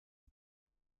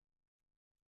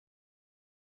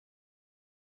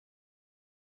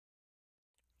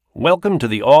Welcome to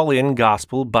the All-In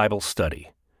Gospel Bible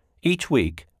Study. Each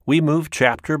week, we move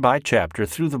chapter by chapter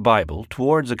through the Bible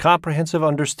towards a comprehensive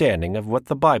understanding of what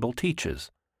the Bible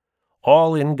teaches.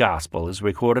 All-In Gospel is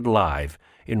recorded live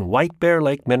in White Bear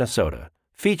Lake, Minnesota,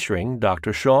 featuring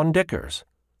Dr. Sean Dickers.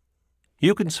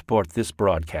 You can support this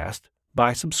broadcast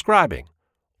by subscribing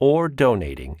or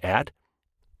donating at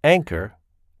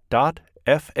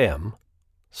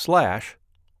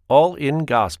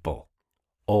anchor.fm/allingospel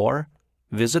or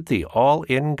visit the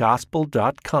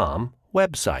allingospel.com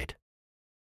website.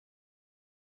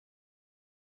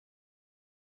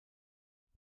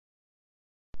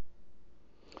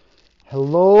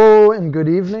 Hello and good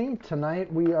evening.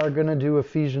 Tonight we are going to do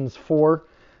Ephesians 4.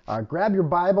 Grab your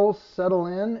Bibles, settle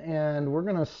in, and we're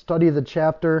going to study the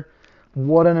chapter.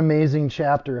 What an amazing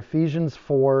chapter. Ephesians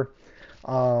 4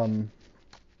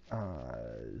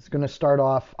 is going to start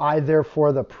off, I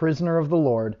therefore, the prisoner of the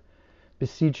Lord,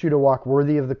 beseech you to walk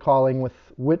worthy of the calling with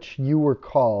which you were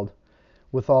called,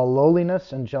 with all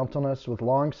lowliness and gentleness, with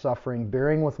long suffering,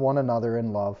 bearing with one another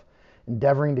in love,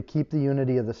 endeavoring to keep the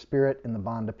unity of the Spirit in the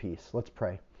bond of peace. Let's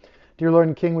pray. Dear Lord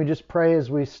and King, we just pray as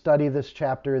we study this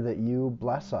chapter that you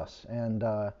bless us and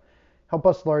help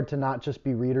us, Lord, to not just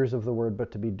be readers of the word, but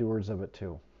to be doers of it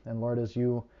too. And Lord, as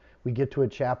we get to a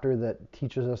chapter that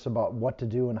teaches us about what to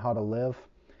do and how to live,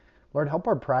 Lord, help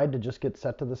our pride to just get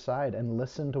set to the side and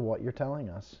listen to what you're telling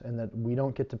us, and that we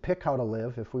don't get to pick how to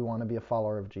live if we want to be a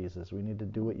follower of Jesus. We need to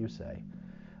do what you say,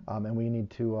 and we need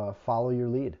to follow your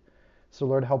lead. So,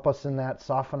 Lord, help us in that.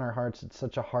 Soften our hearts. It's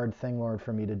such a hard thing, Lord,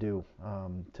 for me to do,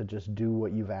 to just do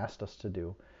what you've asked us to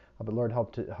do. But, Lord,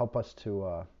 help us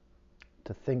to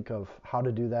think of how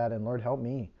to do that, and, Lord, help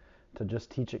me to just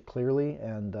teach it clearly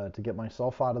and to get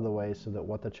myself out of the way so that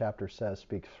what the chapter says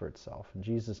speaks for itself. In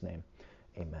Jesus' name.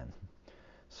 Amen.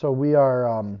 So we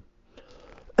are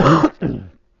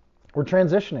we're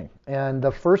transitioning, and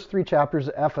the first three chapters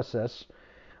of Ephesus,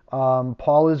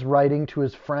 Paul is writing to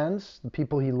his friends, the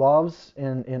people he loves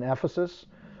in Ephesus,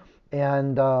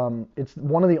 and it's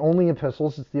one of the only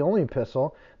epistles. It's the only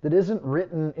epistle that isn't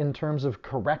written in terms of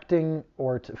correcting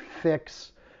or to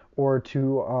fix or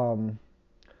to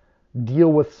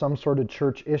deal with some sort of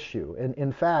church issue. And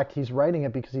in fact, he's writing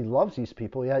it because he loves these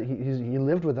people. He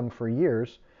lived with them for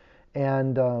years,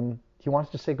 and he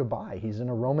wants to say goodbye. He's in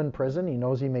a Roman prison. He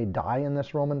knows he may die in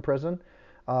this Roman prison,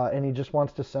 and he just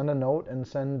wants to send a note and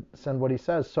send what he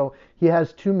says. So he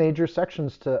has two major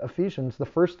sections to Ephesians. The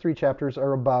first three chapters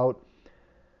are about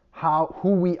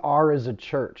who we are as a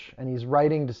church, and he's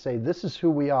writing to say this is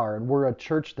who we are, and we're a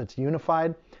church that's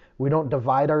unified. We don't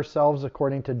divide ourselves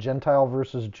according to Gentile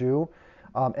versus Jew.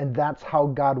 And that's how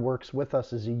God works with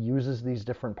us, as he uses these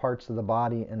different parts of the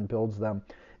body and builds them.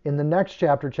 In the next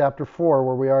chapter, chapter 4,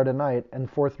 where we are tonight, and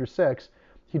 4 through 6,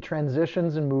 he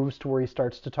transitions and moves to where he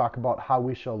starts to talk about how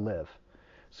we shall live.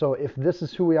 So if this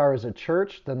is who we are as a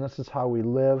church, then this is how we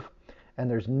live. And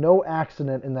there's no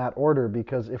accident in that order,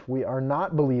 because if we are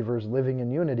not believers living in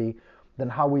unity, then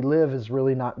how we live is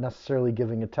really not necessarily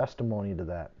giving a testimony to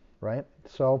that, right?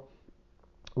 So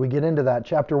we get into that.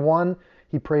 Chapter 1,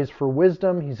 he prays for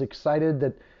wisdom. He's excited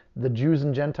that the Jews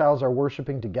and Gentiles are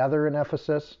worshiping together in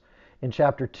Ephesus. In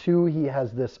chapter 2, he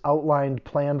has this outlined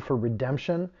plan for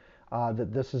redemption,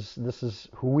 that this is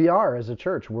who we are as a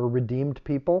church. We're redeemed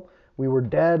people. We were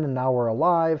dead, and now we're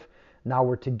alive. Now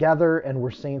we're together, and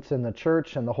we're saints in the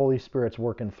church, and the Holy Spirit's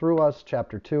working through us.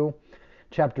 Chapter 2.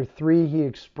 Chapter 3, he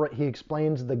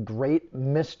explains the great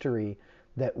mystery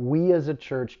that we as a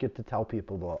church get to tell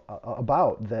people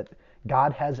about, that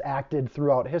God has acted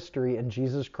throughout history, and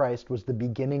Jesus Christ was the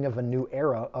beginning of a new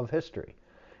era of history.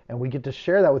 And we get to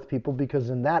share that with people because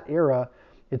in that era,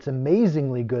 it's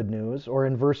amazingly good news, or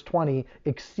in verse 20,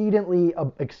 exceedingly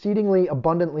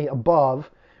abundantly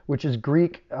above, which is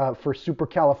Greek for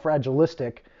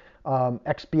supercalifragilistic,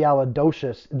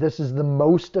 expialidocious. This is the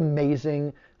most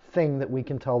amazing thing that we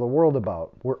can tell the world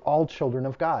about. We're all children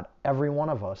of God, every one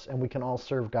of us, and we can all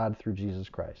serve God through Jesus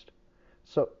Christ.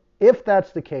 So if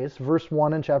that's the case, verse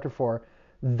 1 in chapter 4,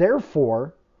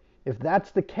 therefore, if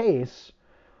that's the case,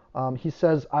 he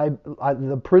says, I,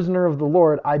 the prisoner of the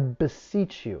Lord, I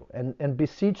beseech you. And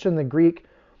beseech in the Greek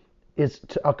is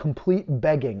a complete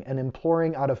begging and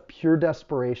imploring out of pure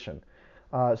desperation.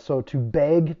 So to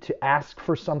beg, to ask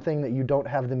for something that you don't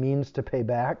have the means to pay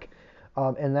back.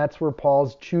 And that's where Paul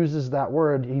chooses that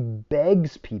word. He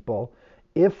begs people,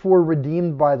 if we're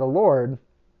redeemed by the Lord,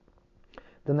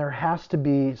 then there has to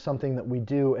be something that we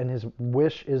do. And his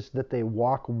wish is that they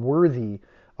walk worthy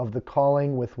of the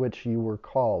calling with which you were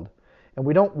called. And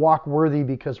we don't walk worthy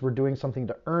because we're doing something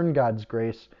to earn God's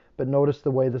grace, but notice the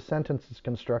way the sentence is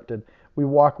constructed. We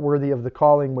walk worthy of the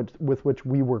calling with which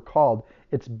we were called.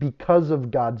 It's because of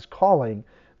God's calling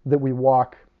that we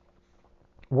walk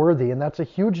worthy. And that's a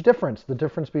huge difference, the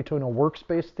difference between a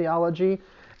works-based theology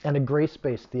and a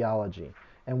grace-based theology.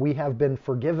 And we have been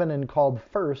forgiven and called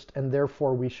first, and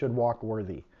therefore we should walk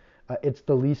worthy. It's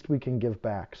the least we can give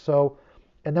back. So,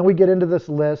 and then we get into this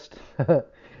list.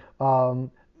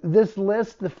 This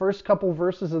list, the first couple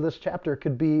verses of this chapter,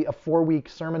 could be a 4-week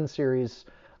sermon series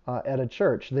at a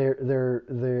church. They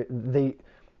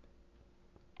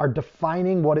are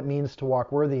defining what it means to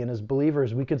walk worthy. And as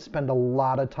believers, we could spend a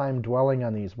lot of time dwelling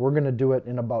on these. We're going to do it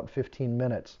in about 15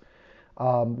 minutes,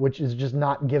 which is just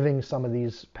not giving some of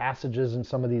these passages and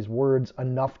some of these words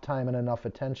enough time and enough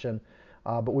attention.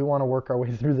 But we want to work our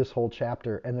way through this whole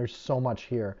chapter, and there's so much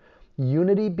here.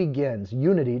 Unity,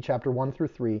 chapter 1 through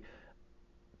 3,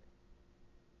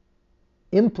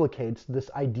 implicates this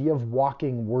idea of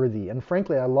walking worthy. And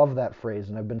frankly, I love that phrase,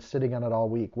 and I've been sitting on it all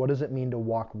week. What does it mean to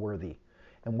walk worthy?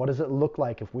 And what does it look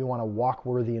like if we want to walk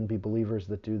worthy and be believers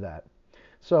that do that?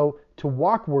 So to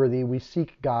walk worthy, we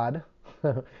seek God,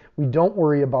 we don't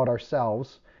worry about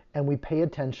ourselves, and we pay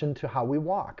attention to how we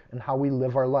walk and how we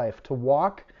live our life. To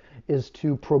walk is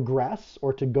to progress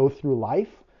or to go through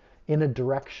life in a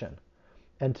direction.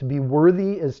 And to be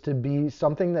worthy is to be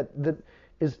something that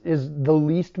is the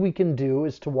least we can do,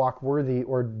 is to walk worthy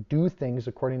or do things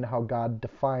according to how God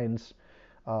defines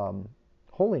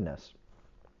holiness.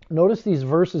 Notice these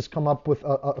verses come up with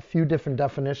a few different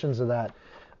definitions of that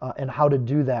and how to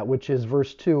do that, which is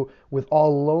verse 2, with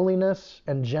all lowliness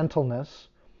and gentleness,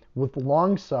 with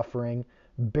long-suffering,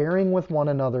 bearing with one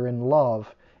another in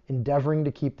love, endeavoring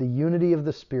to keep the unity of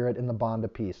the Spirit in the bond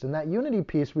of peace. And that unity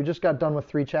piece, we just got done with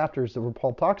 3 chapters where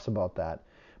Paul talks about that.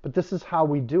 But this is how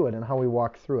we do it and how we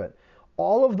walk through it.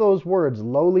 All of those words,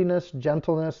 lowliness,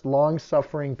 gentleness,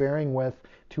 long-suffering, bearing with,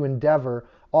 to endeavor,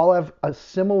 all have a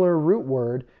similar root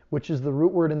word, which is the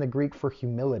root word in the Greek for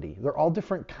humility. They're all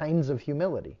different kinds of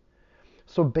humility.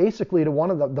 So basically,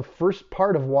 the first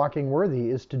part of walking worthy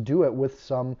is to do it with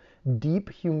some deep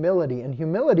humility. And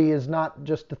humility is not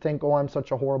just to think, oh, I'm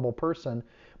such a horrible person,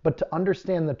 but to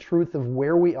understand the truth of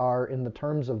where we are in the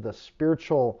terms of the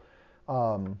spiritual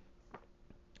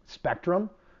spectrum,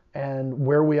 and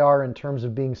where we are in terms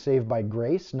of being saved by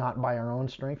grace, not by our own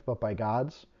strength, but by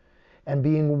God's. And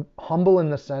being humble in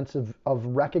the sense of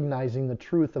recognizing the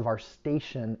truth of our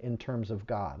station in terms of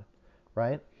God,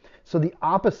 right? So the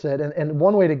opposite, and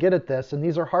one way to get at this, and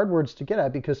these are hard words to get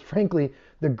at because frankly,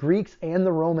 the Greeks and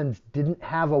the Romans didn't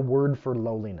have a word for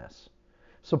lowliness.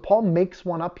 So Paul makes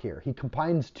one up here. He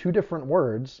combines 2 different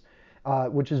words,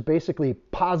 which is basically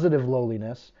positive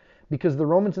lowliness, because the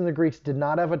Romans and the Greeks did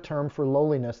not have a term for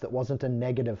lowliness that wasn't a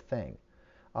negative thing.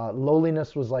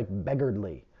 Lowliness was like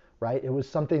beggarly, right? It was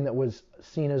something that was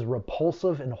seen as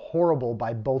repulsive and horrible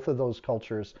by both of those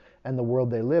cultures and the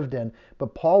world they lived in.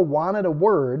 But Paul wanted a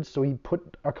word, so he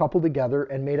put a couple together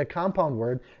and made a compound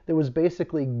word that was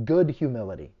basically good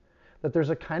humility. That there's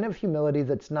a kind of humility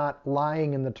that's not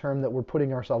lying in the term that we're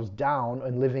putting ourselves down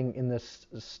and living in this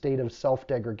state of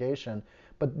self-degradation,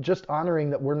 but just honoring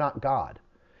that we're not God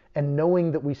and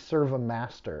knowing that we serve a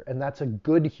master. And that's a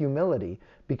good humility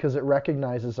because it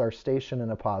recognizes our station in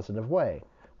a positive way.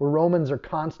 Where Romans are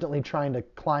constantly trying to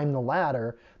climb the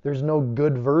ladder, there's no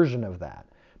good version of that.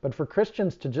 But for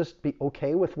Christians to just be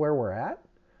okay with where we're at,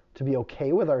 to be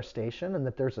okay with our station, and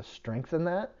that there's a strength in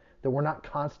that we're not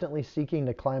constantly seeking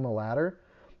to climb a ladder,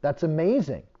 that's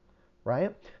amazing,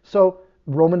 right? So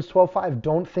Romans 12:5,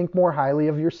 don't think more highly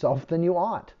of yourself than you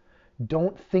ought.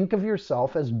 Don't think of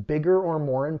yourself as bigger or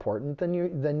more important than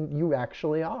you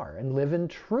actually are, and live in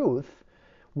truth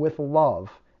with love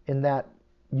in that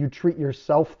you treat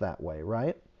yourself that way,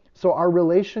 right? So our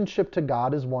relationship to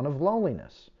God is one of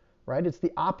lowliness, right? It's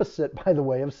the opposite, by the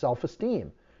way, of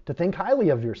self-esteem, to think highly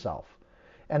of yourself.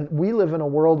 And we live in a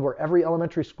world where every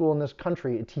elementary school in this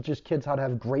country, it teaches kids how to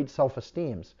have great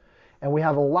self-esteems. And we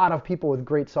have a lot of people with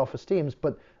great self-esteems,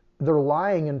 but they're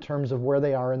lying in terms of where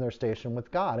they are in their station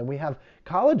with God. And we have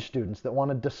college students that want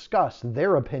to discuss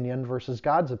their opinion versus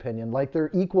God's opinion like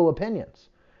they're equal opinions.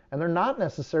 And they're not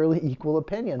necessarily equal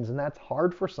opinions, and that's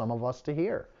hard for some of us to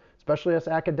hear, especially us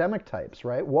academic types,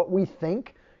 right? What we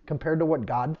think compared to what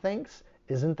God thinks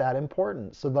isn't that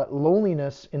important. So that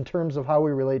lowliness in terms of how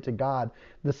we relate to God.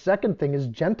 The second thing is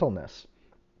gentleness.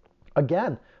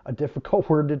 Again, a difficult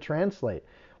word to translate.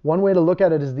 One way to look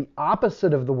at it is the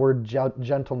opposite of the word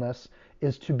gentleness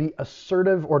is to be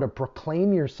assertive or to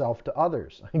proclaim yourself to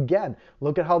others. Again,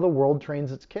 look at how the world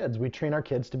trains its kids. We train our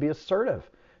kids to be assertive,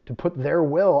 to put their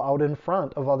will out in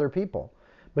front of other people.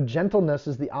 But gentleness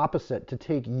is the opposite, to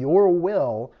take your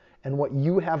will and what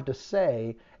you have to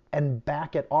say and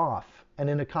back it off. And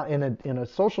in a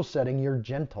social setting, you're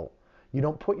gentle. You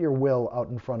don't put your will out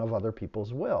in front of other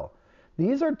people's will.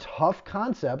 These are tough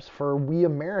concepts for we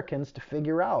Americans to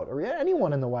figure out, or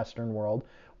anyone in the Western world,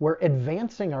 where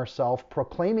advancing ourselves,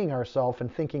 proclaiming ourselves,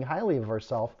 and thinking highly of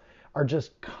ourselves are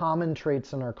just common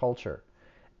traits in our culture.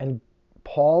 And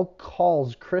Paul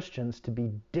calls Christians to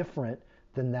be different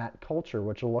than that culture,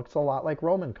 which looks a lot like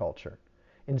Roman culture.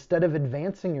 Instead of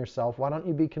advancing yourself, why don't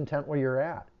you be content where you're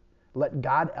at? Let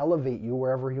God elevate you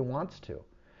wherever He wants to.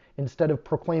 Instead of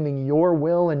proclaiming your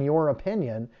will and your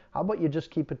opinion, how about you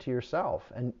just keep it to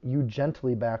yourself and you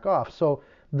gently back off? So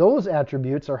those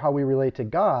attributes are how we relate to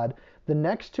God. The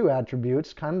next two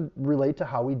attributes kind of relate to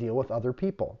how we deal with other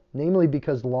people. Namely,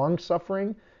 because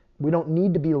long-suffering, we don't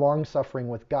need to be long-suffering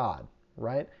with God,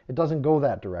 right? It doesn't go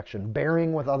that direction.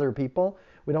 Bearing with other people,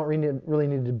 we don't really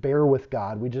need to bear with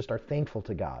God. We just are thankful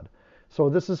to God. So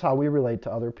this is how we relate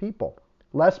to other people.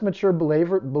 Less mature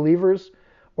believers,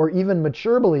 or even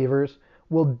mature believers,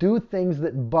 will do things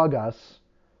that bug us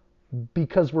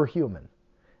because we're human.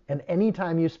 And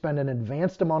anytime you spend an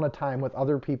advanced amount of time with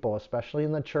other people, especially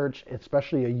in the church,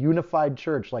 especially a unified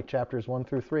church like chapters 1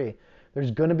 through 3,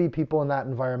 there's going to be people in that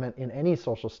environment in any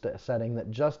social setting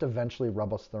that just eventually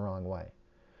rub us the wrong way.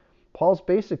 Paul's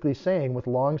basically saying with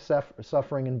long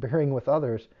suffering and bearing with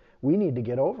others, we need to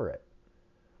get over it.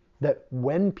 That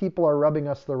when people are rubbing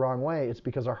us the wrong way, it's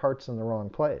because our heart's in the wrong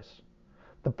place.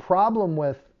 The problem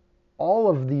with all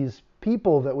of these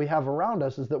people that we have around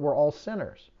us is that we're all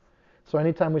sinners. So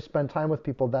anytime we spend time with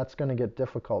people, that's going to get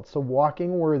difficult. So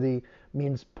walking worthy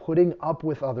means putting up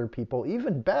with other people.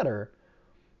 Even better,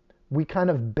 we kind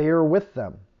of bear with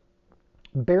them.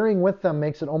 Bearing with them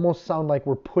makes it almost sound like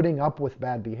we're putting up with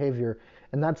bad behavior,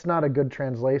 and that's not a good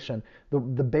translation. The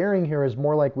bearing here is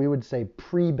more like we would say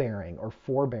pre-bearing or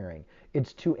forbearing.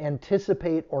 It's to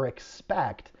anticipate or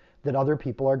expect that other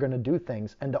people are going to do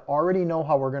things and to already know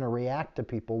how we're going to react to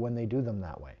people when they do them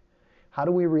that way. How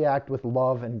do we react with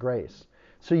love and grace?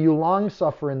 So you long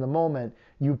suffer in the moment,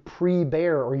 you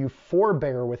pre-bear or you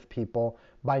forbear with people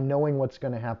by knowing what's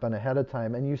going to happen ahead of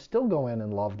time, and you still go in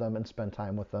and love them and spend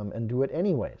time with them and do it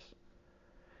anyways.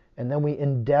 And then we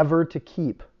endeavor to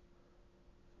keeping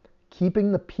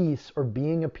the peace or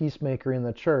being a peacemaker in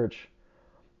the church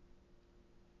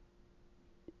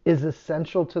is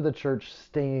essential to the church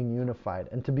staying unified,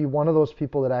 and to be one of those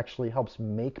people that actually helps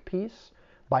make peace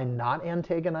by not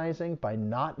antagonizing, by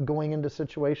not going into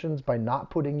situations, by not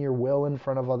putting your will in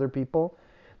front of other people.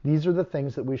 These are the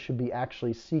things that we should be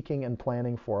actually seeking and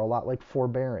planning for, a lot like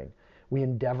forbearing. We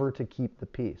endeavor to keep the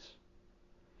peace.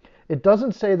 It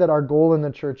doesn't say that our goal in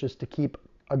the church is to keep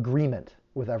agreement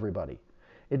with everybody.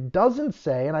 It doesn't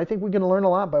say, and I think we can learn a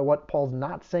lot by what Paul's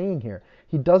not saying here.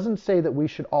 He doesn't say that we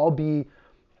should all be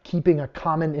keeping a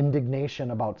common indignation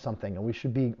about something and we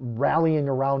should be rallying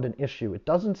around an issue. It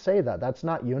doesn't say that. That's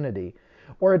not unity.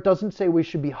 Or it doesn't say we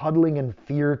should be huddling in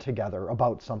fear together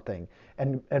about something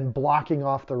and blocking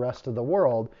off the rest of the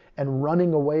world and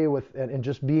running away with and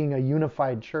just being a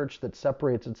unified church that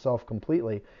separates itself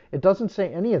completely. It doesn't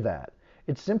say any of that.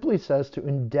 It simply says to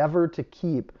endeavor to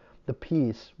keep the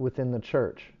peace within the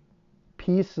church.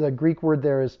 Peace, the Greek word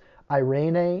there is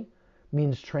eirene,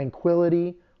 means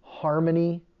tranquility,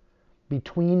 harmony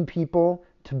between people,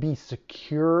 to be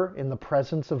secure in the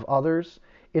presence of others.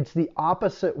 It's the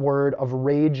opposite word of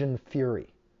rage and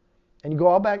fury. And you go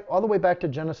all the way back to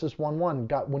Genesis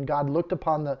 1:1, when God looked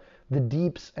upon the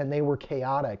deeps and they were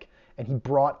chaotic, and He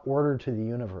brought order to the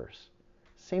universe.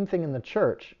 Same thing in the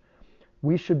church.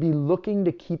 We should be looking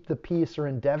to keep the peace, or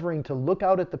endeavoring to look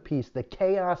out at the peace, the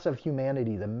chaos of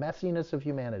humanity, the messiness of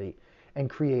humanity, and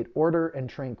create order and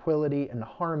tranquility and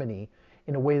harmony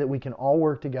in a way that we can all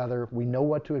work together, we know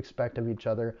what to expect of each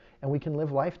other, and we can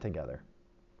live life together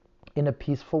in a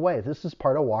peaceful way. This is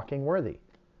part of walking worthy.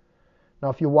 Now,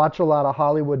 if you watch a lot of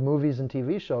Hollywood movies and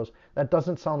TV shows, that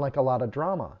doesn't sound like a lot of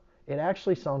drama. It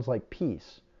actually sounds like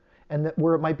peace. And that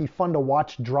where it might be fun to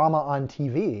watch drama on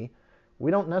TV,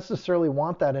 we don't necessarily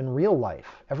want that in real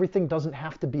life. Everything doesn't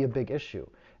have to be a big issue.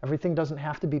 Everything doesn't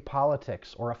have to be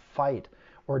politics or a fight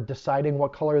or deciding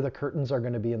what color the curtains are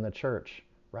going to be in the church,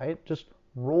 right? Just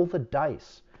roll the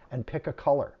dice and pick a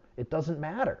color. It doesn't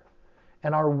matter.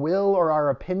 And our will or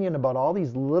our opinion about all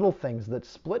these little things that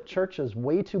split churches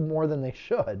way too more than they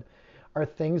should are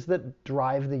things that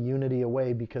drive the unity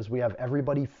away, because we have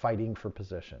everybody fighting for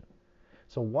position.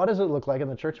 So what does it look like in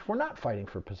the church if we're not fighting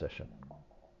for position?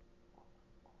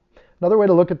 Another way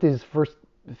to look at these first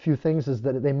few things is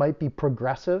that they might be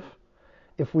progressive.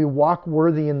 If we walk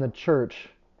worthy in the church,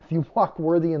 if you walk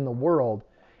worthy in the world,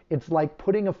 it's like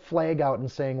putting a flag out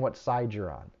and saying what side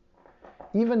you're on.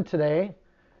 even today,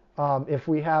 if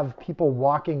we have people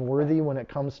walking worthy when it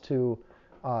comes to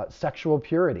sexual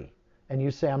purity, and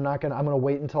you say, I'm gonna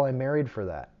wait until I'm married for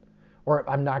that, or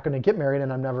I'm not gonna get married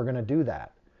and I'm never gonna do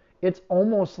that. It's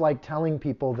almost like telling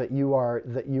people that you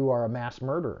are a mass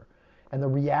murderer. And the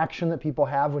reaction that people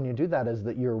have when you do that is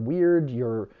that you're weird,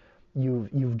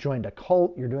 you've joined a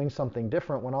cult, you're doing something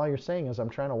different, when all you're saying is, I'm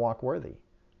trying to walk worthy.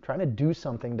 I'm trying to do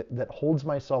something that holds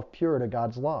myself pure to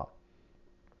God's law.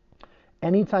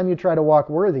 Anytime you try to walk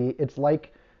worthy, it's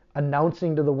like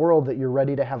announcing to the world that you're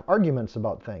ready to have arguments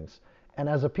about things. And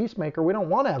as a peacemaker, we don't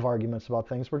want to have arguments about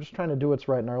things. We're just trying to do what's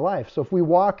right in our life. So if we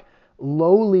walk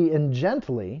lowly and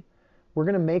gently, we're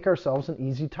going to make ourselves an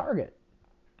easy target,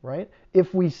 right?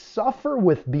 If we suffer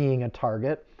with being a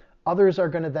target, others are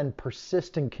going to then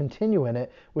persist and continue in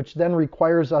it, which then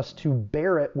requires us to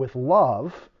bear it with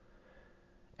love.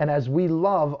 And as we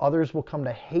love, others will come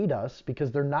to hate us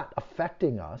because they're not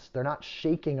affecting us. They're not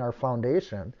shaking our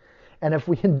foundation. And if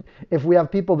we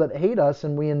have people that hate us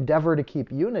and we endeavor to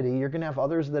keep unity, you're going to have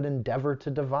others that endeavor to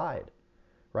divide,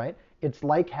 right? It's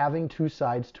like having two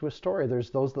sides to a story. There's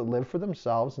those that live for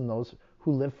themselves and those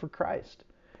who live for Christ.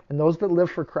 And those that live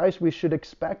for Christ, we should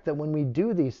expect that when we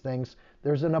do these things,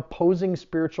 there's an opposing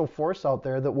spiritual force out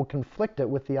there that will conflict it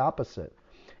with the opposite.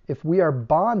 If we are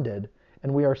bonded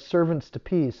and we are servants to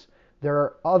peace, there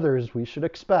are others we should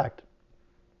expect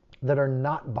that are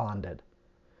not bonded.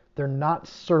 They're not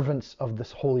servants of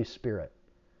this Holy Spirit.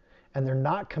 And they're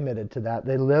not committed to that.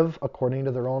 They live according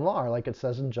to their own law. Like it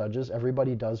says in Judges,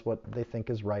 everybody does what they think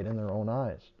is right in their own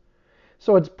eyes.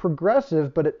 So it's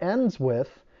progressive, but it ends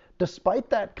with, despite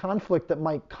that conflict that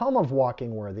might come of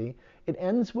walking worthy, it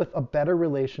ends with a better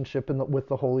relationship with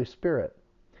the Holy Spirit.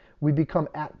 We become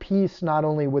at peace not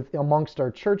only amongst our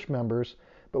church members,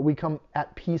 but we come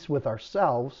at peace with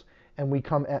ourselves, and we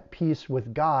come at peace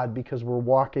with God because we're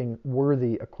walking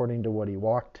worthy according to what he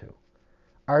walked to.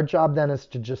 Our job then is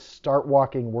to just start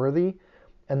walking worthy,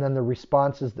 and then the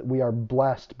response is that we are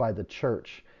blessed by the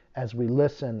church as we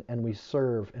listen and we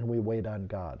serve and we wait on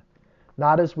God.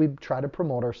 Not as we try to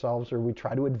promote ourselves or we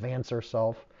try to advance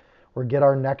ourselves or get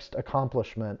our next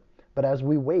accomplishment, but as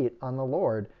we wait on the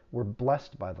Lord, we're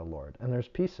blessed by the Lord, and there's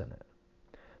peace in it.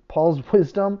 Paul's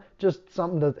wisdom, just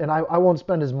something to, and I won't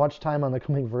spend as much time on the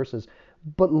coming verses,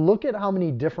 but look at how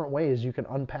many different ways you can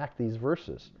unpack these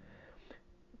verses.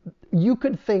 You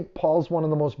could think Paul's one of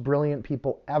the most brilliant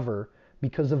people ever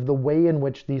because of the way in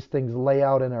which these things lay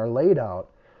out and are laid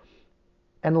out.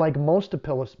 And like most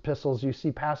epistles, you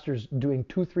see pastors doing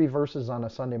 2-3 verses on a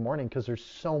Sunday morning because there's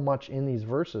so much in these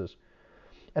verses.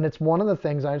 And it's one of the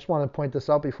things, I just want to point this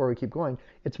out before we keep going,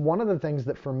 it's one of the things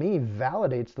that for me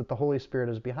validates that the Holy Spirit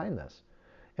is behind this.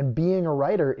 And being a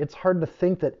writer, it's hard to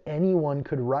think that anyone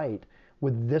could write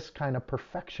with this kind of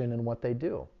perfection in what they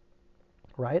do,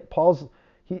 right?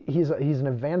 He's an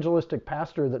evangelistic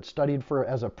pastor that studied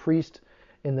as a priest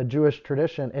in the Jewish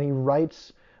tradition, and he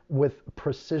writes with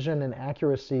precision and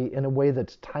accuracy in a way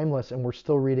that's timeless, and we're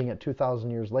still reading it 2,000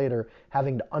 years later,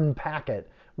 having to unpack it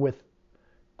with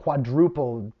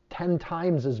quadruple, 10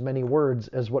 times as many words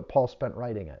as what Paul spent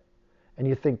writing it. And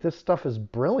you think this stuff is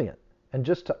brilliant. And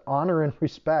just to honor and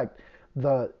respect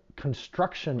the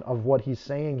construction of what he's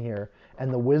saying here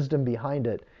and the wisdom behind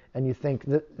it, and you think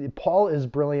that Paul is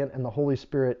brilliant and the Holy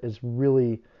Spirit is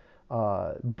really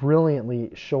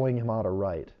brilliantly showing him how to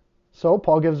write. So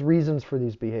Paul gives reasons for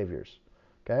these behaviors.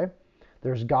 Okay?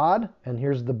 There's God, and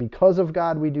here's the because of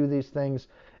God we do these things,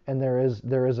 and there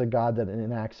is a God that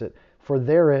enacts it. For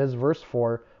there is, verse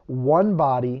 4, one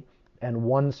body and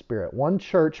one Spirit, one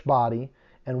church body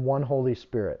and one Holy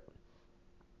Spirit.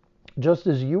 Just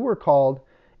as you were called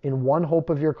in one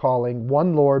hope of your calling,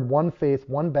 one Lord, one faith,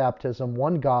 one baptism,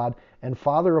 one God and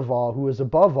Father of all, who is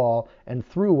above all and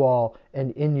through all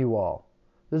and in you all.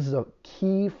 This is a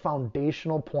key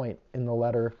foundational point in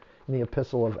the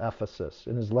epistle of Ephesus,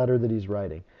 in his letter that he's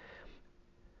writing.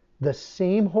 The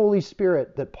same Holy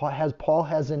Spirit that Paul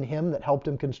has in him that helped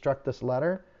him construct this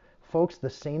letter, folks, the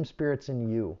same Spirit's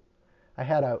in you. I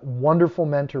had a wonderful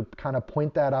mentor kind of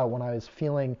point that out when I was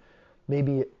feeling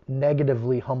maybe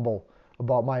negatively humble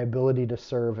about my ability to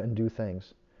serve and do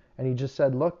things. And he just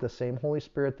said, look, the same Holy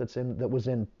Spirit that was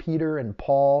in Peter and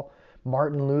Paul,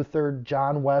 Martin Luther,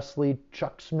 John Wesley,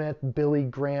 Chuck Smith, Billy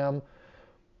Graham,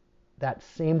 that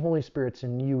same Holy Spirit's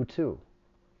in you too.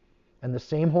 And the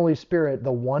same Holy Spirit,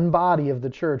 the one body of the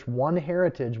church, one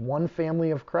heritage, one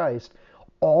family of Christ,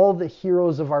 all the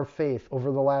heroes of our faith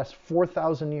over the last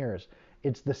 4,000 years,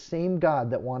 it's the same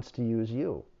God that wants to use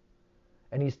you.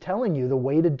 And he's telling you the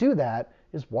way to do that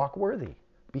is walk worthy,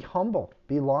 be humble,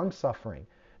 be long-suffering.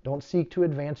 Don't seek to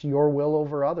advance your will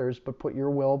over others, but put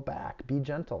your will back. Be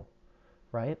gentle,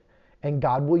 right? And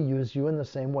God will use you in the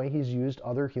same way he's used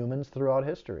other humans throughout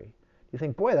history. You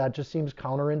think, boy, that just seems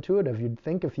counterintuitive. You'd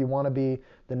think if you want to be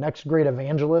the next great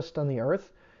evangelist on the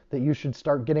earth, that you should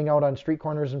start getting out on street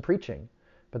corners and preaching.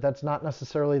 But that's not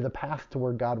necessarily the path to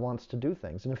where God wants to do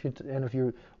things. And if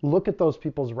you look at those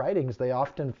people's writings, they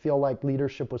often feel like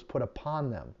leadership was put upon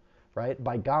them, right,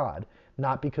 by God,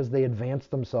 not because they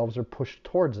advanced themselves or pushed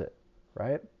towards it,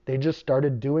 right? They just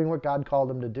started doing what God called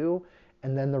them to do,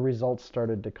 and then the results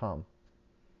started to come.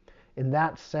 In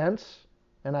that sense,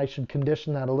 and I should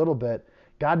condition that a little bit,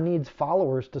 God needs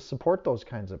followers to support those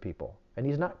kinds of people. And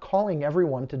he's not calling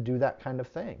everyone to do that kind of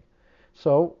thing.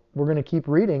 So we're going to keep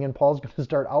reading, and Paul's going to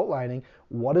start outlining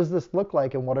what does this look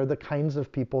like and what are the kinds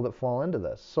of people that fall into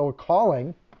this. So a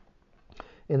calling,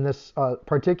 in this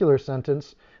particular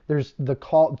sentence, there's the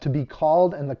call to be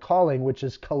called and the calling, which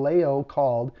is kaleo,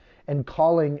 called, and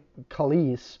calling,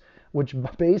 kalis, which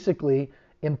basically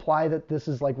imply that this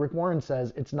is, like Rick Warren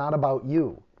says, it's not about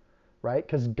you, right?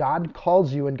 Because God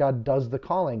calls you and God does the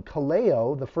calling.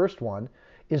 Kaleo, the first one,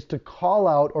 is to call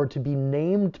out or to be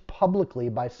named publicly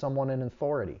by someone in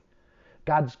authority.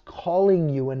 God's calling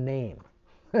you a name.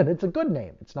 And it's a good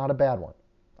name. It's not a bad one,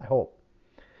 I hope.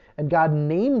 And God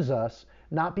names us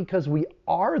not because we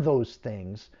are those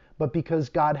things, but because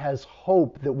God has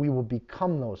hope that we will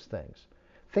become those things.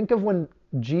 Think of when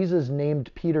Jesus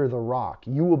named Peter the rock.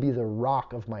 You will be the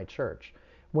rock of my church.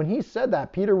 When he said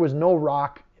that, Peter was no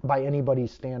rock by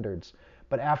anybody's standards.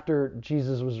 But after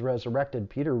Jesus was resurrected,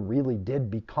 Peter really did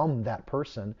become that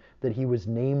person that he was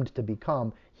named to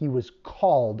become. He was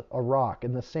called a rock.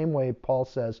 In the same way, Paul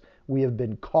says, we have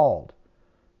been called.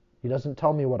 He doesn't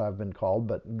tell me what I've been called,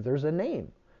 but there's a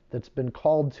name that's been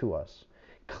called to us.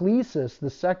 Klesis, the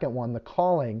second one, the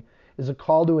calling, is a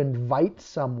call to invite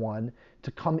someone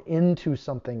to come into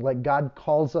something, like God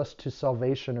calls us to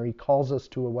salvation or he calls us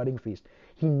to a wedding feast.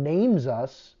 He names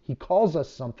us, he calls us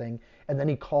something, and then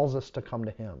he calls us to come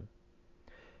to him.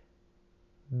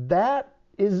 That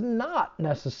is not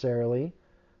necessarily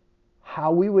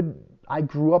how I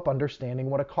grew up understanding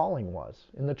what a calling was.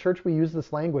 In the church, we use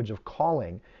this language of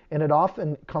calling, and it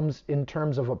often comes in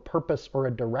terms of a purpose or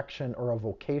a direction or a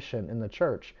vocation in the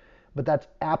church. But that's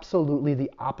absolutely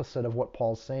the opposite of what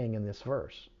Paul's saying in this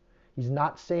verse. He's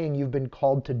not saying you've been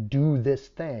called to do this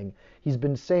thing. He's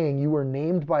been saying you were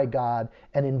named by God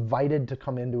and invited to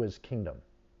come into his kingdom.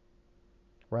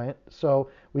 Right? So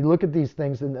we look at these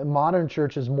things, and the modern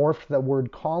church has morphed that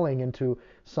word calling into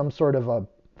some sort of a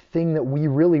thing that we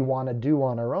really want to do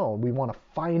on our own. We want to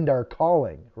find our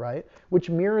calling, right? Which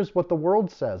mirrors what the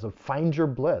world says of find your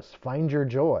bliss, find your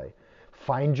joy,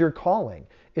 find your calling.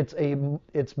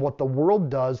 It's what the world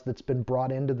does that's been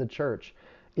brought into the church.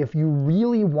 If you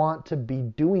really want to be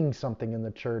doing something in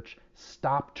the church,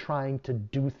 stop trying to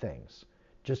do things.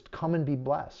 Just come and be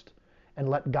blessed and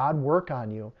let God work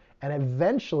on you. And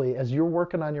eventually, as you're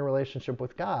working on your relationship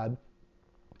with God,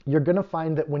 you're going to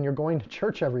find that when you're going to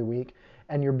church every week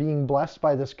and you're being blessed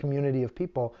by this community of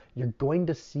people, you're going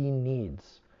to see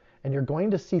needs. And you're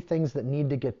going to see things that need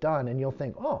to get done. And you'll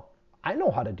think, oh, I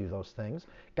know how to do those things.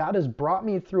 God has brought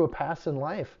me through a path in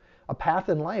life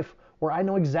where I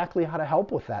know exactly how to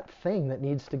help with that thing that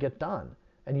needs to get done.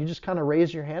 And you just kind of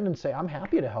raise your hand and say, I'm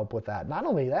happy to help with that. Not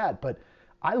only that, but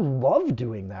I love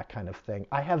doing that kind of thing.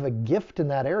 I have a gift in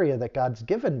that area that God's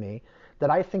given me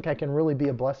that I think I can really be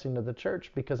a blessing to the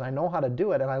church because I know how to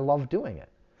do it and I love doing it.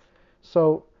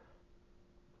 So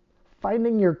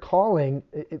finding your calling,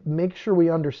 make sure we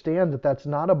understand that that's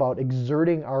not about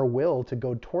exerting our will to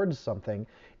go towards something.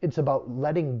 It's about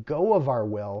letting go of our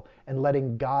will and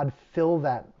letting God fill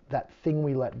that thing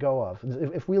we let go of.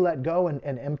 If we let go and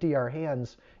empty our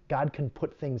hands, God can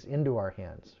put things into our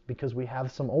hands because we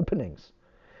have some openings.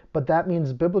 But that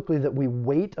means biblically that we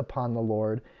wait upon the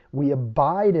Lord, we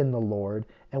abide in the Lord,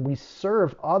 and we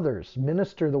serve others.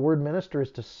 Minister, the word minister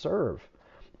is to serve.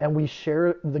 And we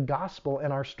share the gospel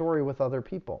and our story with other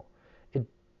people.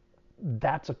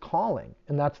 That's a calling,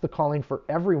 and that's the calling for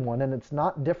everyone, and it's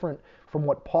not different from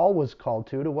what Paul was called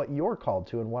to what you're called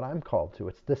to and what I'm called to.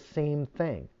 It's the same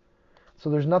thing. So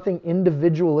there's nothing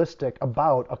individualistic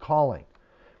about a calling,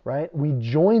 right? We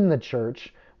join the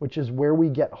church, which is where we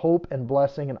get hope and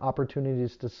blessing and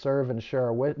opportunities to serve and share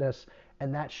our witness,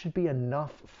 and that should be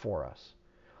enough for us.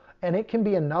 And it can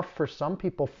be enough for some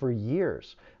people for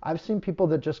years. I've seen people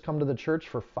that just come to the church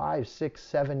for 5, 6,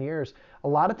 7 years, a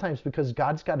lot of times because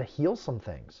God's got to heal some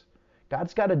things.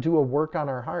 God's got to do a work on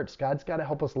our hearts. God's got to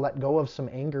help us let go of some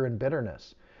anger and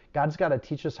bitterness. God's got to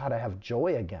teach us how to have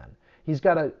joy again. He's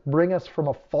got to bring us from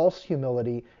a false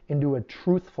humility into a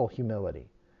truthful humility.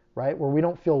 right? Where we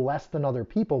don't feel less than other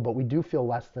people, but we do feel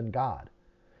less than God.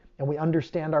 And we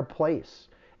understand our place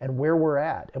and where we're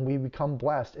at, and we become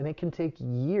blessed. And it can take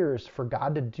years for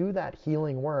God to do that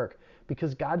healing work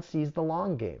because God sees the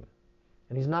long game.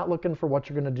 And He's not looking for what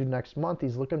you're going to do next month.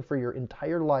 He's looking for your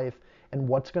entire life and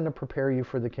what's going to prepare you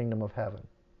for the kingdom of heaven.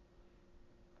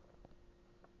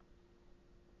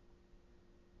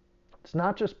 It's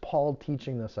not just Paul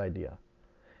teaching this idea.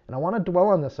 And I want to dwell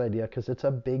on this idea because it's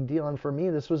a big deal. And for me,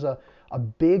 this was a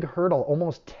big hurdle,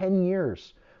 almost 10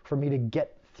 years for me to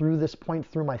get through this point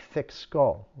through my thick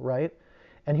skull, right?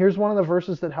 And here's one of the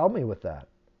verses that helped me with that.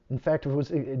 In fact, it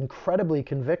was incredibly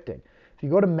convicting. If you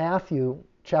go to Matthew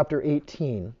chapter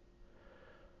 18,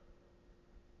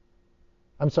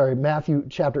 Matthew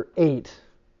chapter 8.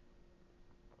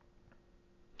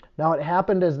 Now it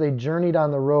happened as they journeyed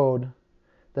on the road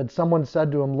that someone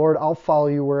said to him, Lord, I'll follow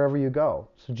you wherever you go.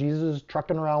 So Jesus is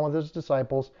trucking around with his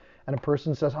disciples, and a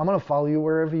person says, I'm going to follow you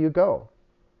wherever you go.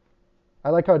 I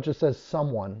like how it just says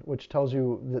someone, which tells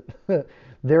you that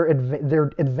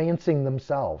they're advancing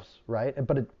themselves, right?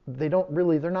 But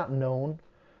they're not known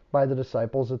by the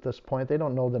disciples at this point. They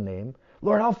don't know the name.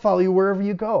 Lord, I'll follow you wherever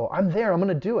you go. I'm there. I'm going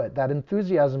to do it. That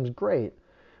enthusiasm is great,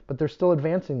 but they're still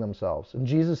advancing themselves. And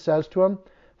Jesus says to them,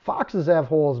 foxes have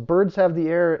holes, birds have the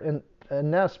air and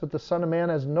nest, but the Son of Man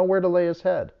has nowhere to lay his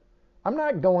head. I'm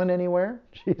not going anywhere,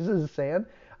 Jesus is saying.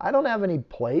 I don't have any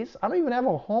place. I don't even have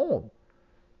a home.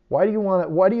 Why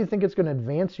do you think it's going to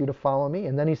advance you to follow me?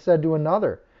 And then he said to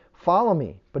another, follow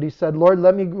me. But he said, Lord,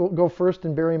 let me go first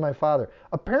and bury my father.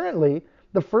 Apparently,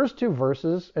 the first two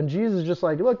verses, and Jesus is just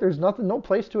like, look, there's no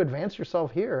place to advance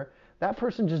yourself here. That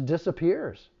person just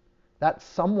disappears. That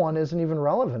someone isn't even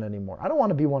relevant anymore. I don't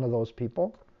want to be one of those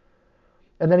people.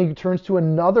 And then he turns to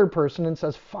another person and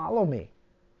says, follow me.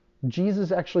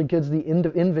 Jesus actually gives the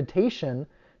invitation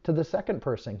to the second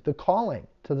person, the calling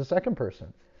to the second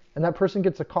person. And that person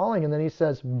gets a calling, and then he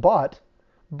says, but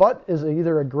is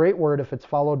either a great word if it's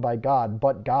followed by God,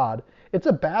 but God. It's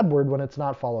a bad word when it's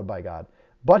not followed by God.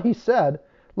 But he said,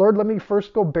 Lord, let me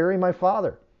first go bury my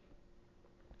father.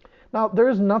 Now,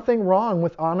 there's nothing wrong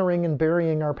with honoring and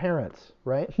burying our parents,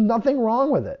 right? Nothing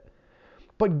wrong with it.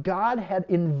 But God had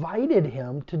invited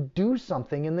him to do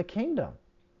something in the kingdom.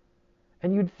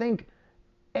 And you'd think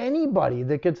anybody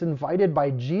that gets invited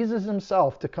by Jesus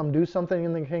himself to come do something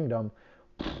in the kingdom,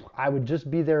 I would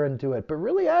just be there and do it. But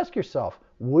really ask yourself,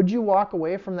 would you walk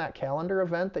away from that calendar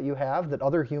event that you have that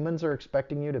other humans are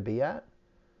expecting you to be at?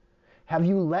 Have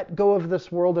you let go of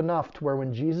this world enough to where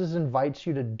when Jesus invites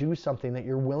you to do something that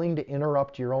you're willing to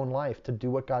interrupt your own life to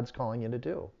do what God's calling you to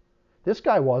do? This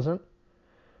guy wasn't.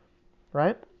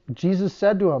 Right? Jesus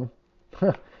said to him,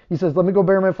 he says, let me go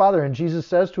bury my father. And Jesus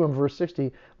says to him, verse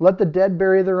 60, let the dead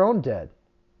bury their own dead.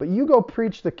 But you go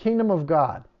preach the kingdom of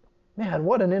God. Man,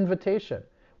 what an invitation.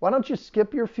 Why don't you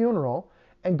skip your funeral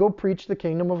and go preach the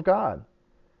kingdom of God?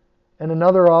 And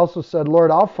another also said,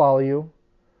 Lord, I'll follow you,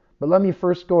 but let me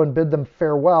first go and bid them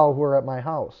farewell who are at my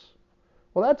house.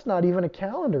 Well, that's not even a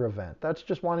calendar event. That's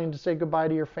just wanting to say goodbye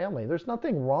to your family. There's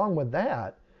nothing wrong with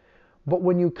that. But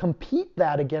when you compete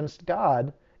that against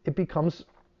God, it becomes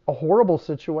a horrible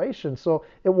situation. So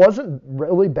it wasn't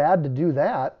really bad to do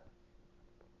that.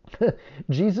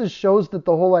 Jesus shows that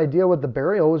the whole idea with the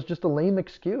burial was just a lame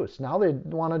excuse. Now they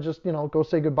want to just, go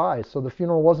say goodbye. So the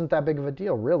funeral wasn't that big of a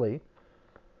deal, really.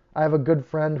 I have a good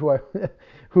friend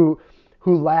who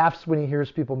laughs when he hears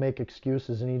people make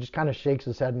excuses, and he just kind of shakes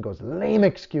his head and goes, lame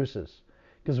excuses.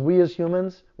 Because we as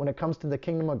humans, when it comes to the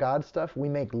kingdom of God stuff, we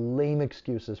make lame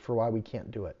excuses for why we can't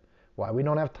do it, why we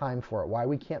don't have time for it, why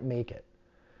we can't make it,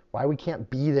 why we can't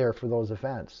be there for those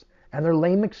events. And they're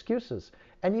lame excuses.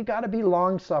 And you got to be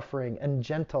long-suffering and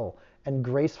gentle and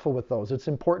graceful with those. It's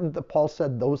important that Paul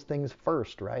said those things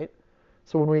first, right?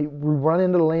 So when we run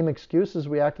into the lame excuses,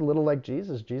 we act a little like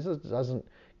Jesus. Jesus doesn't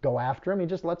go after him. He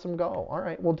just lets him go. All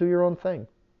right, well, do your own thing.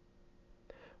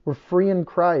 We're free in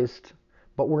Christ,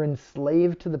 but we're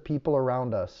enslaved to the people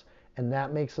around us, and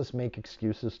that makes us make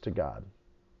excuses to God.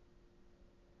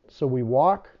 So we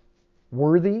walk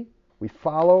worthy, we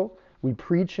follow, we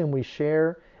preach and we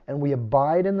share, and we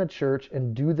abide in the church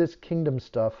and do this kingdom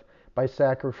stuff by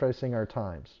sacrificing our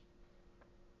times.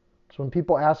 So when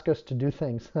people ask us to do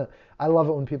things, I love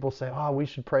it when people say, we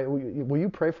should pray. Will you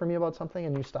pray for me about something?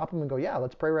 And you stop them and go, yeah,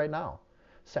 let's pray right now.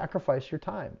 Sacrifice your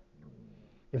time.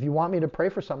 If you want me to pray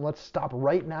for something, let's stop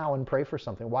right now and pray for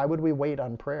something. Why would we wait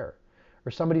on prayer?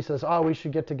 Or somebody says, we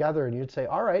should get together. And you'd say,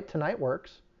 all right, tonight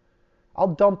works.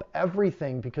 I'll dump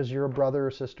everything because you're a brother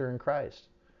or sister in Christ.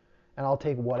 And I'll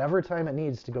take whatever time it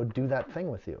needs to go do that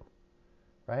thing with you.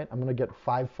 Right? I'm going to get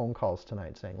 5 phone calls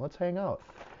tonight saying, let's hang out.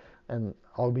 and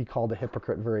I'll be called a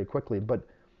hypocrite very quickly. But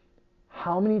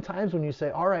how many times when you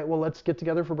say, all right, well, let's get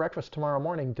together for breakfast tomorrow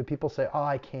morning, do people say, oh,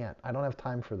 I can't. I don't have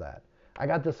time for that. I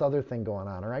got this other thing going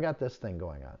on, or I got this thing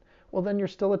going on. Well, then you're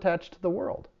still attached to the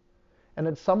world. And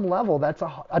at some level, that's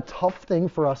a tough thing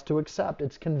for us to accept.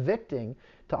 It's convicting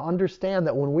to understand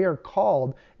that when we are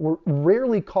called, we're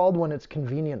rarely called when it's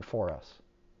convenient for us.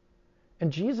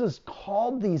 And Jesus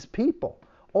called these people,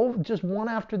 just one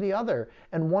after the other.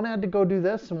 And one had to go do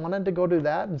this, and one had to go do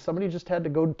that, and somebody just had to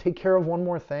go take care of one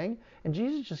more thing. And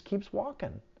Jesus just keeps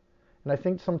walking. And I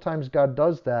think sometimes God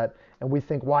does that, and we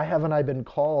think, why haven't I been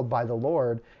called by the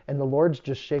Lord? And the Lord's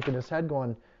just shaking his head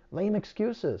going, lame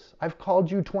excuses. I've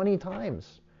called you 20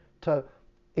 times to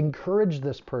encourage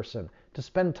this person, to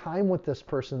spend time with this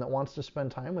person that wants to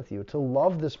spend time with you, to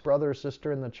love this brother or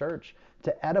sister in the church,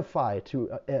 to edify,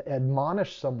 to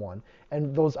admonish someone.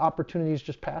 And those opportunities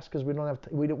just pass because we don't have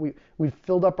we've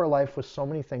filled up our life with so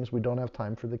many things we don't have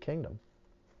time for the kingdom.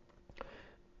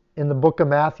 In the book of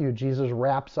Matthew, Jesus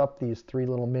wraps up these 3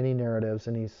 little mini narratives,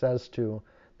 and he says to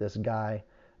this guy,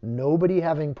 nobody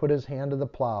having put his hand to the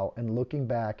plow and looking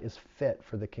back is fit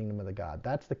for the kingdom of the God.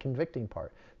 That's the convicting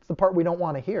part. It's the part we don't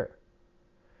want to hear.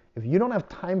 If you don't have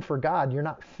time for God, you're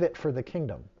not fit for the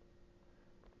kingdom.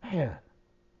 Man,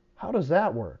 how does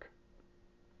that work?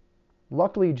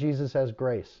 Luckily, Jesus has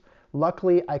grace.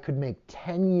 Luckily, I could make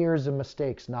 10 years of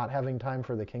mistakes not having time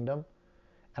for the kingdom,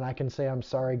 and I can say, I'm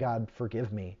sorry, God,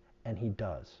 forgive me, and he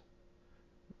does.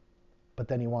 But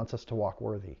then he wants us to walk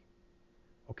worthy.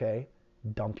 Okay?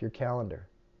 Dump your calendar.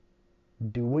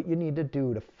 Do what you need to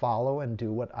do to follow and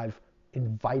do what I've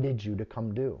invited you to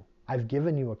come do. I've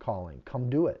given you a calling. Come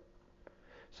do it.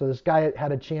 So this guy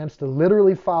had a chance to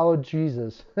literally follow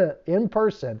Jesus in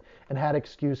person and had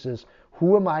excuses.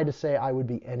 Who am I to say I would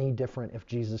be any different if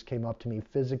Jesus came up to me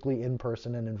physically in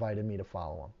person and invited me to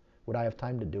follow him? Would I have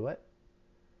time to do it?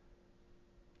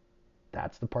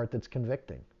 That's the part that's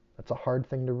convicting. That's a hard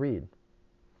thing to read.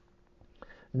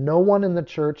 No one in the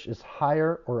church is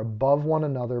higher or above one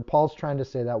another. Paul's trying to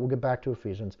say that. We'll get back to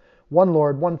Ephesians. One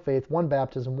Lord, one faith, one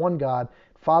baptism, one God,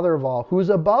 Father of all, who's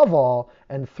above all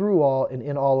and through all and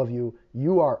in all of you.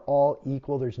 You are all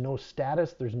equal. There's no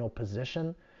status. There's no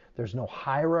position. There's no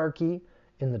hierarchy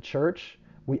in the church.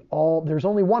 There's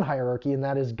only one hierarchy, and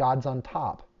that is God's on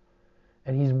top.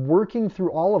 And he's working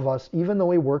through all of us, even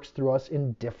though he works through us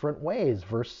in different ways.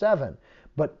 Verse 7.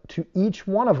 But to each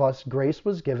one of us, grace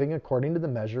was given according to the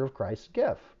measure of Christ's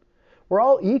gift. We're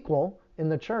all equal in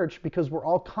the church because we're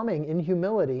all coming in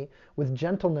humility with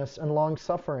gentleness and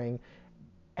long-suffering,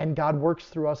 and God works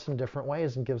through us in different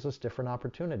ways and gives us different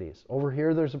opportunities. Over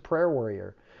here, there's a prayer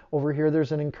warrior. Over here,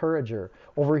 there's an encourager.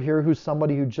 Over here, who's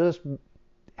somebody who just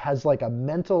has like a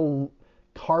mental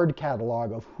card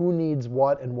catalog of who needs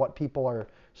what and what people are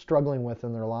struggling with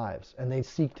in their lives. And they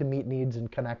seek to meet needs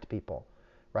and connect people.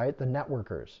 Right? The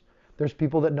networkers. There's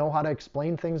people that know how to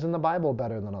explain things in the Bible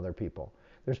better than other people.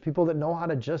 There's people that know how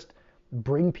to just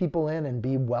bring people in and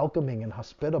be welcoming and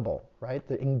hospitable, right?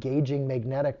 The engaging,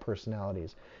 magnetic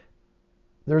personalities.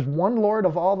 There's one Lord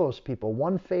of all those people,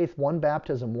 one faith, one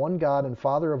baptism, one God and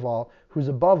Father of all, who's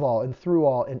above all and through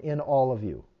all and in all of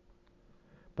you.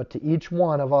 But to each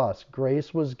one of us,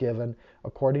 grace was given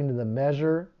according to the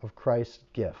measure of Christ's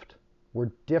gift.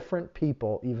 We're different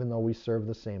people even though we serve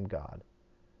the same God.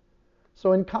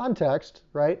 So in context,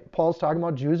 right, Paul's talking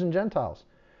about Jews and Gentiles.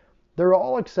 They're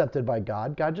all accepted by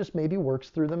God. God just maybe works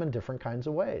through them in different kinds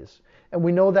of ways. And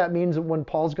we know that means that when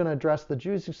Paul's going to address the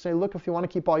Jews, he's say, look, if you want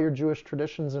to keep all your Jewish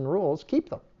traditions and rules, keep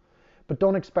them. But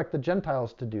don't expect the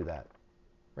Gentiles to do that.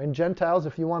 And Gentiles,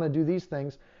 if you want to do these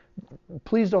things,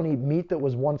 please don't eat meat that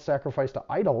was once sacrificed to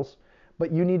idols,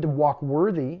 but you need to walk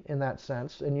worthy in that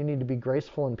sense, and you need to be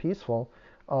graceful and peaceful.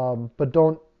 But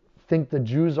don't think the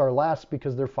Jews are less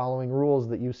because they're following rules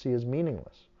that you see as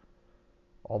meaningless.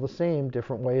 All the same,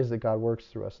 different ways that God works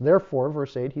through us. Therefore,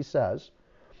 verse 8, he says,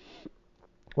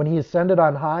 when he ascended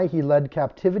on high, he led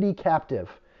captivity captive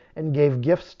and gave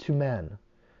gifts to men.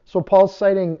 So Paul's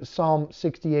citing Psalm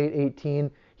 68:18.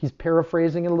 He's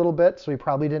paraphrasing it a little bit, so he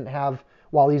probably didn't have,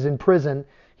 while he's in prison,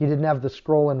 he didn't have the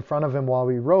scroll in front of him while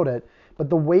he wrote it. But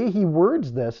the way he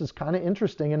words this is kind of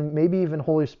interesting and maybe even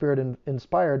Holy Spirit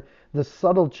inspired. The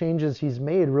subtle changes he's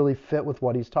made really fit with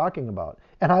what he's talking about.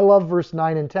 And I love verse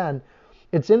 9 and 10.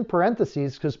 It's in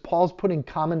parentheses because Paul's putting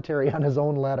commentary on his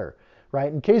own letter,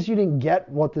 right? In case you didn't get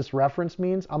what this reference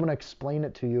means, I'm going to explain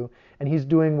it to you. And he's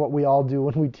doing what we all do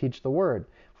when we teach the word.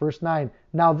 Verse 9,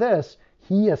 now this,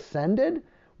 he ascended,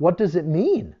 what does it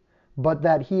mean? But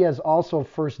that he has also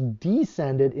first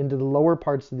descended into the lower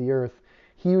parts of the earth.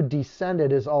 he who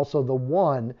descended is also the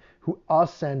one who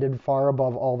ascended far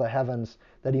above all the heavens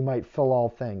that he might fill all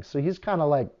things. So he's kind of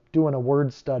like doing a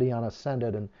word study on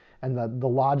ascended and the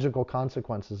logical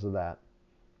consequences of that.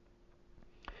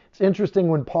 It's interesting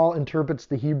when Paul interprets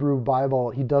the Hebrew Bible,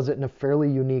 he does it in a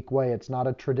fairly unique way. It's not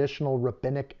a traditional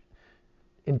rabbinic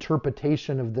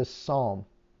interpretation of this psalm,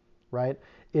 right?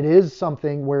 It is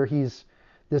something where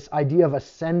this idea of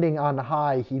ascending on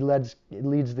high, he leads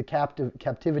the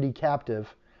captivity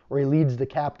captive, or he leads the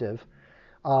captive.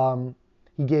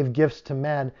 He gave gifts to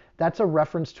men. That's a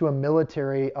reference to a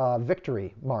military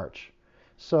victory march.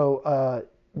 So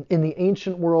in the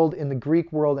ancient world, in the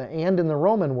Greek world, and in the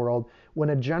Roman world,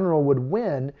 when a general would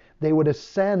win, they would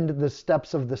ascend the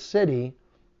steps of the city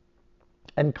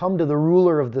and come to the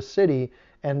ruler of the city.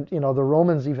 And, the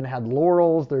Romans even had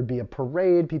laurels. There'd be a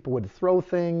parade. People would throw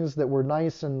things that were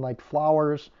nice and like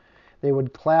flowers. They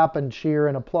would clap and cheer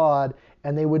and applaud.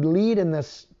 And they would lead in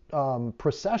this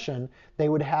procession. They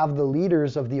would have the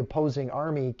leaders of the opposing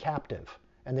army captive.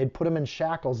 And they'd put them in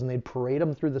shackles and they'd parade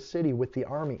them through the city with the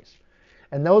armies.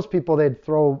 And those people they'd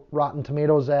throw rotten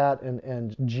tomatoes at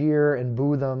and jeer and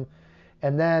boo them.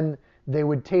 And then they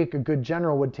would a good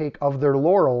general would take of their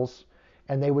laurels,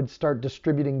 and they would start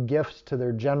distributing gifts to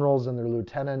their generals and their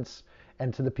lieutenants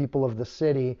and to the people of the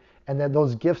city. And then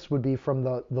those gifts would be from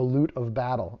the loot of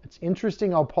battle. It's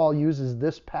interesting how Paul uses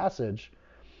this passage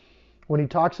when he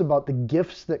talks about the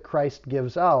gifts that Christ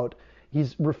gives out.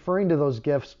 He's referring to those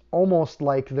gifts almost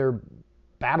like they're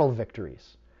battle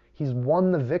victories. He's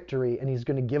won the victory, and he's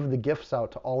going to give the gifts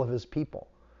out to all of his people.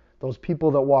 Those people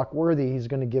that walk worthy, he's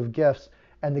going to give gifts,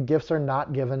 and the gifts are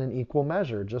not given in equal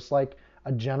measure. Just like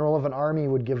a general of an army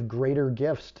would give greater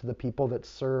gifts to the people that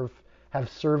have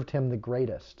served him the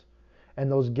greatest.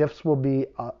 And those gifts will be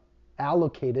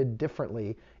allocated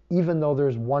differently, even though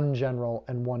there's one general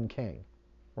and one king,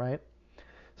 right?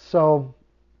 So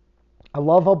I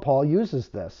love how Paul uses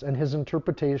this, and his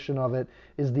interpretation of it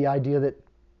is the idea that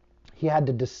he had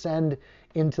to descend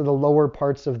into the lower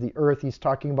parts of the earth. He's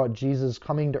talking about Jesus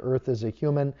coming to earth as a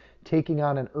human, taking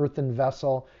on an earthen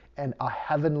vessel, and a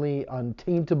heavenly,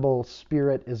 untaintable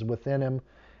spirit is within him,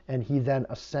 and he then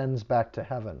ascends back to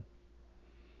heaven.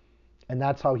 And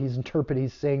that's how he's interpreted.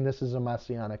 He's saying this is a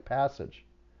messianic passage.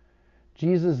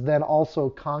 Jesus then also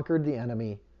conquered the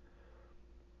enemy.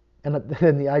 And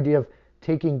the idea of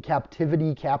taking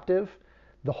captivity captive,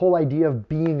 the whole idea of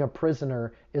being a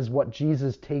prisoner is what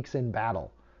Jesus takes in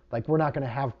battle. Like, we're not going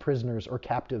to have prisoners or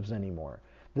captives anymore.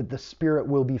 That the spirit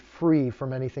will be free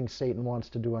from anything Satan wants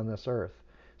to do on this earth.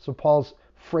 So Paul's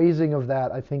phrasing of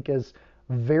that, I think, is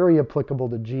very applicable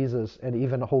to Jesus and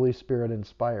even Holy Spirit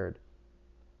inspired.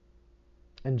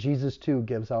 And Jesus, too,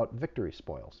 gives out victory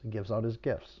spoils. He gives out his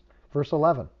gifts. Verse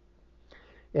 11.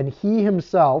 And he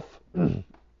himself,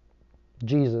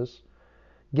 Jesus,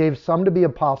 gave some to be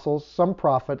apostles, some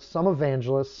prophets, some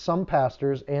evangelists, some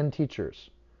pastors, and teachers.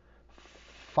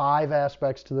 5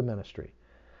 aspects to the ministry.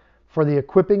 For the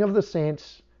equipping of the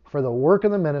saints, for the work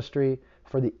of the ministry,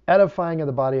 for the edifying of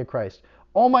the body of Christ.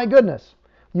 Oh my goodness!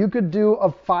 You could do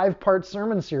a 5-part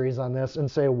sermon series on this and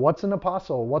say, what's an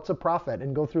apostle? What's a prophet?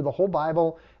 And go through the whole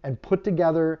Bible and put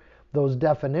together those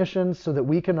definitions so that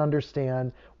we can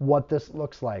understand what this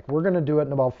looks like. We're going to do it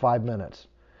in about 5 minutes.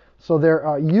 So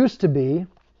there used to be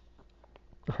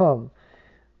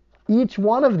each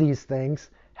one of these things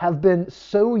have been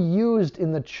so used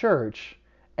in the church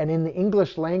and in the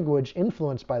English language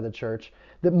influenced by the church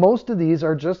that most of these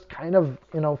are just kind of,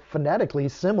 phonetically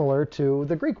similar to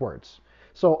the Greek words.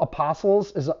 So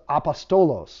apostles is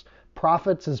apostolos,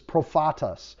 prophets is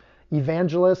prophatos,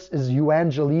 evangelists is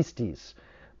euangelistes,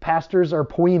 pastors are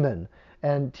poimen,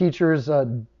 and teachers,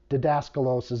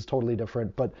 didaskalos is totally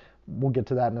different, but we'll get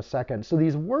to that in a second. So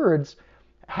these words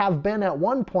have been at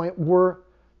one point were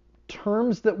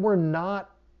terms that were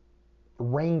not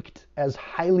ranked as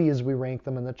highly as we rank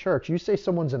them in the church. You say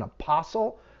someone's an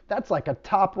apostle, that's like a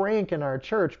top rank in our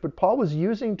church, but Paul was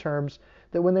using terms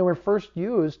that when they were first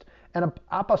used, and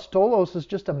apostolos is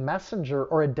just a messenger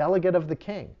or a delegate of the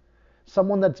king.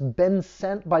 Someone that's been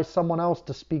sent by someone else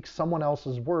to speak someone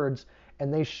else's words,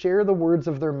 and they share the words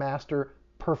of their master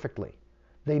perfectly.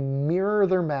 They mirror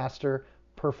their master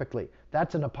perfectly.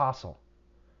 That's an apostle.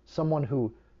 Someone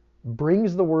who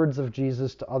brings the words of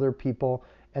Jesus to other people,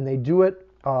 and they do it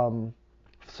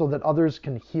so that others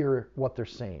can hear what they're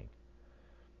saying.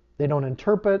 They don't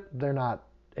interpret, they're not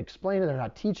explaining, they're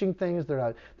not teaching things,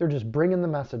 they're just bringing the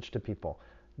message to people.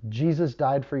 Jesus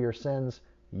died for your sins.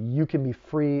 You can be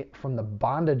free from the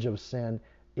bondage of sin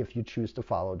if you choose to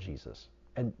follow Jesus.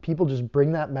 And people just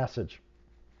bring that message.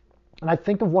 And I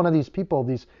think of one of these people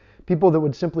People that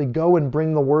would simply go and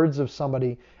bring the words of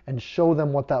somebody and show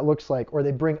them what that looks like, or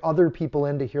they bring other people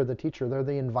in to hear the teacher. They're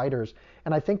the inviters.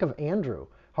 And I think of Andrew,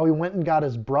 how he went and got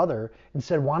his brother and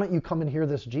said, why don't you come and hear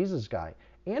this Jesus guy?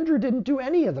 Andrew didn't do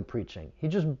any of the preaching. He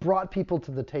just brought people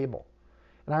to the table.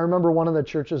 And I remember one of the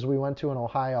churches we went to in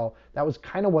Ohio, that was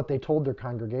kind of what they told their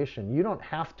congregation. You don't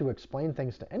have to explain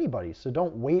things to anybody, so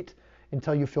don't wait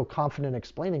until you feel confident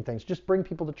explaining things. Just bring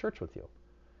people to church with you.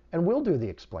 And we'll do the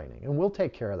explaining, and we'll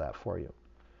take care of that for you.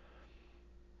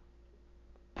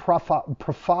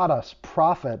 Prophatos,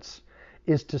 prophets,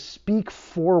 is to speak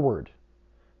forward,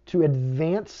 to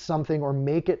advance something or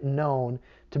make it known,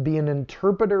 to be an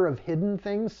interpreter of hidden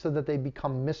things so that they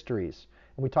become mysteries.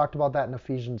 And we talked about that in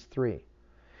Ephesians 3.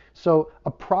 So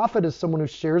a prophet is someone who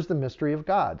shares the mystery of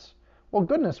God's. Well,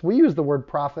 goodness, we use the word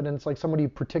prophet, and it's like somebody who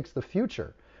predicts the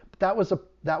future. But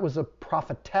that was a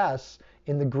prophetess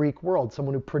in the Greek world,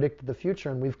 someone who predicted the future,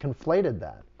 and we've conflated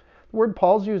that. The word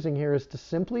Paul's using here is to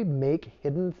simply make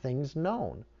hidden things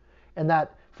known. And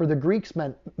that for the Greeks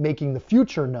meant making the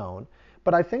future known.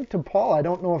 But I think to Paul, I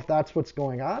don't know if that's what's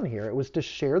going on here. It was to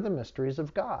share the mysteries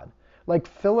of God. Like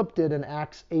Philip did in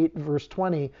Acts 8, verse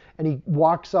 20, and he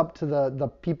walks up to the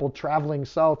people traveling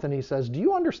south and he says, do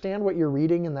you understand what you're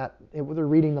reading in that? They're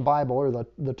reading the Bible or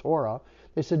the Torah.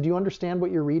 They said, do you understand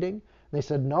what you're reading? And they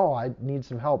said, no, I need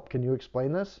some help. Can you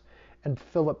explain this? And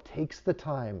Philip takes the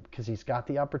time because he's got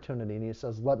the opportunity and he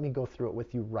says, let me go through it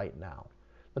with you right now.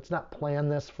 Let's not plan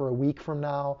this for a week from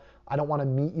now. I don't want to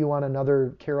meet you on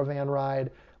another caravan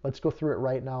ride. Let's go through it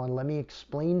right now and let me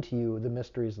explain to you the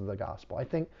mysteries of the gospel. I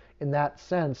think in that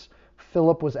sense,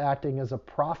 Philip was acting as a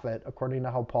prophet according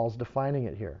to how Paul's defining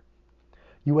it here.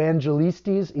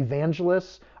 Evangelistes,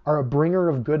 evangelists, are a bringer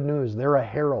of good news. They're a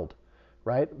herald,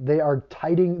 right?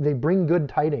 They bring good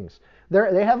tidings.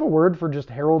 They have a word for just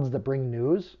heralds that bring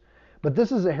news, but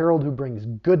this is a herald who brings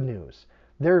good news.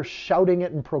 They're shouting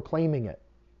it and proclaiming it,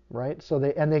 right? So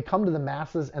they come to the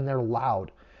masses and they're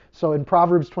loud. So in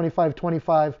Proverbs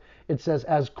 25:25, it says,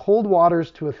 as cold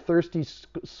waters to a thirsty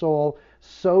soul,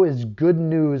 so is good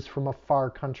news from a far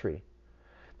country.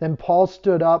 Then Paul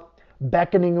stood up,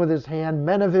 beckoning with his hand,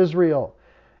 men of Israel,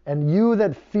 and you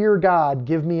that fear God,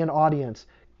 give me an audience.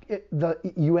 The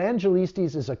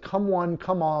evangelistes is a come one,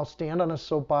 come all, stand on a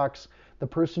soapbox, the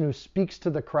person who speaks to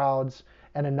the crowds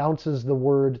and announces the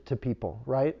word to people,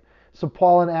 right? So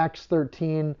Paul in Acts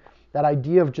 13, that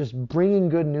idea of just bringing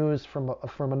good news from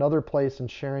another place and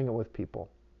sharing it with people.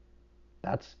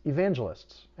 That's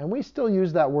evangelists. And we still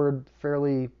use that word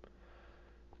fairly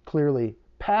clearly.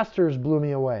 Pastors blew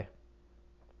me away.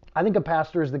 I think a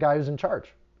pastor is the guy who's in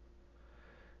charge.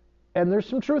 And there's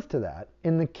some truth to that.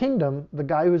 In the kingdom, the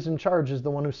guy who's in charge is the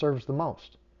one who serves the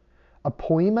most. A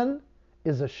poimen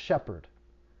is a shepherd.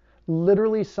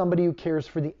 Literally somebody who cares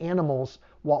for the animals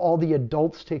while all the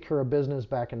adults take care of business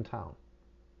back in town.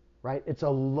 Right? It's a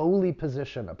lowly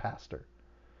position, a pastor.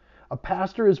 A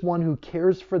pastor is one who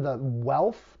cares for the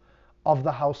wealth of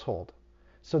the household.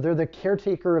 So they're the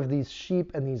caretaker of these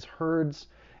sheep and these herds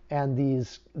and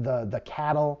the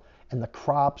cattle and the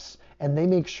crops, and they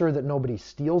make sure that nobody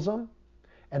steals them,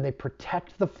 and they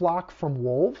protect the flock from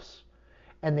wolves,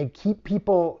 and they keep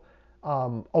people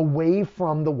away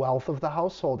from the wealth of the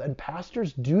household. And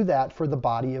pastors do that for the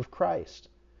body of Christ,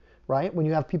 right? When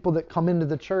you have people that come into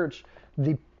the church,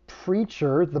 the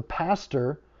preacher, the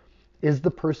pastor, is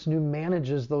the person who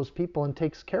manages those people and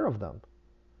takes care of them.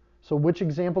 So which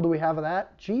example do we have of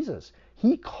that? Jesus.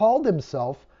 He called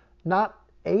himself not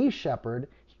a shepherd,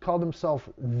 he called himself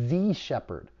the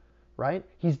shepherd, right?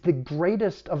 He's the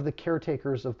greatest of the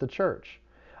caretakers of the church.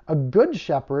 A good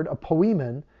shepherd, a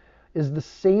poimen, is the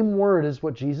same word as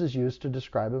what Jesus used to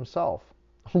describe himself.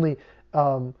 Only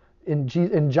in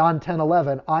John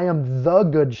 10:11, I am the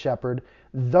good shepherd.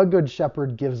 The good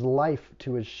shepherd gives life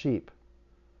to his sheep.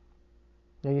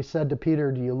 And he said to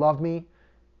Peter, do you love me?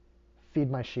 Feed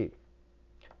my sheep.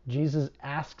 Jesus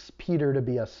asks Peter to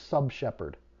be a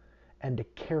sub-shepherd and to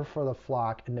care for the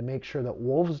flock and to make sure that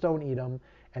wolves don't eat them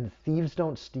and thieves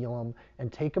don't steal them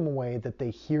and take them away, that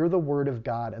they hear the word of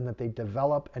God and that they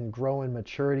develop and grow in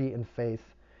maturity and faith,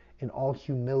 in all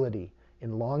humility,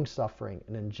 in long suffering,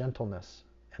 and in gentleness,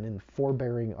 and in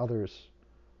forbearing others.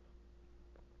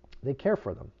 They care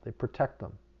for them. They protect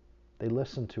them. They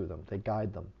listen to them. They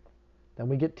guide them. Then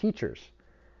we get teachers.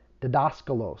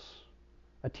 Didaskalos.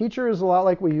 A teacher is a lot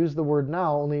like we use the word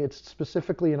now, only it's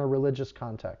specifically in a religious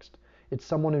context. It's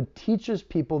someone who teaches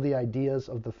people the ideas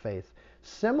of the faith,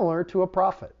 similar to a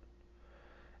prophet.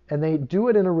 And they do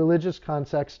it in a religious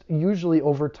context, usually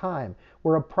over time,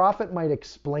 where a prophet might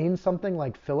explain something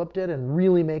like Philip did and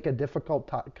really make a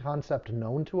difficult concept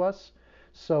known to us.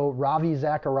 So Ravi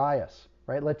Zacharias,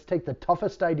 right? Let's take the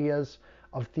toughest ideas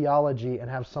of theology and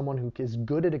have someone who is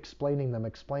good at explaining them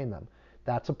explain them.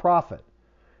 That's a prophet.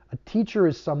 A teacher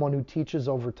is someone who teaches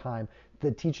over time,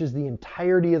 that teaches the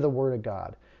entirety of the Word of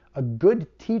God. A good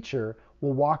teacher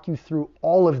will walk you through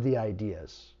all of the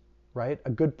ideas, right? A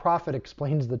good prophet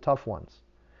explains the tough ones.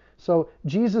 So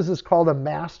Jesus is called a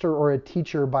master or a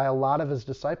teacher by a lot of his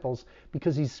disciples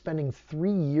because he's spending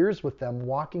 3 years with them,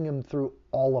 walking them through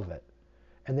all of it.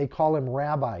 And they call him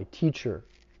rabbi, teacher,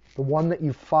 the one that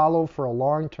you follow for a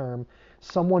long term.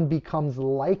 Someone becomes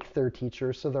like their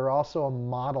teacher, so they're also a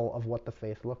model of what the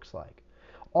faith looks like.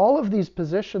 All of these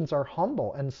positions are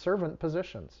humble and servant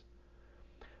positions.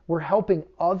 We're helping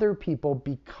other people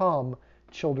become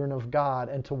children of God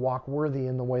and to walk worthy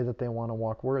in the way that they want to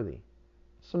walk worthy.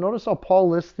 So notice how Paul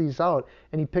lists these out,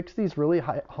 and he picks these really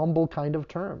humble kind of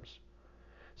terms.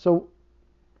 So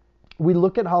we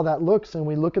look at how that looks, and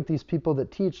we look at these people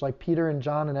that teach, like Peter and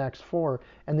John in Acts 4,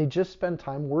 and they just spend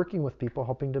time working with people,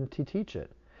 helping them to teach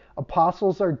it.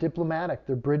 Apostles are diplomatic,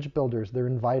 they're bridge builders, they're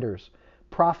inviters.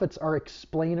 Prophets are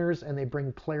explainers, and they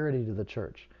bring clarity to the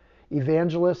church.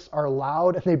 Evangelists are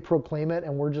loud, and they proclaim it,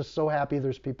 and we're just so happy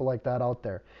there's people like that out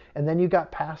there. And then you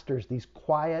got pastors, these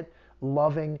quiet,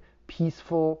 loving,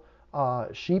 peaceful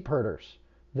sheep herders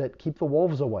that keep the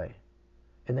wolves away.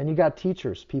 And then you got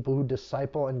teachers, people who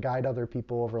disciple and guide other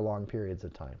people over long periods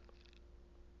of time.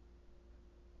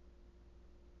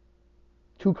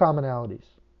 2 commonalities.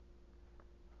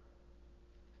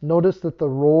 Notice that the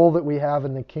role that we have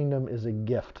in the kingdom is a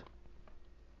gift.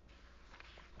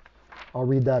 I'll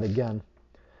read that again.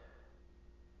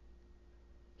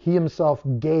 He himself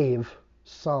gave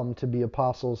some to be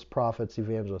apostles, prophets,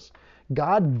 evangelists.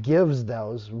 God gives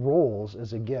those roles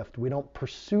as a gift. We don't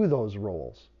pursue those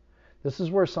roles. This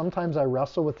is where sometimes I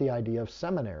wrestle with the idea of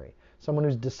seminary, someone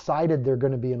who's decided they're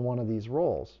going to be in one of these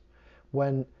roles,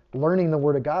 when learning the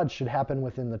Word of God should happen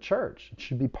within the church. It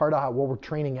should be part of what we're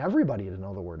training everybody to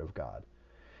know the Word of God.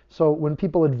 So when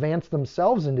people advance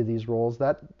themselves into these roles,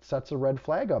 that sets a red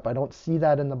flag up. I don't see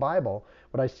that in the Bible.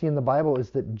 What I see in the Bible is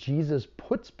that Jesus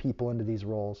puts people into these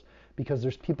roles because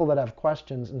there's people that have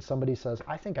questions and somebody says,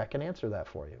 I think I can answer that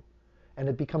for you. And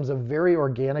it becomes a very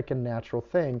organic and natural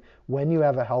thing when you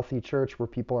have a healthy church where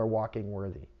people are walking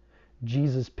worthy.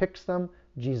 Jesus picks them,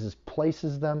 Jesus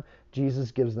places them,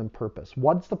 Jesus gives them purpose.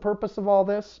 What's the purpose of all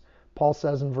this? Paul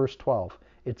says in verse 12,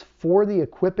 it's for the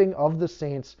equipping of the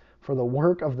saints, for the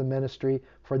work of the ministry,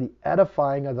 for the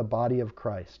edifying of the body of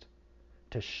Christ,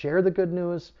 to share the good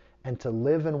news and to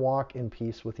live and walk in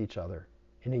peace with each other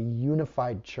in a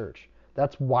unified church.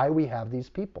 That's why we have these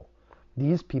people.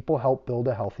 These people help build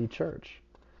a healthy church.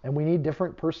 And we need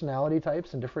different personality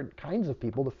types and different kinds of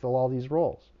people to fill all these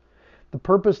roles. The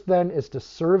purpose then is to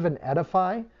serve and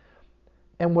edify.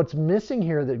 And what's missing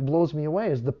here that blows me away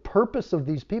is the purpose of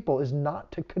these people is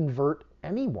not to convert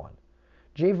anyone.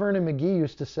 J. Vernon McGee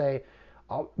used to say,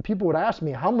 people would ask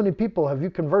me, how many people have you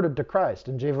converted to Christ?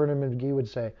 And J. Vernon McGee would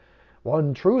say, well,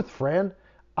 in truth, friend,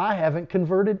 I haven't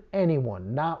converted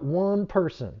anyone, not one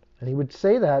person. And he would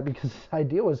say that because his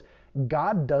idea was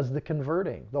God does the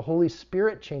converting. The Holy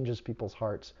Spirit changes people's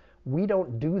hearts. We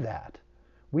don't do that.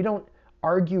 We don't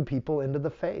argue people into the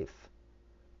faith.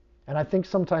 And I think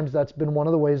sometimes that's been one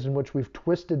of the ways in which we've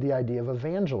twisted the idea of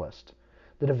evangelist.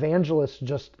 That evangelists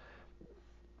just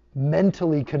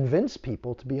mentally convince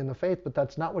people to be in the faith, but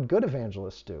that's not what good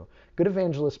evangelists do. Good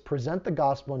evangelists present the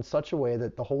gospel in such a way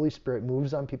that the Holy Spirit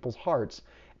moves on people's hearts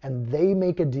and they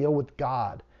make a deal with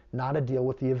God, not a deal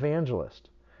with the evangelist.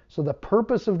 So the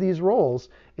purpose of these roles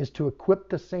is to equip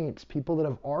the saints, people that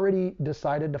have already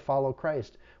decided to follow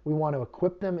Christ. We want to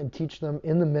equip them and teach them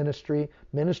in the ministry.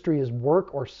 Ministry is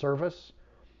work or service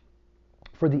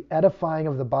for the edifying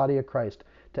of the body of Christ.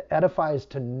 To edify is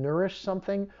to nourish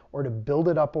something or to build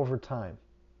it up over time.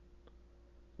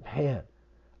 Man,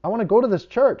 I want to go to this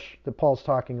church that Paul's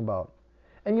talking about.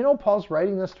 And you know, Paul's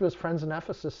writing this to his friends in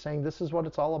Ephesus saying this is what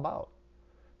it's all about.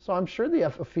 So I'm sure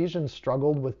the Ephesians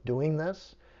struggled with doing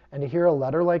this. And to hear a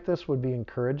letter like this would be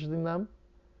encouraging them.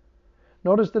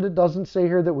 Notice that it doesn't say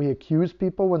here that we accuse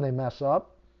people when they mess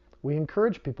up. We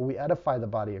encourage people. We edify the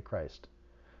body of Christ.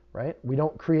 Right? We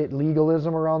don't create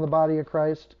legalism around the body of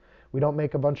Christ. We don't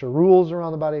make a bunch of rules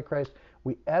around the body of Christ.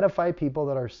 We edify people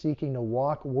that are seeking to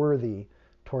walk worthy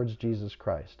towards Jesus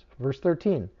Christ. Verse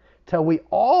 13, till we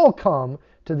all come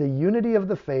to the unity of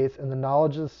the faith and the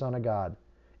knowledge of the Son of God.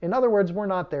 In other words, we're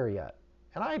not there yet.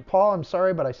 And Paul, I'm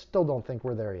sorry, but I still don't think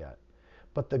we're there yet.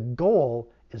 But the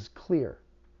goal is clear.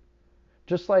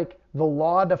 Just like the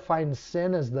law defines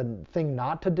sin as the thing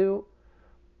not to do,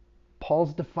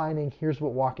 Paul's defining here's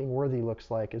what walking worthy looks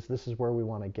like, is this is where we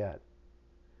want to get.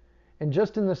 And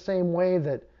just in the same way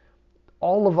that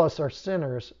all of us are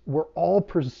sinners, we're all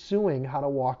pursuing how to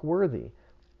walk worthy.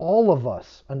 All of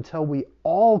us, until we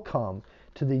all come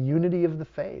to the unity of the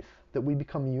faith, that we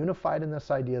become unified in this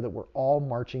idea that we're all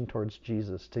marching towards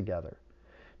Jesus together.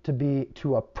 To be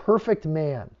to a perfect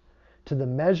man, to the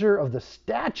measure of the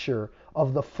stature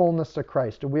of the fullness of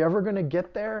Christ. Are we ever going to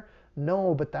get there?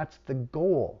 No, but that's the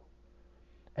goal.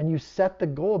 And you set the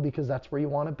goal because that's where you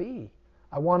want to be.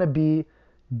 I want to be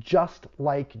just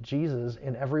like Jesus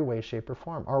in every way, shape, or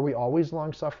form. Are we always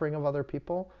long-suffering of other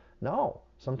people? No.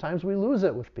 Sometimes we lose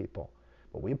it with people,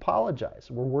 but we apologize.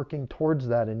 We're working towards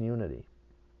that in unity.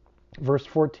 Verse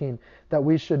 14, that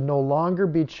we should no longer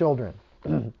be children,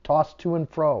 tossed to and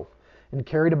fro, and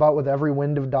carried about with every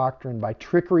wind of doctrine by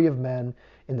trickery of men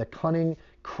in the cunning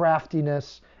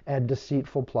craftiness and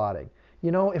deceitful plotting.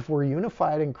 You know, if we're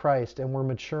unified in Christ and we're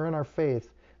mature in our faith,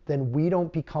 then we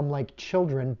don't become like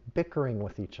children bickering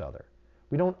with each other.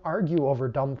 We don't argue over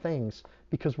dumb things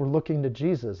because we're looking to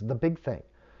Jesus, the big thing.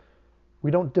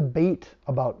 We don't debate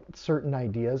about certain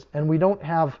ideas, and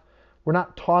we're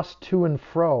not tossed to and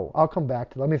fro. I'll come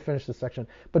back to, let me finish this section.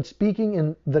 But speaking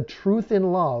in the truth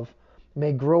in love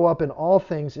may grow up in all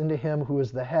things into him who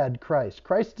is the head, Christ.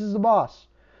 Christ is the boss,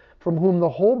 from whom the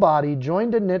whole body,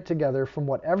 joined and knit together from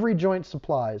what every joint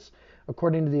supplies,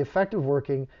 according to the effective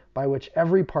working by which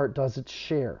every part does its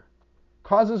share,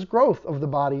 causes growth of the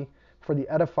body for the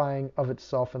edifying of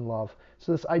itself in love.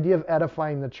 So this idea of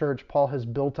edifying the church, Paul has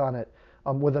built on it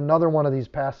with another one of these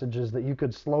passages that you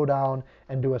could slow down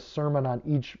and do a sermon on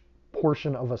each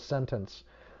portion of a sentence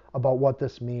about what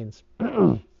this means.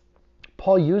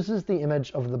 Paul uses the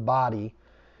image of the body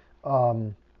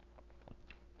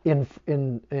in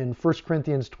 1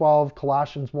 Corinthians 12,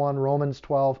 Colossians 1, Romans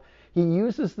 12. He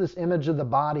uses this image of the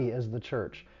body as the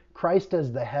church. Christ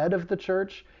as the head of the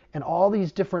church and all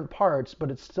these different parts,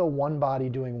 but it's still one body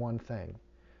doing one thing.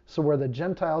 So where the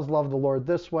Gentiles love the Lord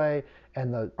this way,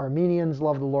 and the Armenians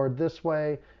love the Lord this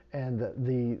way, and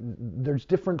there's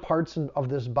different parts of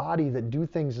this body that do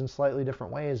things in slightly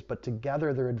different ways, but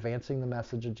together they're advancing the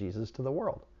message of Jesus to the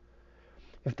world.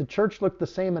 If the church looked the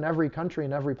same in every country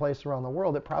and every place around the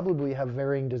world, it probably have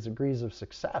varying degrees of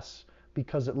success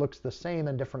because it looks the same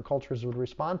and different cultures would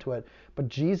respond to it. But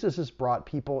Jesus has brought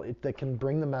people that can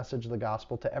bring the message of the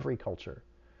gospel to every culture.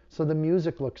 So the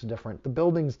music looks different, the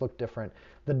buildings look different,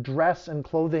 the dress and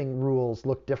clothing rules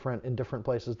look different in different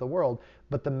places of the world,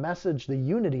 but the message, the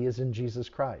unity is in Jesus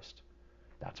Christ.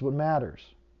 That's what matters.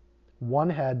 One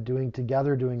head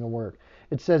together doing a work.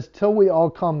 It says, till we all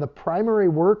come, the primary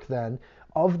work then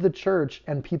of the church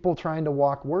and people trying to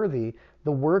walk worthy,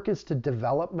 the work is to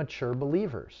develop mature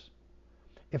believers.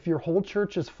 If your whole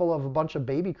church is full of a bunch of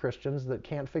baby Christians that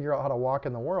can't figure out how to walk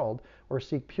in the world or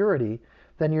seek purity,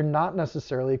 then you're not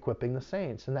necessarily equipping the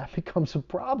saints, and that becomes a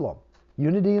problem.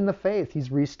 Unity in the faith. He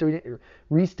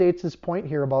restates his point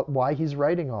here about why he's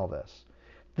writing all this.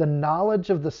 The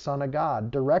knowledge of the Son of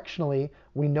God. Directionally,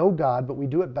 we know God, but we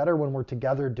do it better when we're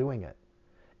together doing it.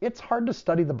 It's hard to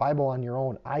study the Bible on your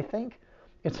own, I think.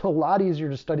 It's a lot easier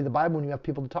to study the Bible when you have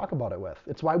people to talk about it with.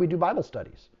 It's why we do Bible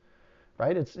studies.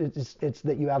 Right? It's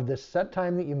that you have this set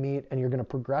time that you meet and you're going to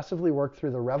progressively work through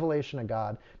the revelation of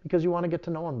God because you want to get to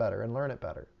know him better and learn it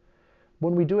better.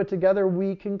 When we do it together,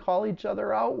 we can call each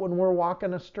other out when we're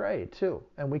walking astray too,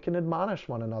 and we can admonish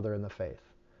one another in the faith.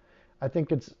 I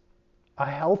think it's a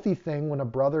healthy thing when a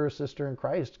brother or sister in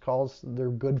Christ calls their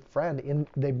good friend,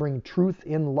 they bring truth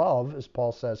in love, as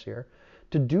Paul says here,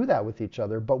 to do that with each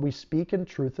other, but we speak in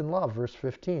truth and love, verse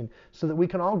 15, so that we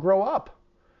can all grow up.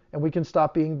 And we can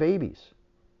stop being babies.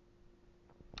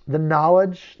 The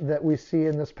knowledge that we see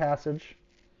in this passage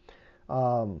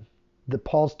that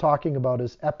Paul's talking about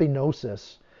is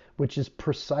epignosis, which is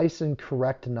precise and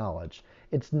correct knowledge.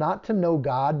 It's not to know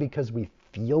God because we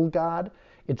feel God.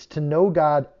 It's to know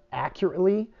God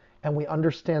accurately, and we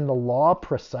understand the law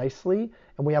precisely,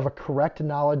 and we have a correct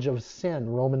knowledge of sin,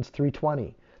 Romans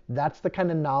 3:20. That's the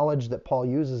kind of knowledge that Paul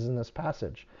uses in this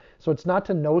passage. So it's not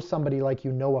to know somebody like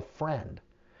you know a friend.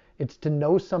 It's to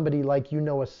know somebody like you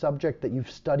know a subject that you've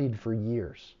studied for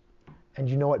years and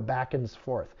you know it back and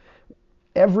forth.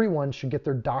 Everyone should get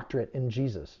their doctorate in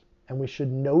Jesus, and we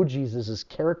should know Jesus'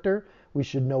 character. We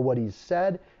should know what he's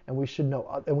said, and we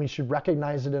should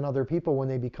recognize it in other people when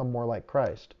they become more like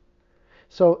Christ.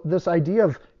 So this idea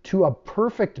of to a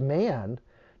perfect man,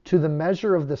 to the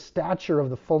measure of the stature of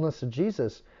the fullness of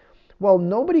Jesus, well,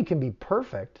 nobody can be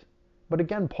perfect, but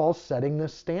again, Paul's setting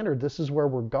this standard. This is where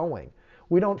we're going.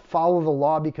 We don't follow the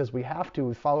law because we have to.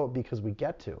 We follow it because we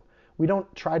get to. We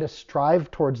don't try to strive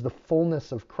towards the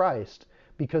fullness of Christ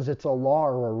because it's a law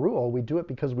or a rule. We do it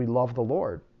because we love the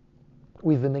Lord.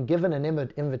 We've been given an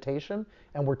invitation,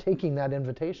 and we're taking that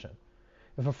invitation.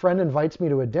 If a friend invites me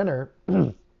to a dinner,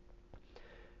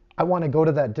 I want to go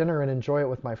to that dinner and enjoy it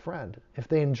with my friend. If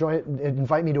they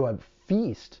invite me to a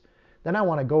feast, then I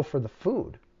want to go for the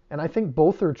food. And I think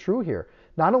both are true here.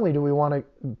 Not only do we want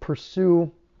to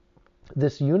pursue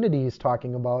this unity he's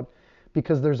talking about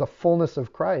because there's a fullness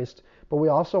of Christ, but we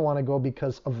also want to go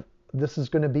because of this is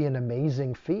going to be an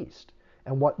amazing feast.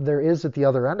 And what there is at the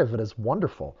other end of it is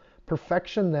wonderful.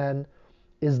 Perfection then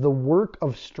is the work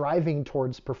of striving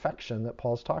towards perfection that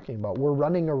Paul's talking about. We're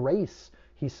running a race,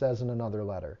 he says in another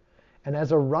letter. And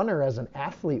as a runner, as an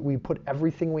athlete, we put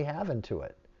everything we have into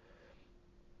it.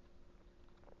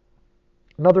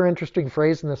 Another interesting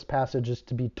phrase in this passage is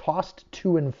to be tossed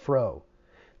to and fro.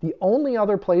 The only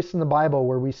other place in the Bible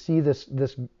where we see this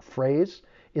phrase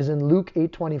is in Luke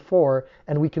 8:24,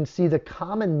 and we can see the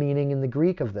common meaning in the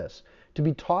Greek of this. To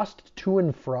be tossed to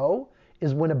and fro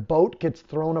is when a boat gets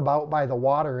thrown about by the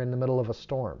water in the middle of a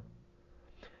storm.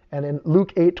 And in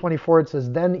Luke 8:24 it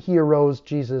says, "Then he arose,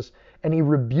 Jesus, and he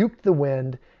rebuked the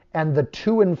wind and the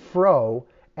to and fro,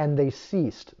 and they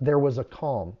ceased. There was a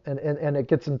calm." And it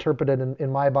gets interpreted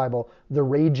in my Bible, the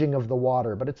raging of the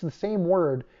water. But it's the same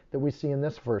word that we see in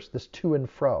this verse, this to and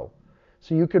fro.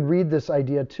 So you could read this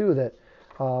idea too, that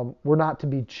we're not to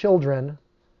be children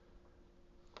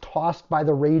tossed by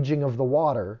the raging of the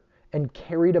water and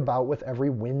carried about with every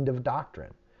wind of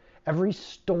doctrine. Every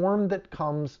storm that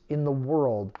comes in the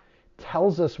world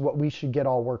tells us what we should get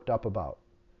all worked up about.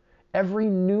 Every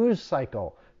news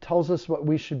cycle tells us what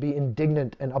we should be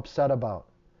indignant and upset about.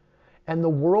 And the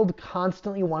world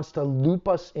constantly wants to loop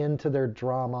us into their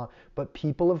drama, but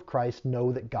people of Christ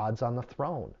know that God's on the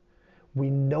throne. We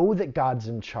know that God's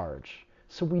in charge.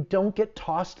 So we don't get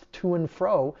tossed to and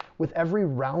fro with every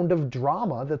round of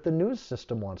drama that the news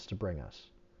system wants to bring us.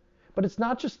 But it's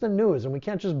not just the news, and we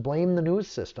can't just blame the news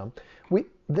system.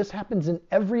 This happens in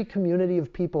every community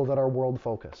of people that are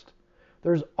world-focused.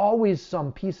 There's always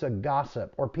some piece of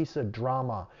gossip or piece of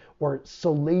drama or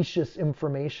salacious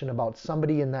information about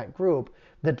somebody in that group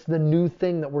that's the new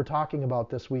thing that we're talking about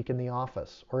this week in the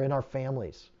office or in our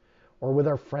families or with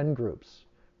our friend groups,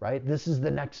 right? This is the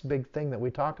next big thing that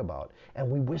we talk about. And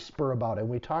we whisper about it and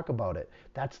we talk about it.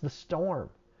 That's the storm.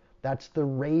 That's the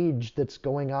rage that's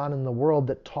going on in the world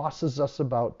that tosses us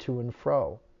about to and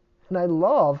fro. And I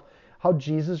love how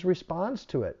Jesus responds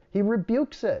to it. He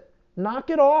rebukes it.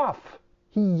 Knock it off.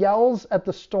 He yells at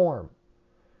the storm.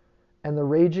 And the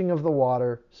raging of the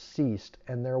water ceased,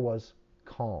 and there was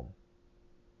calm.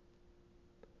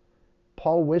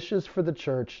 Paul wishes for the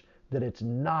church that it's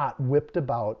not whipped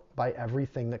about by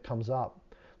everything that comes up.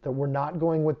 That we're not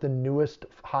going with the newest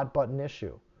hot button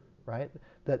issue, right?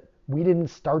 That we didn't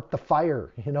start the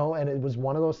fire, and it was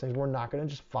one of those things. We're not going to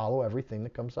just follow everything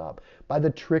that comes up. By the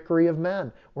trickery of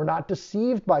men. We're not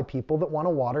deceived by people that want to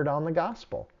water down the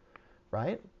gospel,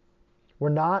 right? We're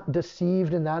not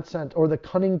deceived in that sense, or the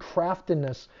cunning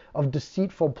craftiness of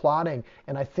deceitful plotting.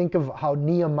 And I think of how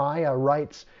Nehemiah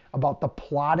writes about the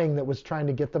plotting that was trying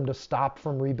to get them to stop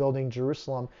from rebuilding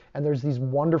Jerusalem. And there's these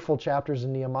wonderful chapters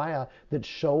in Nehemiah that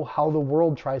show how the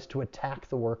world tries to attack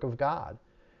the work of God.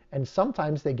 And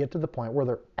sometimes they get to the point where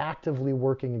they're actively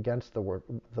working against the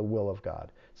will of God.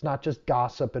 It's not just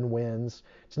gossip and wins.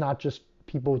 It's not just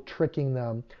people tricking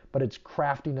them, but it's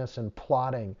craftiness and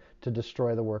plotting to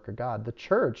destroy the work of God. The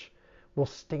church will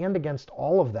stand against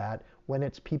all of that when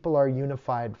its people are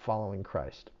unified following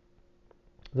Christ.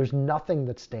 There's nothing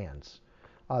that stands.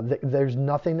 There's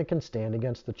nothing that can stand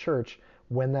against the church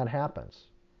when that happens.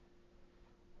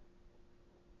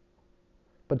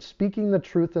 But speaking the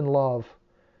truth in love,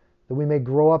 that we may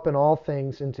grow up in all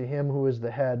things into him who is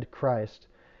the head, Christ.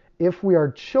 If we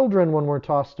are children when we're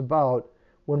tossed about,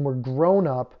 when we're grown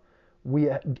up,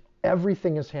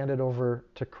 everything is handed over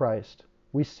to Christ.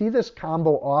 We see this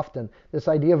combo often, this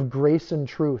idea of grace and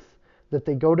truth, that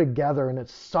they go together, and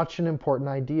it's such an important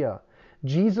idea.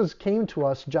 Jesus came to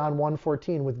us, John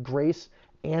 1:14, with grace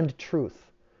and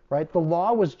truth, right? The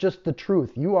law was just the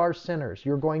truth. You are sinners.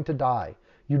 You're going to die.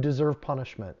 You deserve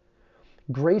punishment.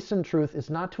 Grace and truth is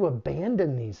not to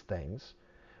abandon these things,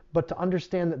 but to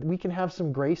understand that we can have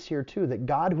some grace here too, that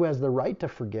God, who has the right to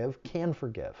forgive, can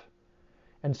forgive.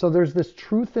 And so there's this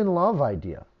truth in love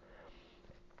idea.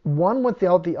 One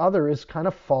without the other is kind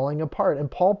of falling apart. And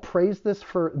Paul prays this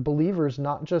for believers,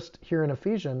 not just here in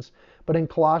Ephesians, but in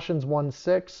Colossians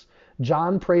 1:6.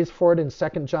 John prays for it in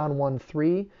 2 John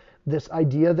 1:3. This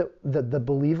idea that the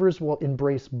believers will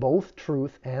embrace both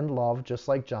truth and love, just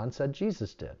like John said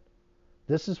Jesus did.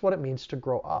 This is what it means to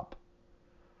grow up.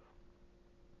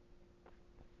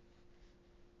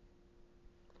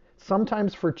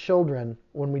 sometimes for children,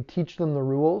 when we teach them the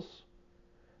rules,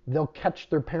 they'll catch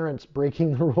their parents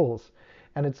breaking the rules.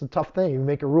 And it's a tough thing. You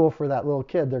make a rule for that little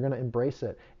kid, they're going to embrace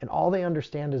it. And all they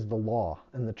understand is the law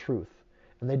and the truth.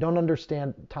 And they don't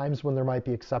understand times when there might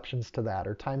be exceptions to that,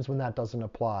 or times when that doesn't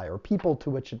apply, or people to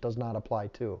which it does not apply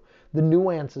to. The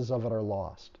nuances of it are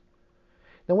lost.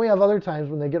 Then we have other times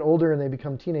when they get older and they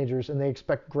become teenagers and they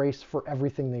expect grace for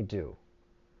everything they do.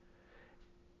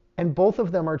 And both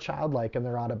of them are childlike and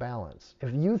they're out of balance.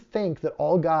 If you think that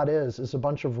all God is a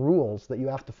bunch of rules that you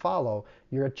have to follow,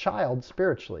 you're a child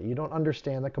spiritually. You don't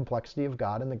understand the complexity of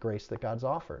God and the grace that God's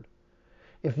offered.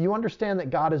 If you understand that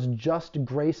God is just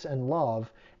grace and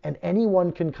love, and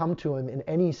anyone can come to him in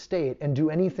any state and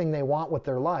do anything they want with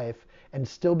their life and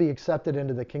still be accepted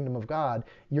into the kingdom of God,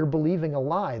 you're believing a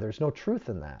lie. There's no truth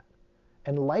in that.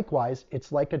 And likewise,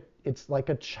 it's like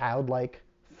a childlike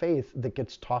faith that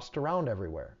gets tossed around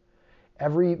everywhere.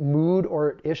 Every mood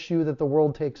or issue that the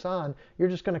world takes on, you're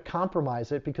just going to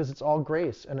compromise it because it's all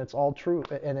grace and it's all truth,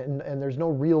 and there's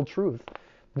no real truth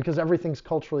because everything's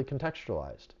culturally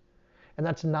contextualized. And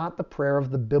that's not the prayer of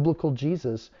the biblical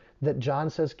Jesus that John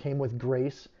says came with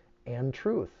grace and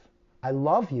truth. I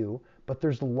love you, but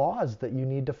there's laws that you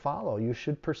need to follow. You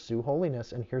should pursue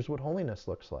holiness, and here's what holiness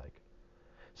looks like.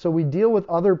 So we deal with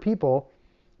other people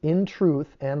in truth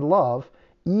and love,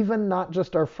 even not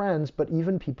just our friends, but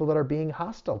even people that are being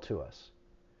hostile to us.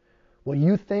 Well,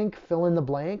 you think, fill in the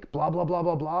blank, blah, blah, blah,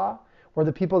 blah, blah, or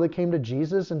the people that came to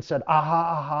Jesus and said,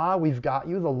 aha, aha, we've got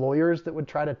you, the lawyers that would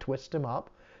try to twist him up,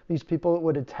 these people that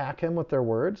would attack him with their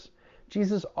words.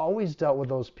 Jesus always dealt with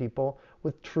those people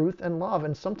with truth and love,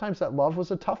 and sometimes that love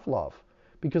was a tough love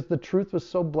because the truth was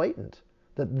so blatant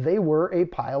that they were a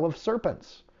pile of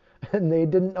serpents. And they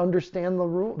didn't understand the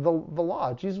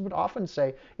law. Jesus would often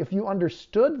say, if you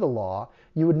understood the law,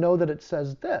 you would know that it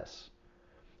says this.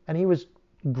 And he was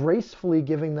gracefully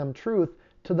giving them truth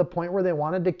to the point where they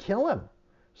wanted to kill him.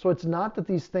 So it's not that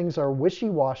these things are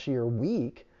wishy-washy or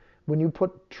weak. When you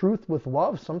put truth with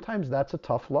love, sometimes that's a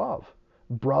tough love.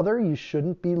 Brother, you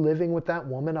shouldn't be living with that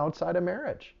woman outside of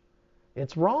marriage.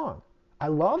 It's wrong. I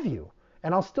love you.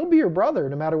 And I'll still be your brother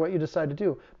no matter what you decide to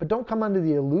do. But don't come under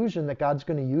the illusion that God's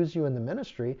going to use you in the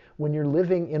ministry when you're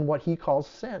living in what he calls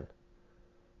sin.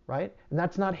 Right? And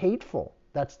that's not hateful.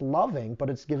 That's loving,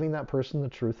 but it's giving that person the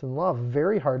truth and love.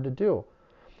 Very hard to do.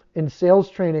 In sales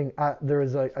training, there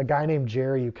was a guy named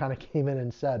Jerry who kind of came in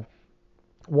and said,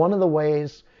 one of the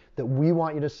ways that we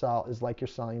want you to sell is like you're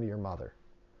selling to your mother.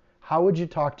 How would you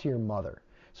talk to your mother?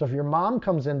 So if your mom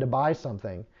comes in to buy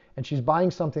something and she's buying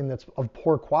something that's of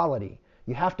poor quality,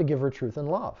 you have to give her truth and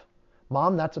love.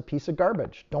 Mom, that's a piece of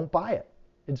garbage. Don't buy it.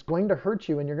 It's going to hurt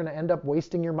you and you're going to end up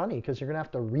wasting your money because you're going to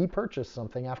have to repurchase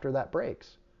something after that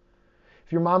breaks.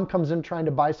 If your mom comes in trying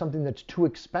to buy something that's too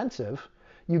expensive,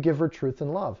 you give her truth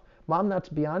and love. Mom, that's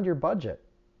beyond your budget.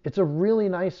 It's a really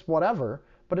nice whatever,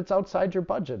 but it's outside your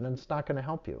budget and it's not going to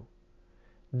help you.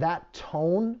 That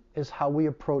tone is how we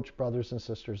approach brothers and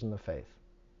sisters in the faith.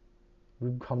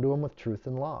 We come to them with truth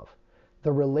and love.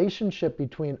 The relationship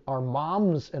between our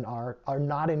moms and are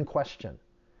not in question.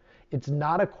 It's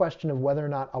not a question of whether or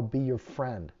not I'll be your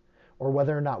friend or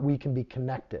whether or not we can be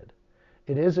connected.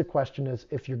 It is a question as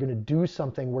if you're going to do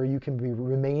something where you can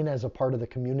remain as a part of the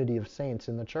community of saints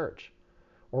in the church,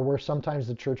 or where sometimes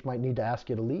the church might need to ask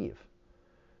you to leave.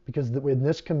 Because in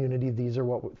this community, these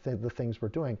are the things we're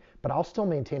doing. But I'll still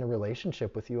maintain a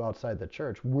relationship with you outside the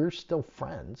church. We're still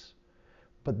friends.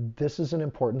 But this is an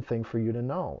important thing for you to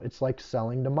know. It's like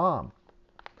selling to mom.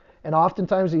 And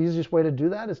oftentimes the easiest way to do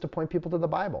that is to point people to the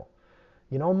Bible.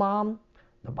 You know, Mom,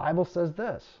 the Bible says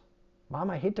this. Mom,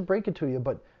 I hate to break it to you,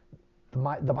 but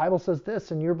the Bible says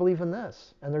this and you're believing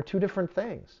this. And they're two different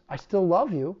things. I still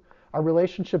love you. Our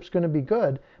relationship's going to be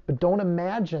good, but don't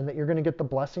imagine that you're going to get the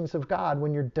blessings of God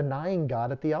when you're denying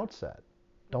God at the outset.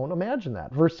 Don't imagine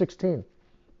that. Verse 16.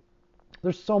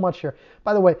 There's so much here.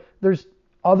 By the way, there's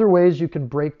other ways you can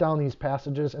break down these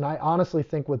passages, and I honestly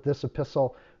think with this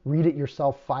epistle, read it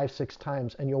yourself 5-6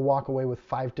 times, and you'll walk away with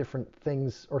 5 different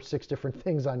things or 6 different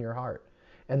things on your heart.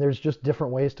 And there's just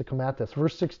different ways to come at this.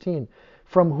 Verse 16,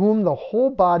 from whom the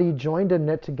whole body joined and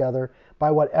knit together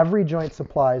by what every joint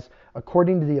supplies,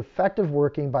 according to the effective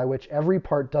working by which every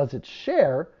part does its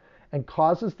share, and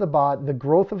causes the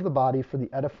growth of the body for the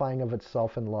edifying of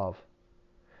itself in love.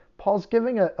 Paul's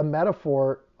giving a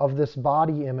metaphor of this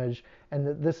body image, and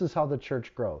that this is how the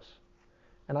church grows.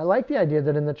 And I like the idea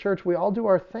that in the church we all do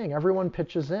our thing. Everyone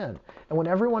pitches in. And when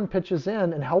everyone pitches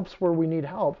in and helps where we need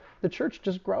help, the church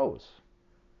just grows.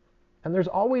 And there's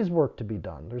always work to be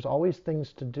done. There's always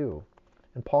things to do.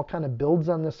 And Paul kind of builds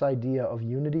on this idea of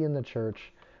unity in the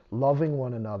church, loving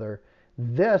one another,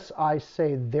 This I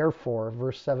say therefore,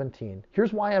 verse 17.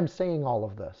 Here's why I'm saying all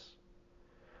of this.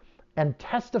 And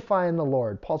testify in the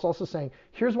Lord. Paul's also saying,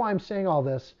 here's why I'm saying all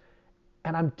this.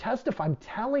 And I'm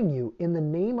telling you in the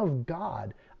name of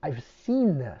God, I've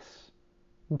seen this.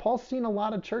 And Paul's seen a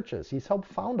lot of churches. He's helped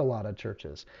found a lot of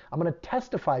churches. I'm going to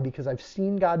testify because I've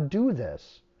seen God do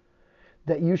this,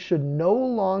 that you should no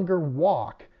longer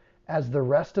walk as the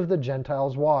rest of the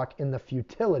Gentiles walk in the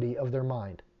futility of their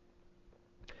mind.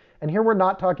 And here we're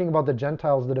not talking about the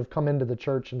Gentiles that have come into the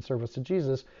church in service to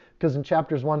Jesus, because in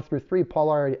chapters 1 through 3, Paul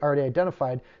already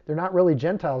identified they're not really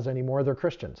Gentiles anymore, they're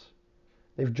Christians.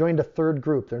 They've joined a third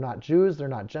group. They're not Jews, they're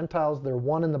not Gentiles, they're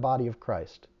one in the body of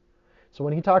Christ. So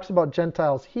when he talks about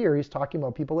Gentiles here, he's talking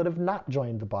about people that have not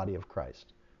joined the body of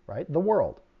Christ, right? The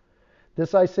world.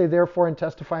 This I say therefore and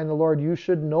testify in the Lord, you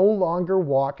should no longer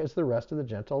walk as the rest of the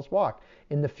Gentiles walk,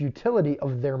 in the futility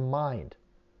of their mind,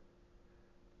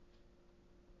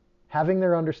 having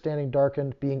their understanding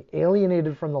darkened, being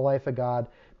alienated from the life of God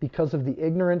because of the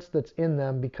ignorance that's in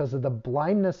them, because of the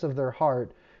blindness of their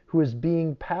heart, who is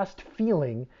being past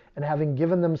feeling and having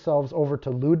given themselves over to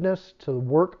lewdness, to the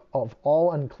work of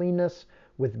all uncleanness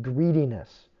with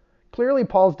greediness. Clearly,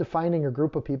 Paul's defining a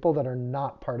group of people that are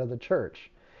not part of the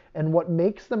church. And what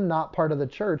makes them not part of the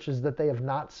church is that they have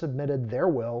not submitted their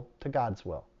will to God's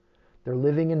will. They're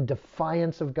living in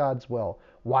defiance of God's will.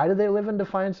 Why do they live in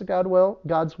defiance of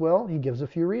God's will? He gives a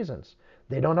few reasons.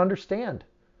 They don't understand.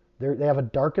 They have a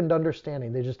darkened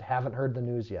understanding. They just haven't heard the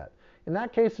news yet. In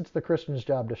that case, it's the Christian's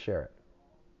job to share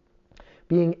it.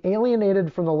 Being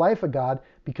alienated from the life of God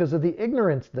because of the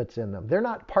ignorance that's in them. They're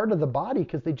not part of the body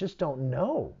because they just don't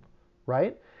know,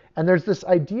 right? And there's this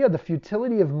idea, the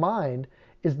futility of mind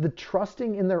is the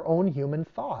trusting in their own human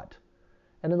thought.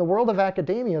 And in the world of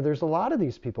academia, there's a lot of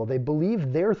these people. They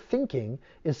believe their thinking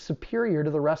is superior to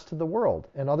the rest of the world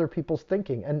and other people's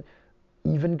thinking, and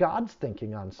even God's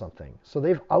thinking on something. So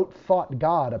they've outthought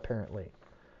God, apparently.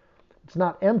 It's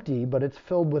not empty, but it's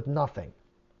filled with nothing,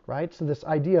 right? So this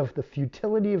idea of the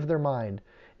futility of their mind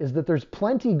is that there's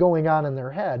plenty going on in their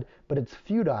head, but it's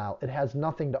futile. It has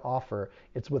nothing to offer.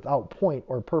 It's without point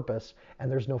or purpose,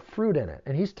 and there's no fruit in it.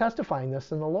 And he's testifying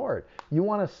this in the Lord. You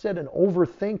want to sit and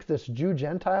overthink this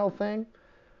Jew-Gentile thing?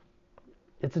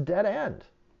 It's a dead end.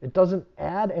 It doesn't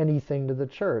add anything to the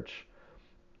church.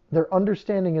 Their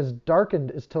understanding is darkened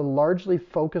is to largely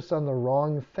focus on the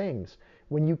wrong things.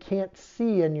 When you can't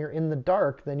see and you're in the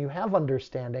dark, then you have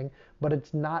understanding, but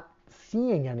it's not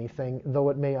seeing anything, though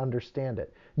it may understand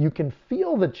it. You can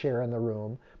feel the chair in the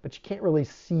room, but you can't really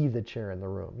see the chair in the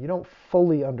room. You don't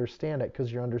fully understand it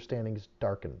because your understanding is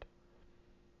darkened.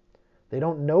 They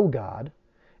don't know God,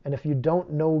 and if you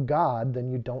don't know God, then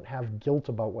you don't have guilt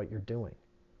about what you're doing,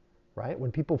 right?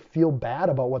 When people feel bad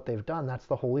about what they've done, that's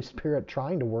the Holy Spirit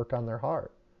trying to work on their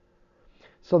heart.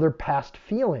 So they're past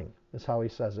feeling, is how he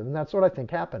says it. And that's what I think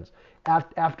happens.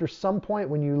 After some point,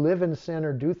 when you live in sin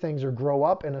or do things or grow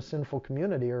up in a sinful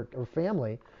community or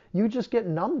family, you just get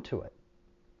numb to it.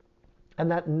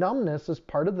 And that numbness is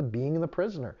part of the being the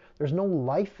prisoner. There's no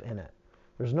life in it.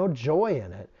 There's no joy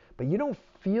in it. But you don't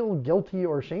feel guilty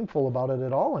or shameful about it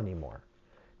at all anymore.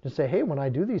 Just say, hey, when I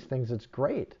do these things, it's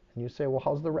great. And you say, well,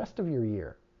 how's the rest of your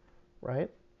year? Right?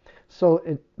 So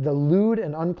the lewd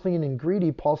and unclean and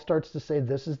greedy, Paul starts to say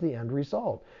this is the end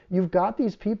result. You've got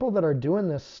these people that are doing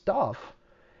this stuff,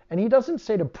 and he doesn't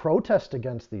say to protest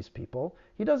against these people.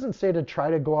 He doesn't say to try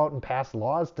to go out and pass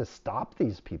laws to stop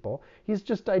these people. He's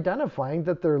just identifying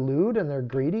that they're lewd and they're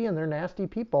greedy and they're nasty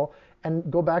people.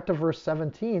 And go back to verse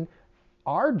 17.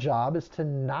 Our job is to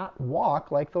not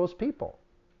walk like those people.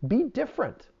 Be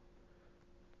different.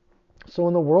 So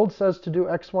when the world says to do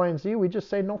X, Y, and Z, we just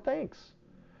say no thanks.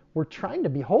 We're trying to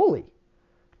be holy.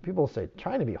 People say,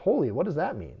 trying to be holy, what does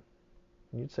that mean?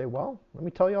 And you'd say, well, let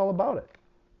me tell you all about it.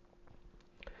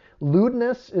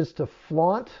 Lewdness is to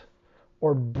flaunt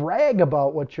or brag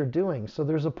about what you're doing. So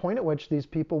there's a point at which these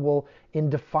people will, in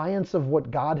defiance of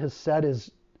what God has said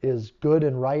is good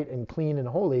and right and clean and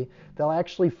holy, they'll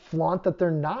actually flaunt that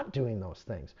they're not doing those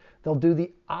things. They'll do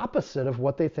the opposite of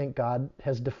what they think God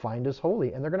has defined as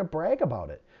holy, and they're going to brag about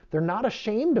it. They're not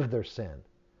ashamed of their sin.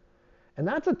 And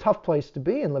that's a tough place to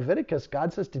be. In Leviticus,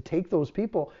 God says to take those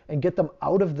people and get them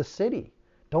out of the city.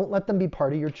 Don't let them be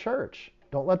part of your church.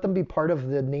 Don't let them be part of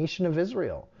the nation of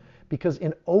Israel. Because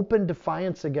in open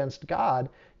defiance against God,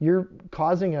 you're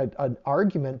causing an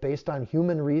argument based on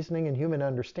human reasoning and human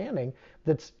understanding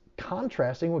that's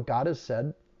contrasting what God has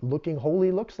said looking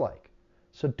holy looks like.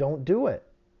 So don't do it.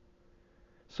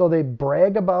 So they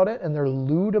brag about it and they're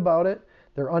lewd about it.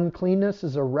 Their uncleanness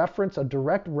is a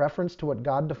direct reference to what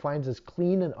God defines as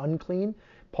clean and unclean.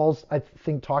 Paul's, I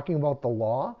think, talking about the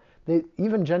law.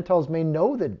 Even Gentiles may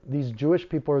know that these Jewish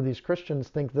people or these Christians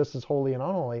think this is holy and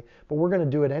unholy, but we're going to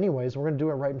do it anyways. We're going to do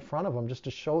it right in front of them just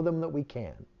to show them that we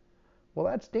can. Well,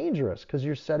 that's dangerous because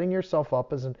you're setting yourself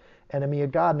up as an enemy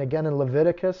of God. And again, in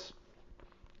Leviticus,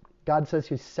 God says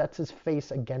he sets his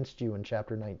face against you in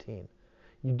chapter 19.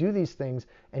 You do these things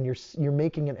and you're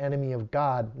making an enemy of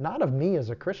God, not of me as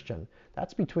a Christian.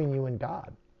 That's between you and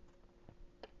God.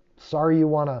 Sorry you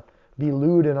want to be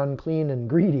lewd and unclean and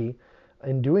greedy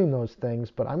in doing those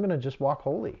things, but I'm going to just walk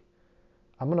holy.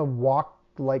 I'm going to walk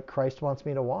like Christ wants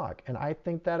me to walk. And I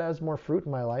think that has more fruit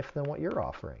in my life than what you're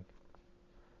offering.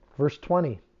 Verse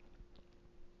 20.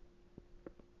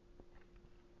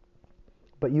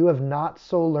 But you have not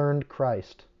so learned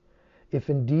Christ, if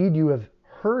indeed you have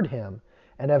heard him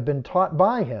and have been taught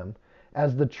by him,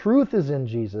 as the truth is in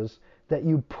Jesus, that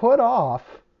you put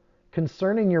off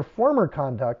concerning your former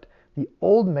conduct the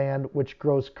old man which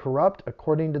grows corrupt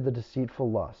according to the deceitful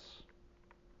lusts.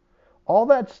 All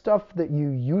that stuff that you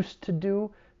used to do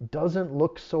doesn't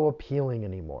look so appealing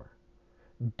anymore.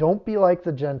 Don't be like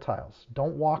the Gentiles.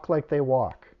 Don't walk like they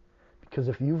walk. Because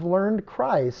if you've learned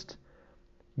Christ,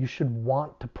 you should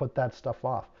want to put that stuff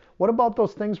off. What about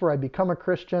those things where I become a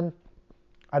Christian?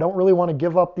 I don't really want to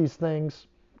give up these things.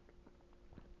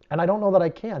 And I don't know that I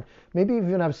can. Maybe you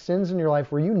even have sins in your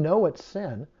life where you know it's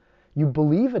sin. You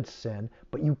believe it's sin,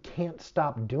 but you can't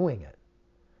stop doing it.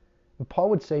 And Paul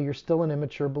would say you're still an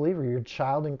immature believer. You're a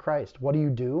child in Christ. What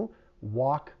do?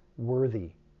 Walk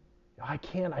worthy. I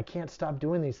can't stop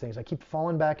doing these things. I keep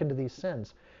falling back into these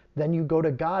sins. Then you go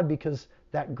to God because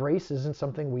that grace isn't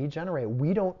something we generate.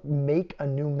 We don't make a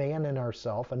new man in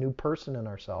ourselves, a new person in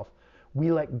ourselves.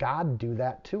 We let God do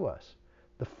that to us.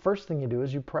 The first thing you do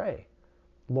is you pray.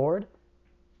 Lord,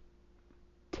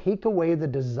 take away the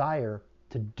desire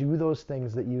to do those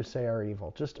things that you say are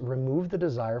evil. Just remove the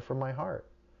desire from my heart.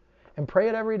 And pray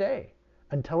it every day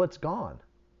until it's gone.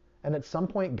 And at some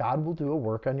point, God will do a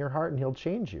work on your heart and he'll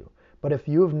change you. But if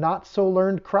you have not so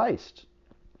learned Christ,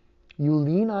 you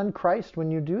lean on Christ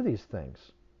when you do these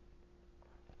things.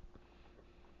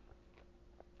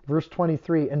 Verse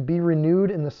 23, and be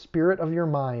renewed in the spirit of your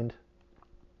mind,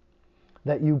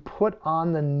 that you put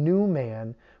on the new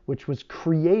man, which was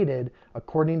created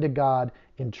according to God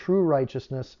in true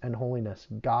righteousness and holiness.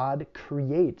 God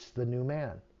creates the new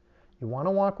man. You want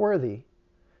to walk worthy,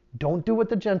 don't do what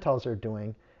the Gentiles are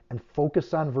doing, and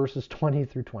focus on verses 20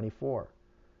 through 24.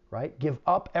 Right? Give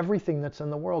up everything that's in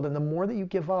the world. And the more that you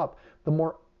give up, the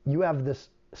more you have this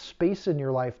space in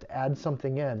your life to add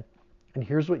something in. And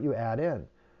here's what you add in.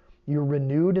 You're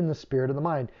renewed in the spirit of the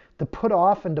mind. To put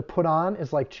off and to put on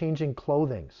is like changing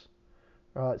clothings.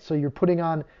 So you're putting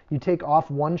on, you take off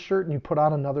one shirt and you put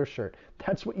on another shirt.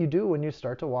 That's what you do when you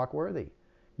start to walk worthy.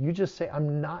 You just say,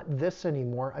 I'm not this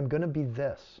anymore. I'm going to be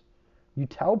this. You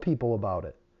tell people about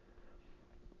it.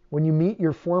 When you meet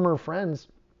your former friends,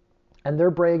 and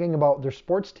they're bragging about their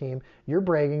sports team, you're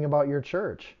bragging about your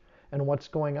church and what's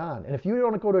going on. And if you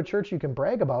don't go to a church you can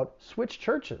brag about, switch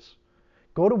churches.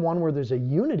 Go to one where there's a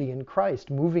unity in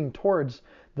Christ moving towards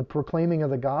the proclaiming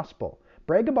of the gospel.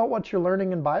 Brag about what you're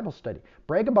learning in Bible study.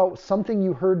 Brag about something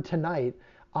you heard tonight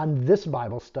on this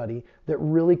Bible study that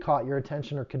really caught your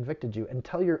attention or convicted you, and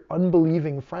tell your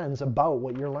unbelieving friends about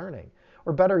what you're learning.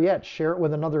 Or better yet, share it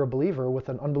with another believer, with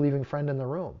an unbelieving friend in the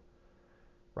room.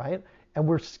 Right? And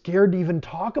we're scared to even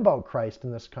talk about Christ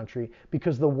in this country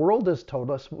because the world has told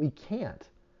us we can't.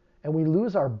 And we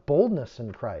lose our boldness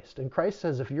in Christ. And Christ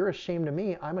says, if you're ashamed of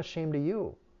me, I'm ashamed of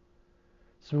you.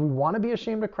 So we want to be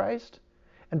ashamed of Christ.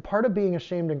 And part of being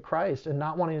ashamed in Christ and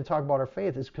not wanting to talk about our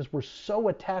faith is because we're so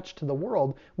attached to the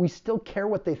world, we still care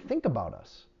what they think about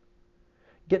us.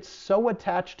 Get so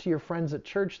attached to your friends at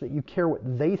church that you care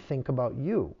what they think about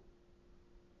you.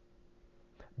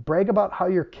 Brag about how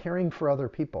you're caring for other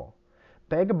people.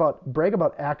 Brag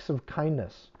about acts of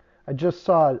kindness. I just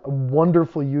saw a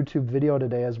wonderful YouTube video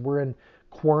today as we're in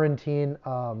quarantine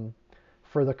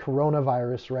for the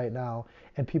coronavirus right now,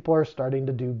 and people are starting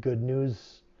to do good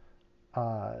news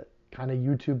kind of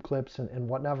YouTube clips and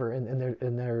whatever, and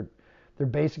they're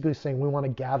basically saying we want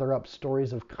to gather up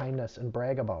stories of kindness and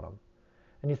brag about them.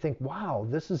 And you think, wow,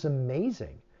 this is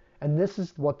amazing. And this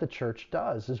is what the church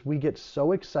does, is we get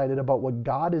so excited about what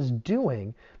God is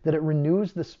doing that it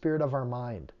renews the spirit of our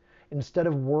mind. Instead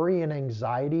of worry and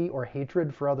anxiety or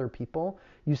hatred for other people,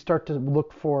 you start to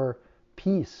look for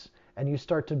peace, and you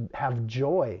start to have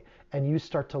joy, and you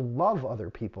start to love other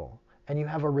people. And you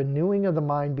have a renewing of the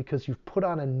mind because you've put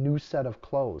on a new set of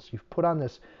clothes. You've put on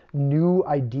this new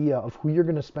idea of who you're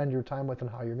going to spend your time with and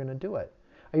how you're going to do it.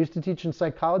 I used to teach in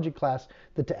psychology class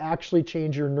that to actually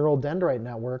change your neural dendrite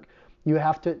network, You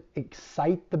have to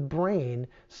excite the brain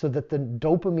so that the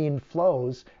dopamine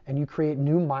flows and you create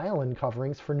new myelin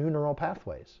coverings for new neural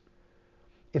pathways.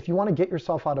 If you want to get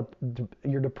yourself out of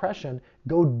your depression,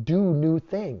 go do new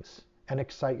things and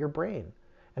excite your brain.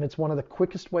 And it's one of the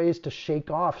quickest ways to shake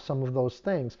off some of those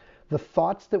things. The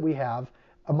thoughts that we have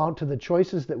amount to the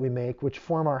choices that we make, which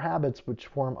form our habits, which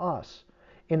form us.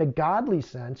 In a godly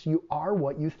sense, you are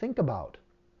what you think about.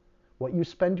 What you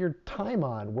spend your time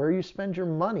on, where you spend your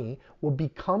money, will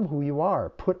become who you are.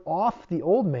 Put off the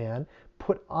old man,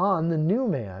 put on the new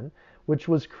man, which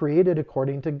was created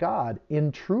according to God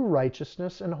in true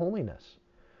righteousness and holiness.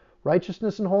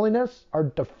 Righteousness and holiness are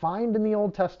defined in the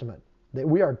Old Testament. That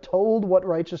we are told what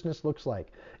righteousness looks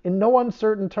like in no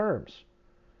uncertain terms.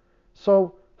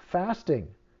 So fasting,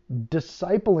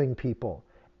 discipling people,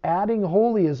 adding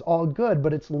holy is all good,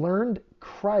 but it's learned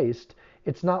Christ.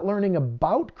 It's not learning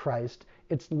about Christ,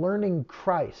 it's learning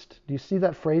Christ. Do you see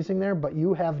that phrasing there? But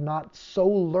you have not so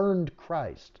learned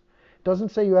Christ. It doesn't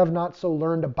say you have not so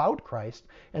learned about Christ.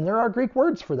 And there are Greek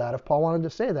words for that if Paul wanted to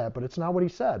say that, but it's not what he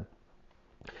said.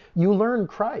 You learn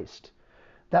Christ.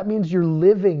 That means you're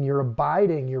living, you're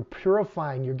abiding, you're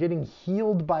purifying, you're getting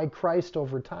healed by Christ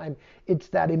over time. It's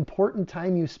that important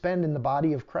time you spend in the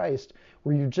body of Christ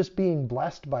where you're just being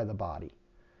blessed by the body.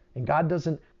 And God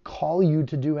doesn't call you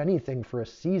to do anything for a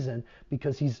season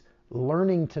because he's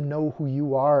learning to know who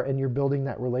you are and you're building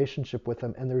that relationship with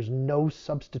him. And there's no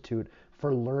substitute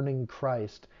for learning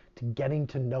Christ, to getting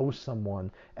to know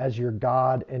someone as your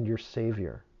God and your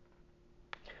Savior.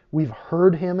 We've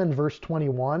heard him in verse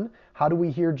 21. How do we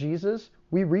hear Jesus?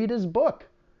 We read his book.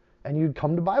 And you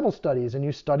come to Bible studies and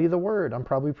you study the word. I'm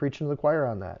probably preaching to the choir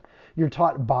on that. You're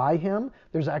taught by him.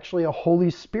 There's actually a Holy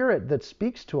Spirit that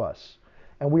speaks to us.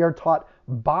 And we are taught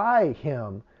by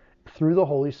him through the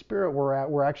Holy Spirit.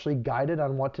 We're actually guided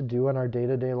on what to do in our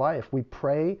day-to-day life. We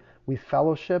pray, we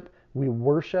fellowship, we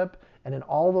worship, and in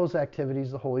all those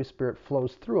activities, the Holy Spirit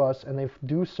flows through us, and they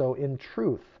do so in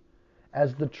truth.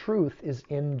 As the truth is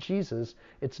in Jesus,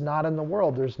 it's not in the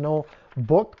world. There's no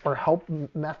book or help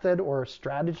method or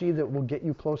strategy that will get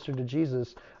you closer to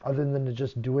Jesus other than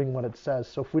just doing what it says.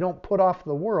 So if we don't put off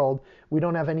the world, we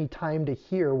don't have any time to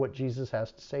hear what Jesus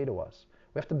has to say to us.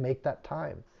 We have to make that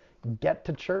time. Get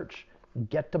to church.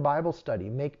 Get to Bible study.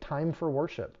 Make time for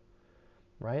worship.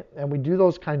 Right? And we do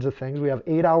those kinds of things. We have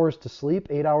 8 hours to sleep,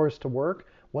 8 hours to work.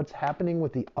 What's happening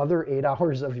with the other 8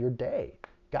 hours of your day?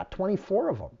 Got 24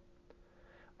 of them.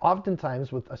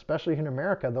 Oftentimes, especially in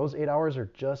America, those 8 hours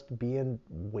are just being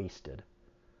wasted.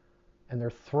 And they're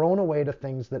thrown away to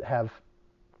things that have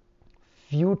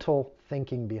futile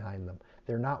thinking behind them.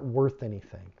 They're not worth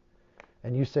anything.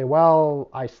 And you say, well,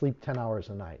 I sleep 10 hours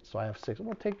a night, so I have 6.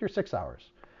 Well, take your 6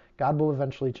 hours. God will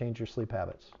eventually change your sleep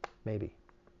habits. Maybe.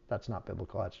 That's not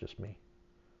biblical. That's just me.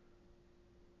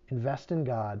 Invest in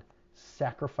God.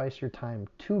 Sacrifice your time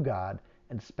to God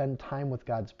and spend time with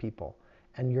God's people.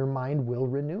 And your mind will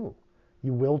renew.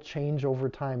 You will change over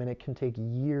time, and it can take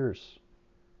years.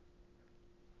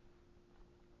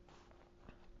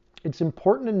 It's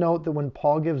important to note that when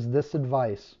Paul gives this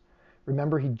advice,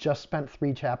 remember he just spent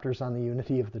 3 chapters on the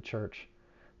unity of the church.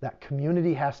 That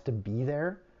community has to be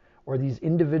there, or these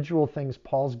individual things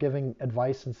Paul's giving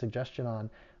advice and suggestion on,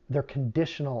 they're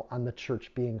conditional on the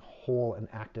church being whole and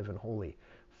active and holy.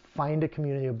 Find a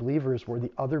community of believers where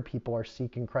the other people are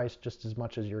seeking Christ just as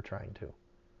much as you're trying to.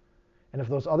 And if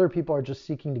those other people are just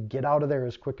seeking to get out of there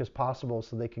as quick as possible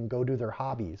so they can go do their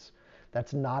hobbies,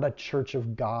 that's not a church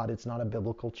of God. It's not a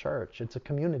biblical church. It's a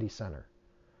community center.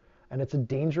 And it's a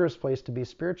dangerous place to be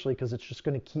spiritually because it's just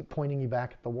going to keep pointing you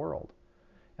back at the world.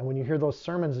 And when you hear those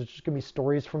sermons, it's just going to be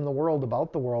stories from the world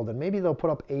about the world. And maybe they'll put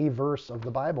up a verse of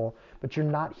the Bible, but you're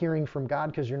not hearing from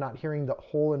God because you're not hearing the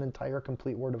whole and entire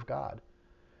complete Word of God.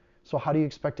 So how do you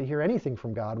expect to hear anything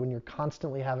from God when you're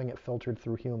constantly having it filtered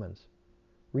through humans?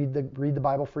 Read the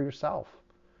Bible for yourself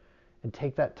and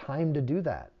take that time to do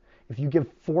that. If you give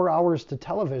 4 hours to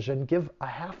television, give a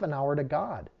half an hour to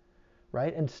God,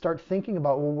 right? And start thinking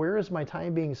about, well, where is my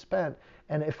time being spent?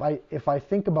 And if I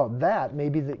think about that,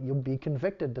 maybe that you'll be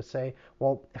convicted to say,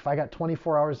 well, if I got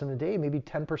 24 hours in a day, maybe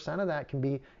 10% of that can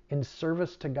be in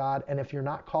service to God. And if you're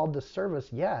not called to service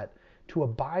yet, to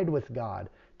abide with God,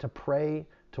 to pray,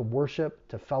 to worship,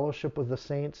 to fellowship with the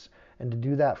saints, and to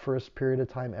do that for a period of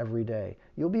time every day.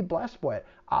 You'll be blessed by it.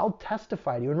 I'll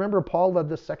testify to you. Remember, Paul led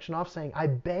this section off saying, I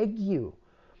beg you,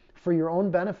 for your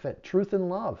own benefit, truth and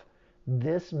love.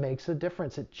 This makes a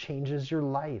difference. It changes your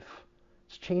life.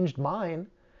 It's changed mine.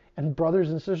 And brothers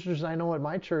and sisters I know at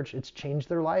my church, it's changed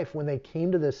their life when they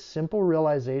came to this simple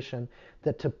realization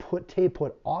that to put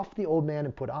off the old man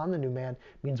and put on the new man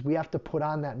means we have to put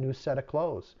on that new set of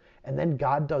clothes. And then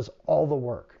God does all the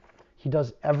work. He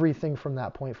does everything from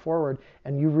that point forward.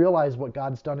 And you realize what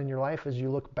God's done in your life as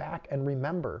you look back and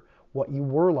remember what you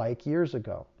were like years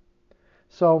ago.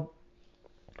 So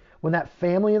when that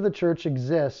family of the church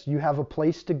exists, you have a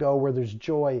place to go where there's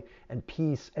joy and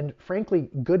peace and, frankly,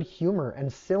 good humor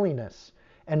and silliness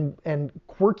and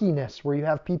quirkiness, where you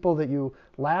have people that you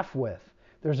laugh with.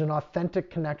 There's an authentic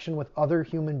connection with other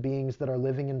human beings that are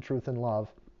living in truth and love,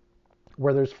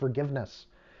 where there's forgiveness.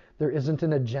 There isn't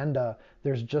an agenda.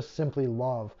 There's just simply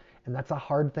love. And that's a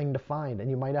hard thing to find. And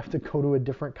you might have to go to a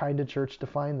different kind of church to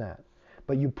find that.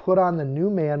 But you put on the new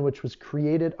man, which was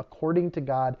created according to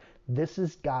God. This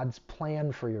is God's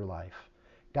plan for your life.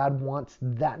 God wants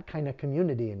that kind of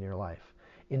community in your life,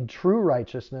 in true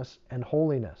righteousness and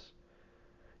holiness.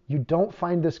 You don't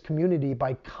find this community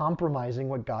by compromising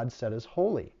what God said is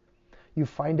holy. You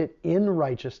find it in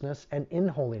righteousness and in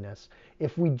holiness.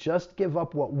 If we just give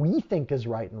up what we think is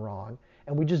right and wrong,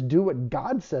 and we just do what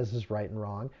God says is right and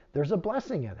wrong, there's a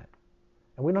blessing in it.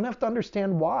 And we don't have to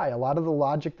understand why. A lot of the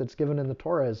logic that's given in the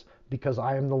Torah is because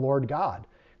I am the Lord God.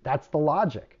 That's the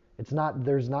logic.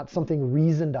 There's not something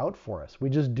reasoned out for us. We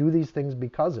just do these things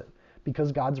because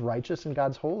God's righteous and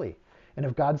God's holy. And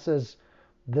if God says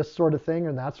this sort of thing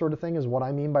and that sort of thing is what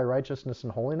I mean by righteousness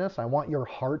and holiness, I want your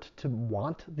heart to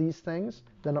want these things,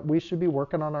 then we should be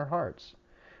working on our hearts.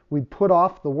 We put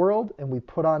off the world and we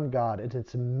put on God. And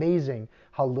it's amazing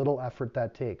how little effort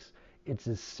that takes. It's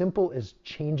as simple as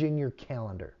changing your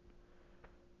calendar.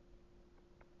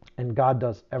 And God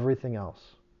does everything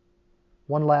else.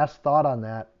 One last thought on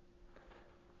that.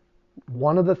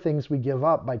 One of the things we give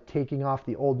up by taking off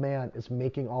the old man is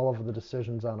making all of the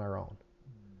decisions on our own.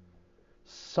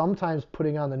 Sometimes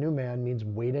putting on the new man means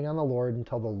waiting on the Lord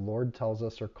until the Lord tells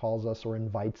us or calls us or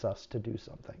invites us to do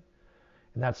something.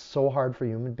 And that's so hard for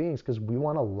human beings because we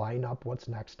want to line up what's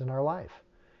next in our life.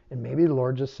 And maybe the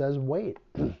Lord just says, wait.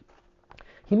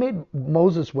 He made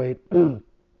Moses wait.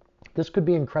 This could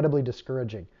be incredibly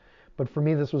discouraging, but for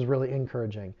me this was really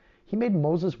encouraging. He made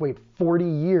Moses wait 40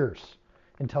 years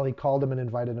until he called him and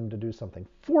invited him to do something.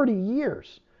 40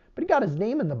 years. But he got his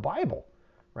name in the Bible,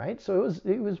 right? So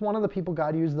it was one of the people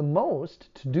God used the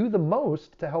most to do the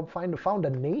most to help found a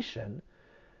nation.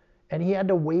 And he had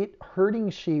to wait herding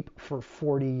sheep for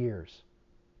 40 years.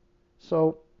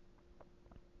 So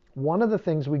one of the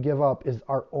things we give up is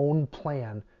our own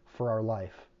plan for our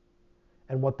life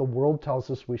and what the world tells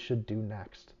us we should do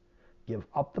next. Give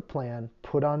up the plan,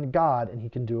 put on God, and he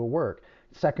can do a work.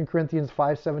 2 Corinthians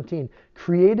 5:17,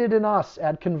 created in us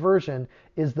at conversion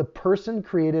is the person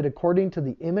created according to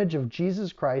the image of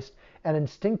Jesus Christ and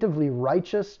instinctively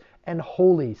righteous and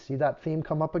holy. See that theme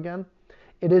come up again?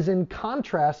 It is in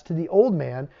contrast to the old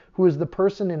man, who is the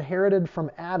person inherited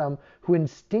from Adam, who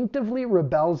instinctively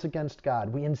rebels against God.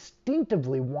 We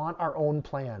instinctively want our own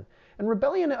plan. And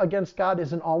rebellion against God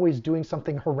isn't always doing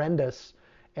something horrendous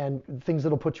and things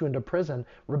that'll put you into prison.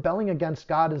 Rebelling against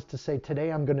God is to say,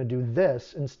 today I'm going to do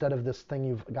this instead of this thing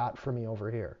you've got for me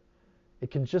over here. It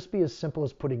can just be as simple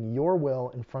as putting your will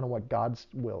in front of what God's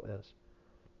will is.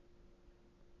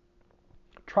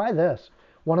 Try this.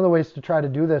 One of the ways to try to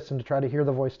do this and to try to hear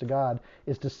the voice of God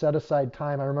is to set aside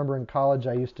time. I remember in college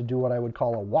I used to do what I would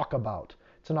call a walkabout.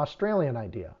 It's an Australian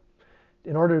idea.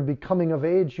 In order to be coming of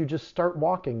age, you just start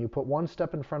walking. You put one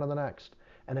step in front of the next.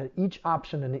 And at each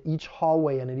option and at each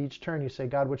hallway and at each turn, you say,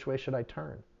 God, which way should I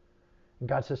turn? And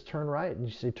God says, turn right. And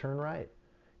you say, turn right.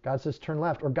 God says, turn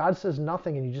left. Or God says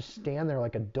nothing and you just stand there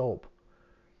like a dope.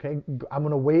 Okay, I'm going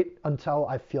to wait until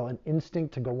I feel an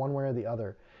instinct to go one way or the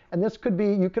other. And this could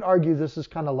be, you could argue this is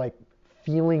kind of like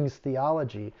feelings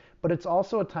theology, but it's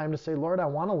also a time to say, Lord, I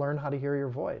want to learn how to hear your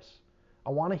voice. I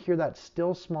want to hear that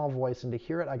still small voice, and to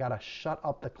hear it, I got to shut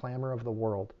up the clamor of the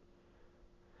world.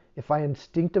 If I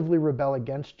instinctively rebel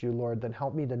against you, Lord, then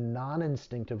help me to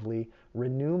non-instinctively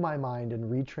renew my mind and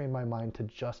retrain my mind to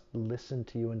just listen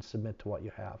to you and submit to what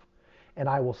you have. And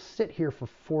I will sit here for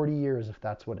 40 years if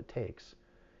that's what it takes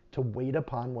to wait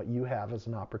upon what you have as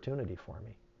an opportunity for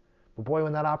me. But boy,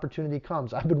 when that opportunity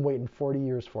comes, I've been waiting 40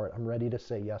 years for it. I'm ready to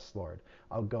say, yes, Lord,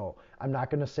 I'll go. I'm not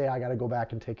going to say I got to go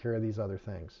back and take care of these other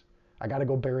things. I got to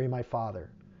go bury my father.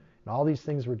 And all these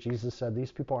things where Jesus said,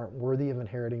 these people aren't worthy of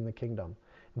inheriting the kingdom.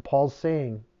 And Paul's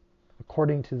saying,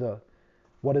 according to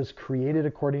what is created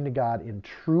according to God in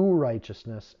true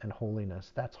righteousness and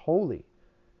holiness. That's holy.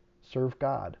 Serve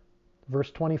God. Verse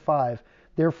 25,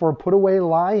 therefore put away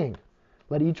lying.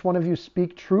 Let each one of you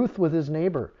speak truth with his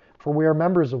neighbor, For we are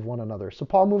members of one another. So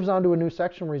Paul moves on to a new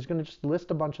section where he's going to just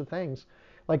list a bunch of things.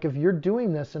 Like if you're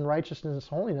doing this in righteousness and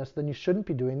holiness, then you shouldn't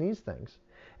be doing these things.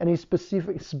 And he's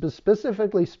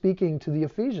specifically speaking to the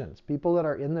Ephesians, people that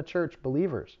are in the church,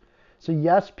 believers. So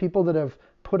yes, people that have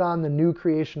put on the new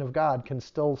creation of God can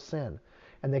still sin.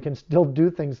 And they can still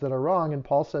do things that are wrong. And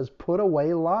Paul says, put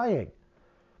away lying.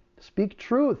 Speak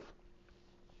truth.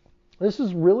 This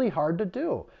is really hard to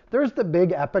do. There's the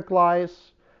big epic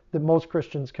lies that most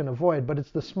Christians can avoid, but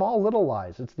it's the small little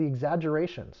lies. It's the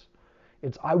exaggerations.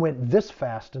 It's I went this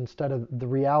fast instead of the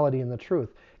reality and the truth.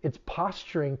 It's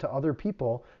posturing to other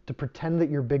people to pretend that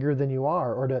you're bigger than you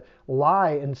are, or to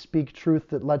lie and speak truth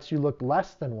that lets you look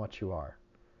less than what you are.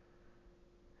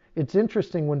 It's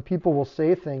interesting when people will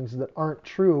say things that aren't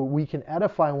true. We can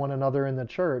edify one another in the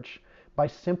church by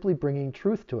simply bringing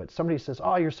truth to it. Somebody says,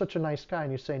 oh, you're such a nice guy.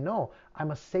 And you say, no,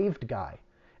 I'm a saved guy.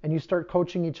 And you start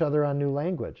coaching each other on new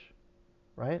language,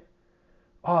 right?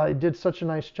 Oh, I did such a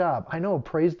nice job. I know,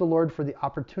 praise the Lord for the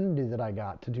opportunity that I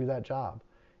got to do that job.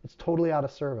 It's totally out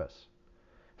of service.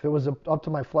 If it was up to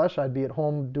my flesh, I'd be at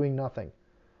home doing nothing.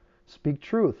 Speak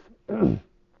truth.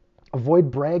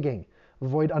 Avoid bragging.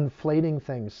 Avoid inflating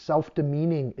things.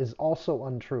 Self-demeaning is also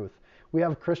untruth. We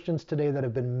have Christians today that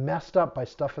have been messed up by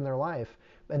stuff in their life,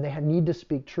 and they need to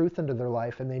speak truth into their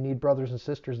life, and they need brothers and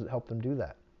sisters that help them do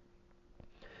that.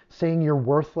 Saying you're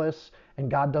worthless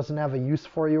and God doesn't have a use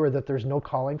for you, or that there's no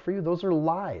calling for you, those are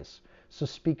lies. So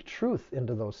speak truth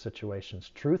into those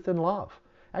situations. Truth and love.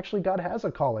 Actually, God has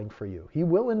a calling for you. He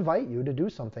will invite you to do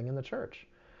something in the church.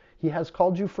 He has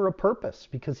called you for a purpose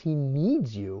because he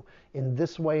needs you in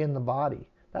this way in the body.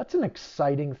 That's an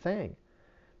exciting thing.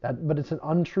 But it's an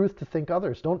untruth to think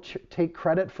others. Don't take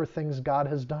credit for things God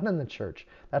has done in the church.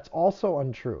 That's also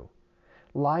untrue.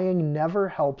 Lying never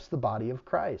helps the body of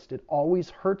Christ. It always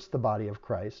hurts the body of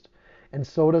Christ. And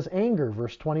so does anger.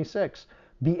 Verse 26.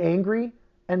 Be angry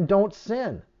and don't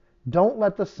sin. Don't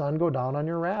let the sun go down on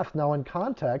your wrath. Now in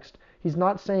context, he's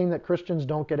not saying that Christians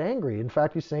don't get angry. In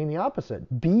fact, he's saying the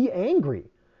opposite. Be angry,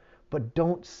 but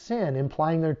don't sin,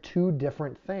 implying they're two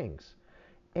different things.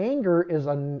 Anger is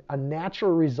a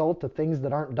natural result of things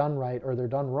that aren't done right or they're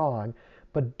done wrong,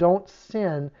 but don't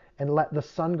sin and let the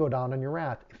sun go down on your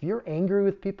wrath. If you're angry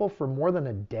with people for more than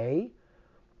a day,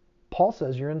 Paul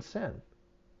says you're in sin.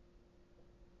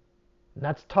 And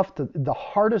that's tough. The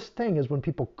hardest thing is when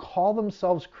people call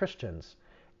themselves Christians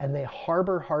and they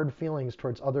harbor hard feelings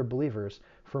towards other believers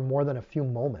for more than a few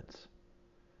moments.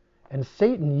 And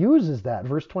Satan uses that,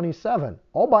 verse 27,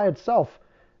 all by itself,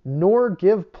 nor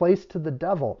give place to the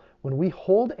devil. When we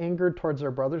hold anger towards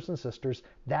our brothers and sisters,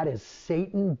 that is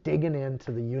Satan digging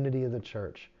into the unity of the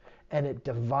church. And it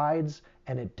divides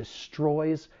and it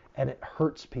destroys and it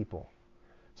hurts people.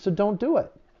 So don't do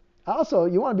it. Also,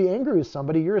 you want to be angry with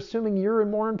somebody, you're assuming you're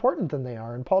more important than they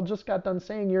are. And Paul just got done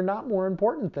saying you're not more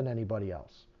important than anybody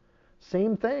else.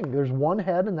 Same thing. There's one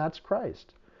head and that's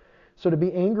Christ. So to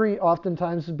be angry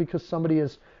oftentimes is because somebody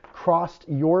has crossed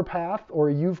your path or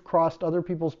you've crossed other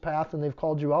people's path and they've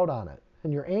called you out on it.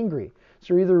 And you're angry.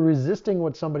 So you're either resisting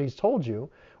what somebody's told you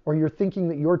or you're thinking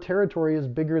that your territory is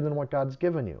bigger than what God's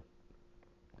given you.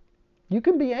 You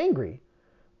can be angry,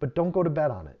 but don't go to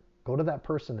bed on it. Go to that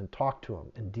person and talk to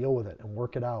them and deal with it and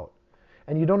work it out.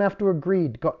 And you don't have to agree.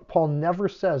 Paul never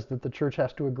says that the church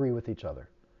has to agree with each other.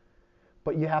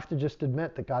 But you have to just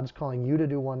admit that God's calling you to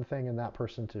do one thing and that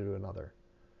person to do another.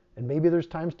 And maybe there's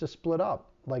times to split up.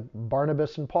 Like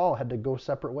Barnabas and Paul had to go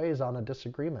separate ways on a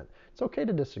disagreement. It's okay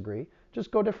to disagree.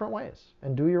 Just go different ways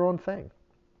and do your own thing.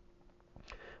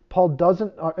 Paul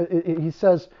doesn't, he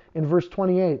says in verse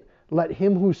 28, let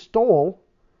him who stole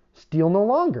steal no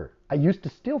longer. I used to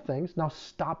steal things. Now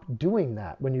stop doing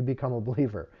that when you become a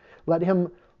believer. Let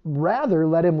him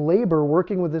labor,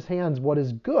 working with his hands what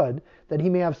is good, that he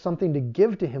may have something to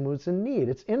give to him who's in need.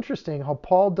 It's interesting how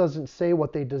Paul doesn't say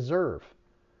what they deserve.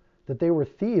 That they were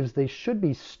thieves, they should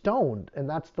be stoned, and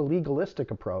that's the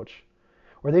legalistic approach.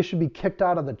 Or they should be kicked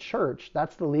out of the church,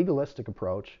 that's the legalistic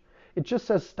approach. It just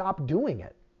says stop doing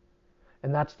it.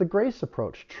 And that's the grace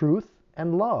approach, truth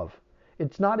and love.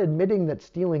 It's not admitting that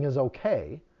stealing is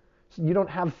okay. You don't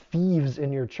have thieves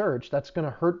in your church. That's going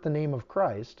to hurt the name of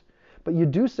Christ. But you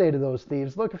do say to those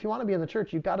thieves, look, if you want to be in the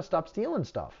church, you've got to stop stealing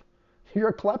stuff. You're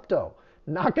a klepto.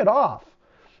 Knock it off.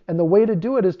 And the way to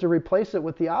do it is to replace it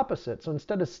with the opposite. So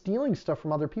instead of stealing stuff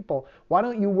from other people, why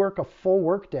don't you work a full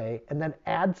workday and then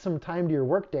add some time to your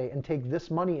workday and take this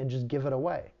money and just give it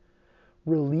away?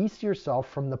 Release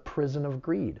yourself from the prison of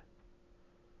greed.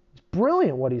 It's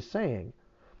brilliant what he's saying.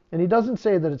 And he doesn't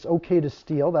say that it's okay to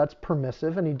steal, that's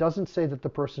permissive, and he doesn't say that the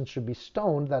person should be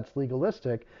stoned, that's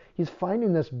legalistic. He's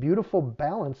finding this beautiful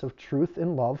balance of truth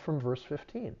and love from verse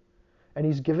 15. And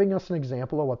he's giving us an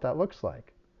example of what that looks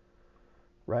like.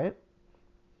 Right?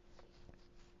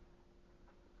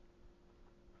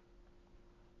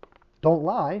 Don't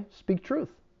lie, speak truth.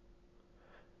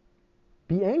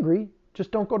 Be angry,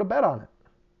 just don't go to bed on it.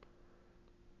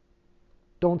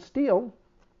 Don't steal,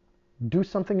 do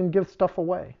something and give stuff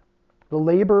away. The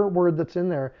labor word that's in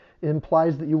there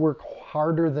implies that you work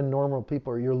harder than normal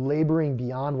people, or you're laboring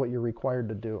beyond what you're required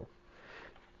to do.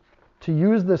 To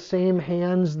use the same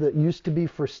hands that used to be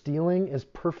for stealing is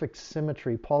perfect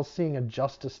symmetry. Paul's seeing a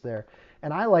justice there.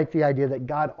 And I like the idea that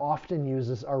God often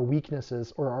uses our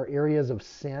weaknesses or our areas of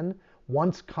sin,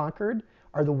 once conquered,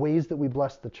 are the ways that we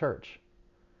bless the church.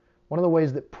 One of the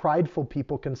ways that prideful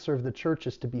people can serve the church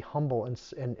is to be humble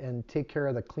and take care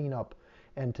of the cleanup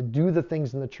and to do the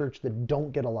things in the church that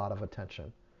don't get a lot of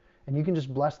attention. And you can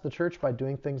just bless the church by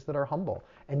doing things that are humble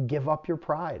and give up your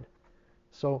pride.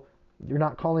 So you're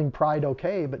not calling pride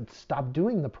okay, but stop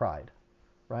doing the pride,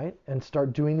 right? And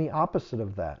start doing the opposite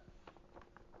of that.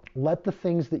 Let the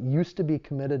things that used to be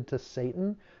committed to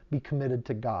Satan be committed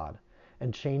to God,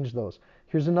 and change those.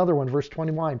 Here's another one, verse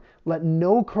 21. Let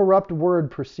no corrupt word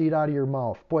proceed out of your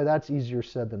mouth. Boy, that's easier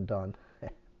said than done.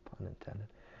 Pun intended.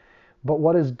 But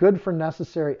what is good for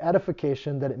necessary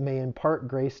edification, that it may impart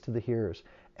grace to the hearers.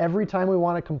 Every time we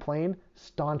want to complain,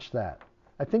 staunch that.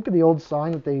 I think of the old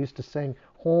song that they used to sing,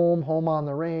 Home, home on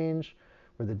the range,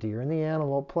 where the deer and the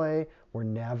antelope play, where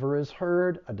never is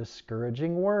heard a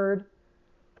discouraging word.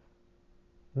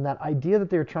 And that idea that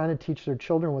they're trying to teach their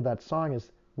children with that song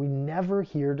is, we never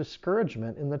hear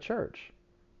discouragement in the church.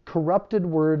 Corrupted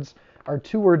words are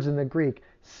two words in the Greek.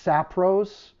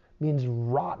 Sapros means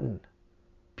rotten,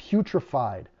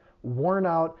 putrefied, worn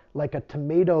out like a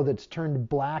tomato that's turned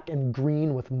black and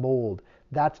green with mold.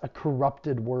 That's a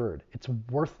corrupted word. It's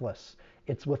worthless.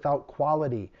 It's without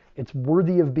quality. It's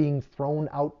worthy of being thrown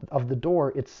out of the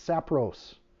door. It's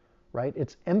sapros, right?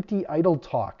 It's empty idle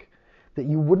talk that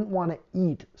you wouldn't want to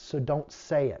eat, so don't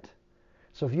say it.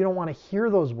 So if you don't want to hear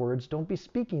those words, don't be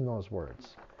speaking those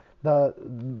words. The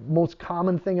most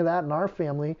common thing of that in our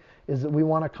family is that we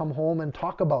want to come home and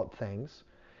talk about things.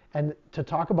 And to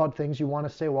talk about things, you want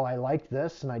to say, well, I liked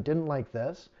this and I didn't like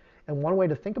this. And one way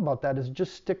to think about that is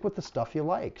just stick with the stuff you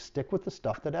like. Stick with the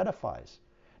stuff that edifies.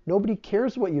 Nobody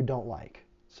cares what you don't like.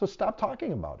 So stop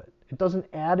talking about it. It doesn't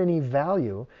add any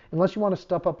value unless you want to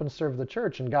step up and serve the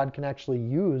church, and God can actually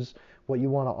use what you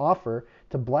want to offer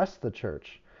to bless the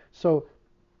church. So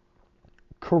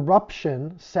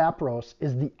corruption, sapros,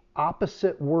 is the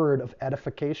opposite word of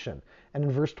edification. And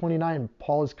in verse 29,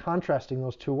 Paul is contrasting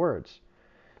those two words.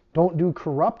 Don't do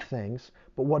corrupt things,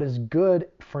 but what is good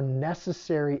for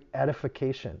necessary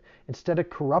edification. Instead of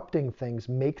corrupting things,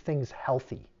 make things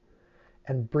healthy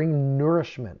and bring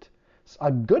nourishment.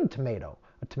 A good tomato,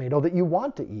 a tomato that you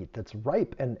want to eat, that's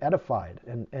ripe and edified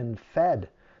and fed.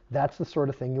 That's the sort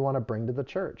of thing you want to bring to the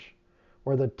church.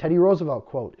 Or the Teddy Roosevelt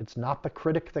quote, it's not the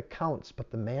critic that counts,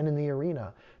 but the man in the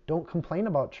arena. Don't complain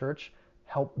about church,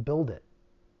 help build it.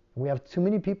 We have too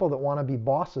many people that want to be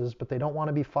bosses, but they don't want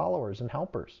to be followers and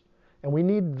helpers. And we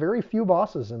need very few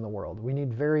bosses in the world. We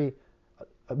need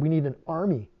an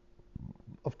army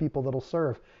of people that'll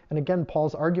serve. And again,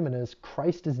 Paul's argument is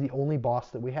Christ is the only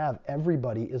boss that we have.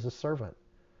 Everybody is a servant.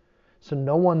 So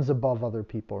no one's above other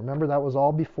people. Remember, that was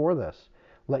all before this.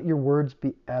 Let your words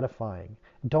be edifying.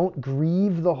 Don't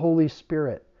grieve the Holy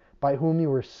Spirit, by whom you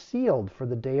were sealed for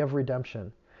the day of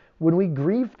redemption. When we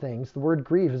grieve things, the word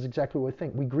grieve is exactly what we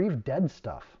think. We grieve dead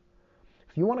stuff.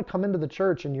 If you want to come into the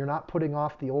church and you're not putting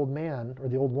off the old man or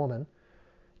the old woman,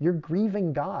 you're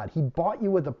grieving God. He bought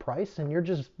you with a price, and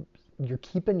you're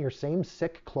keeping your same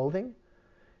sick clothing.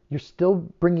 You're still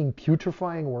bringing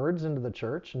putrefying words into the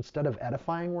church instead of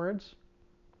edifying words.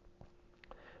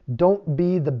 Don't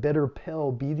be the bitter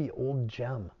pill, be the old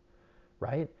gem,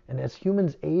 right? And as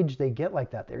humans age, they get like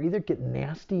that. They either get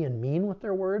nasty and mean with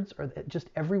their words, or just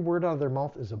every word out of their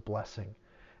mouth is a blessing.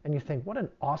 And you think, what an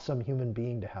awesome human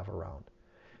being to have around.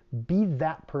 Be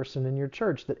that person in your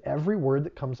church, that every word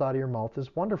that comes out of your mouth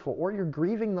is wonderful, or you're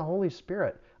grieving the Holy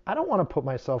Spirit. I don't want to put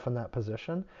myself in that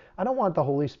position. I don't want the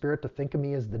Holy Spirit to think of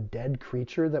me as the dead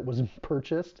creature that was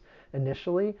purchased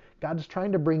initially. God's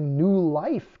trying to bring new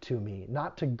life to me,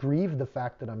 not to grieve the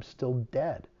fact that I'm still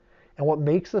dead. And what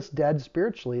makes us dead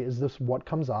spiritually is this: what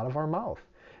comes out of our mouth.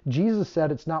 Jesus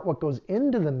said it's not what goes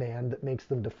into the man that makes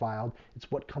them defiled, it's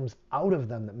what comes out of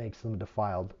them that makes them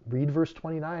defiled. Read verse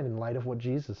 29 in light of what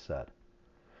Jesus said.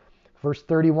 Verse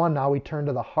 31, now we turn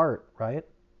to the heart, right?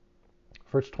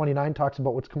 Verse 29 talks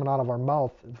about what's coming out of our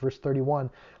mouth. Verse 31,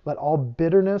 let all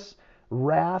bitterness,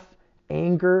 wrath,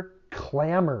 anger,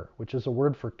 clamor, which is a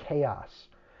word for chaos,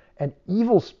 and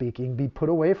evil speaking be put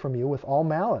away from you with all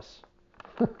malice.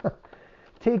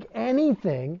 Take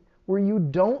anything where you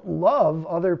don't love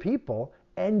other people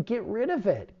and get rid of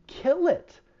it. Kill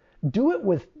it. Do it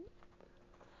with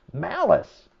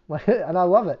malice. And I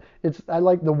love it. I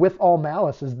like the with all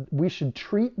malice is we should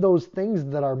treat those things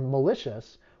that are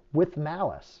malicious with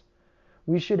malice.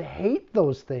 We should hate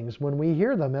those things when we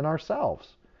hear them in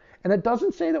ourselves. And it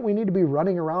doesn't say that we need to be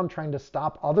running around trying to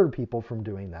stop other people from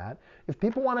doing that. If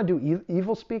people want to do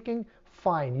evil speaking,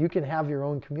 fine, you can have your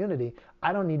own community.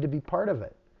 I don't need to be part of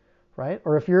it, right?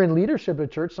 Or if you're in leadership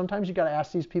at church, sometimes you got to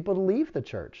ask these people to leave the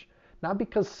church. Not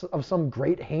because of some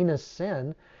great heinous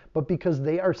sin, but because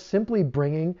they are simply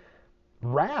bringing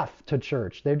wrath to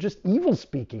church. They're just evil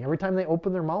speaking. Every time they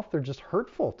open their mouth, they're just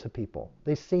hurtful to people.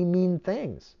 They say mean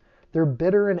things. They're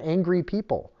bitter and angry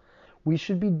people. We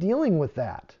should be dealing with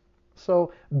that.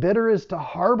 So bitter is to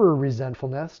harbor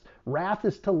resentfulness. Wrath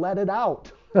is to let it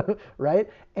out, right?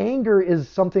 Anger is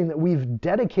something that we've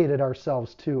dedicated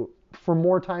ourselves to for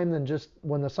more time than just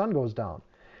when the sun goes down.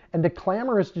 And to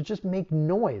clamor is to just make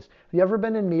noise. Have you ever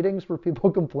been in meetings where people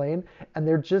complain and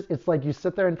it's like you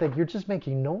sit there and think, you're just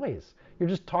making noise. You're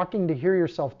just talking to hear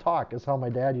yourself talk, is how my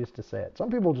dad used to say it.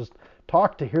 Some people just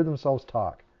talk to hear themselves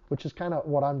talk, which is kind of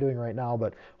what I'm doing right now,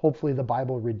 but hopefully the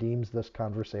Bible redeems this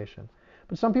conversation.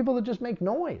 But some people that just make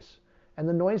noise, and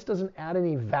the noise doesn't add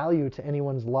any value to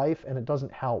anyone's life, and it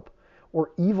doesn't help.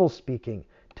 Or evil speaking,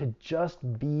 to just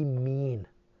be mean,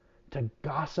 to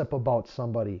gossip about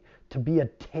somebody, to be a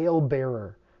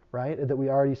talebearer, right? That we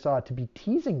already saw, to be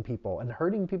teasing people and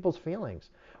hurting people's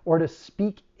feelings, or to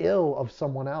speak ill of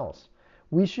someone else.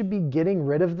 We should be getting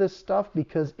rid of this stuff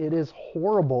because it is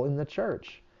horrible in the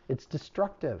church. It's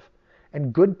destructive.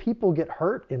 And good people get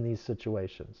hurt in these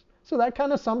situations. So that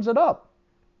kind of sums it up.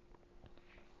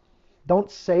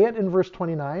 Don't say it in verse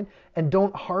 29, and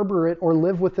don't harbor it or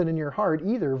live with it in your heart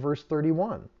either, verse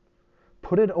 31.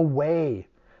 Put it away.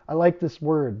 I like this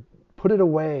word. Put it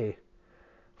away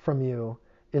from you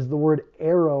is the word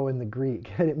arrow in the Greek.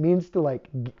 And it means to like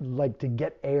to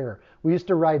get air. We used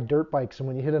to ride dirt bikes, and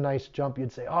when you hit a nice jump,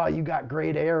 you'd say, oh, you got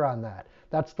great air on that.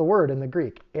 That's the word in the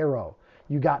Greek, arrow.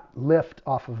 You got lift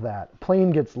off of that.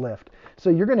 Plane gets lift. So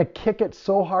you're going to kick it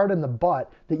so hard in the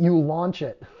butt that you launch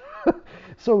it.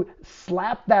 So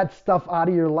slap that stuff out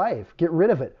of your life. Get rid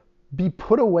of it. Be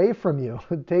put away from you.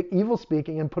 Take evil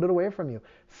speaking and put it away from you.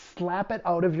 Slap it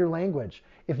out of your language.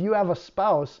 If you have a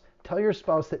spouse, tell your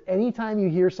spouse that anytime you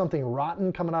hear something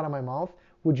rotten coming out of my mouth,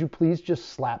 would you please just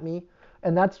slap me?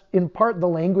 And that's in part the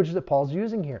language that Paul's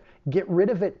using here. Get rid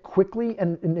of it quickly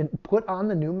and put on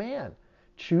the new man.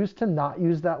 Choose to not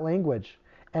use that language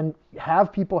and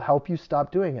have people help you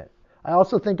stop doing it. I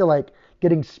also think of like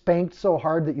getting spanked so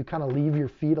hard that you kind of leave your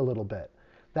feet a little bit.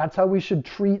 That's how we should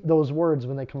treat those words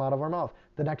when they come out of our mouth.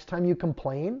 The next time you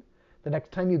complain, the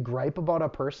next time you gripe about a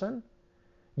person,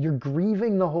 you're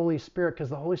grieving the Holy Spirit because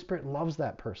the Holy Spirit loves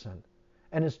that person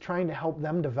and is trying to help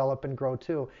them develop and grow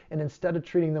too. And instead of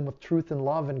treating them with truth and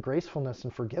love and gracefulness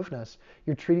and forgiveness,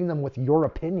 you're treating them with your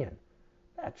opinion.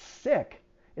 That's sick.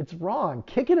 It's wrong.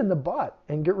 Kick it in the butt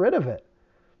and get rid of it.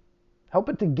 Help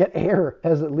it to get air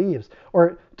as it leaves.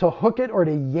 Or to hook it or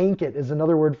to yank it is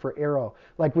another word for arrow.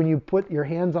 Like when you put your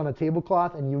hands on a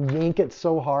tablecloth and you yank it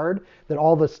so hard that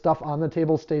all the stuff on the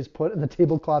table stays put and the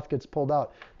tablecloth gets pulled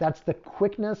out. That's the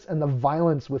quickness and the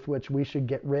violence with which we should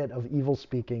get rid of evil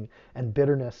speaking and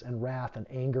bitterness and wrath and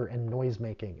anger and noise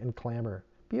making and clamor.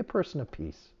 Be a person of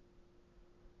peace.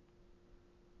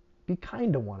 Be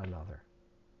kind to one another.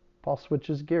 Paul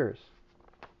switches gears.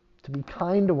 To be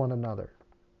kind to one another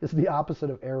is the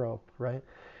opposite of arrow, right?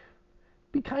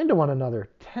 Be kind to one another,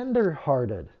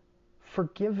 tender-hearted,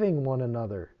 forgiving one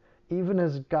another, even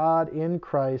as God in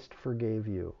Christ forgave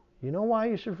you. You know why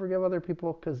you should forgive other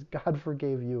people? Because God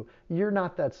forgave you. You're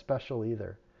not that special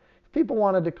either. If people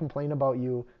wanted to complain about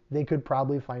you, they could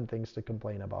probably find things to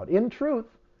complain about. In truth,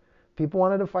 if people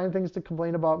wanted to find things to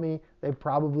complain about me, they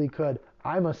probably could.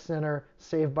 I'm a sinner,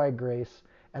 saved by grace,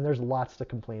 and there's lots to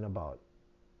complain about.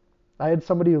 I had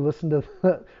somebody who listened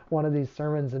to one of these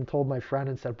sermons and told my friend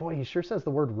and said, boy, he sure says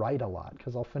the word right a lot,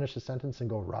 because I'll finish a sentence and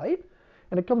go, right?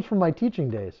 And it comes from my teaching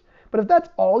days. But if that's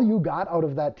all you got out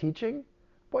of that teaching,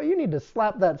 boy, you need to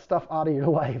slap that stuff out of your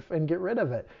life and get rid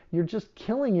of it. You're just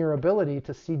killing your ability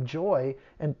to see joy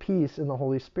and peace in the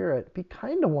Holy Spirit. Be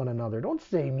kind to one another. Don't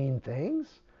say mean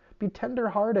things. Be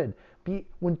tender-hearted.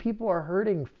 When people are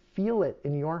hurting, feel it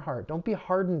in your heart. Don't be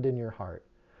hardened in your heart.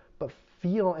 But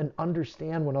feel and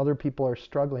understand when other people are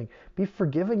struggling. Be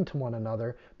forgiving to one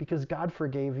another because God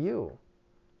forgave you.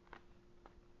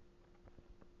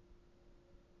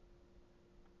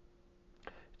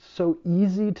 It's so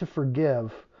easy to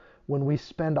forgive when we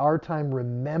spend our time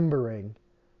remembering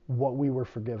what we were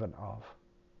forgiven of.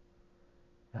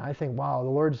 And I think, wow, the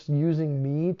Lord's using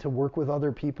me to work with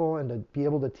other people and to be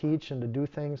able to teach and to do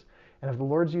things. And if the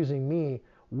Lord's using me,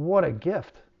 what a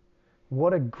gift.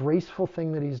 What a graceful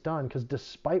thing that He's done. Because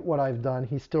despite what I've done,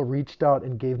 He still reached out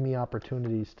and gave me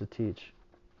opportunities to teach.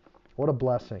 What a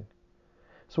blessing.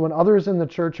 So when others in the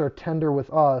church are tender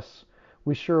with us,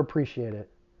 we sure appreciate it.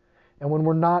 And when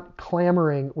we're not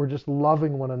clamoring, we're just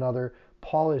loving one another.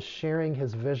 Paul is sharing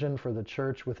his vision for the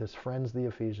church with his friends, the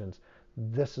Ephesians.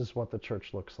 This is what the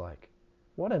church looks like.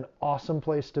 What an awesome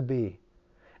place to be.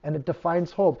 And it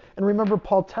defines hope. And remember,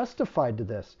 Paul testified to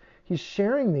this. He's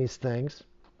sharing these things,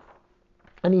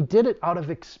 and he did it out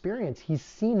of experience. He's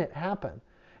seen it happen.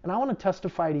 And I want to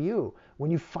testify to you.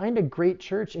 When you find a great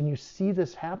church and you see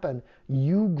this happen,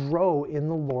 you grow in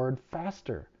the Lord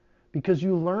faster because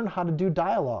you learn how to do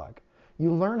dialogue.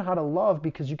 You learn how to love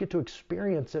because you get to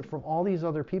experience it from all these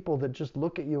other people that just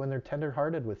look at you and they're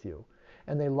tenderhearted with you.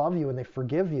 And they love you and they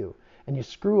forgive you. And you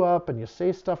screw up and you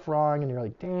say stuff wrong and you're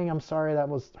like, dang, I'm sorry, that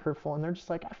was hurtful. And they're just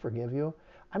like, I forgive you.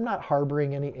 I'm not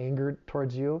harboring any anger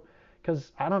towards you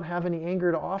because I don't have any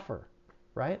anger to offer,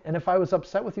 right? And if I was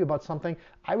upset with you about something,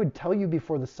 I would tell you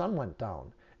before the sun went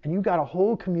down. And you got a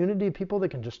whole community of people that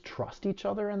can just trust each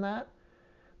other in that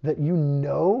you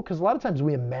know, because a lot of times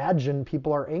we imagine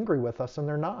people are angry with us and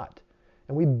they're not.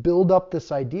 And we build up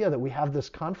this idea that we have this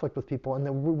conflict with people and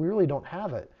then we really don't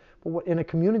have it. But in a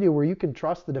community where you can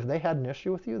trust that if they had an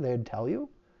issue with you, they'd tell you,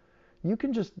 you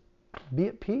can just be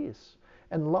at peace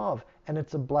and love. And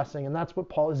it's a blessing. And that's what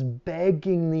Paul is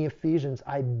begging the Ephesians.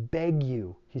 I beg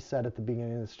you, he said at the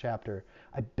beginning of this chapter,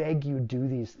 I beg you do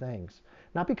these things.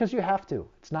 Not because you have to.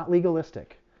 It's not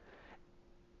legalistic.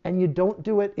 And you don't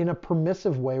do it in a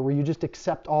permissive way where you just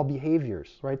accept all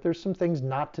behaviors, right? There's some things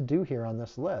not to do here on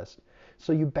this list.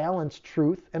 So you balance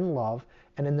truth and love,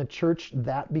 and in the church,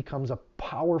 that becomes a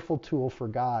powerful tool for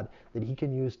God that He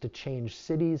can use to change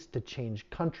cities, to change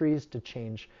countries, to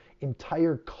change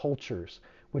entire cultures,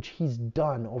 which He's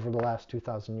done over the last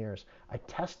 2,000 years. I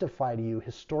testify to you,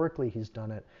 historically He's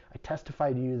done it. I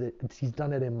testify to you that He's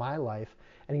done it in my life,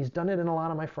 and He's done it in a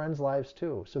lot of my friends' lives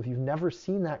too. So if you've never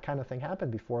seen that kind of thing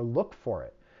happen before, look for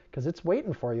it, because it's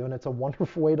waiting for you, and it's a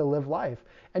wonderful way to live life.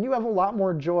 And you have a lot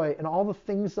more joy in all the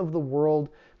things of the world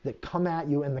that come at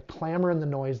you, and the clamor and the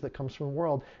noise that comes from the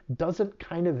world doesn't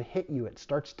kind of hit you. It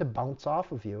starts to bounce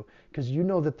off of you, because you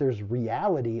know that there's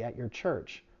reality at your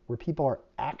church where people are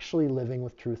actually living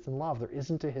with truth and love. There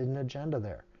isn't a hidden agenda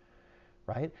there,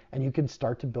 right? And you can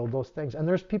start to build those things. And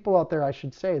there's people out there, I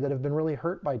should say, that have been really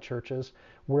hurt by churches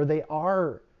where they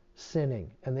are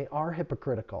sinning and they are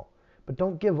hypocritical. But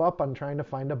don't give up on trying to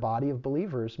find a body of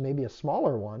believers, maybe a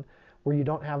smaller one, where you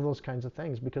don't have those kinds of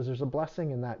things, because there's a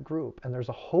blessing in that group and there's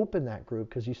a hope in that group,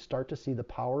 because you start to see the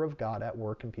power of God at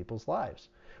work in people's lives,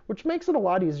 which makes it a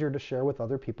lot easier to share with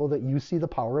other people that you see the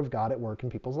power of God at work in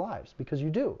people's lives, because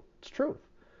you do. It's truth.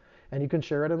 And you can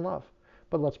share it in love.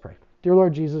 But let's pray. Dear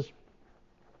Lord Jesus,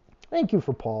 thank you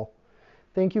for Paul.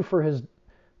 Thank you for his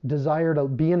desire to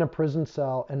be in a prison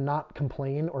cell and not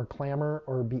complain or clamor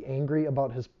or be angry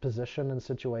about his position and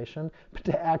situation, but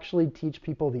to actually teach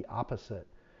people the opposite,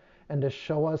 and to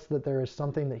show us that there is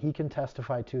something that he can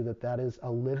testify to, that is a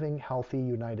living, healthy,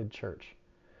 united church.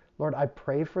 Lord, I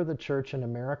pray for the church in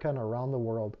America and around the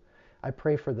world. I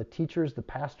pray for the teachers, the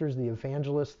pastors, the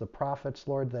evangelists, the prophets,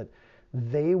 Lord, that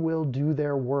they will do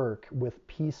their work with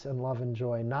peace and love and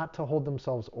joy, not to hold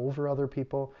themselves over other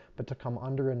people, but to come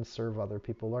under and serve other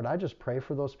people. Lord, I just pray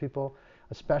for those people,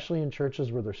 especially in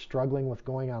churches where they're struggling with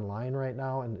going online right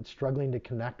now and struggling to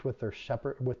connect with their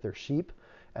sheep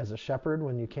as a shepherd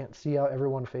when you can't see out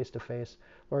everyone face to face.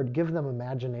 Lord, give them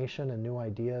imagination and new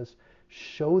ideas.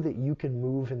 Show that you can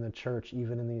move in the church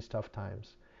even in these tough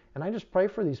times. And I just pray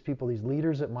for these people, these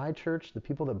leaders at my church, the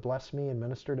people that bless me and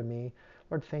minister to me.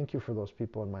 Lord, thank you for those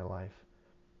people in my life.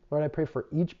 Lord, I pray for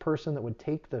each person that would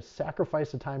take the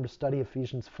sacrifice of time to study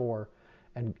Ephesians 4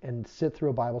 and sit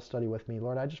through a Bible study with me.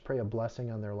 Lord, I just pray a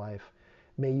blessing on their life.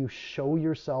 May you show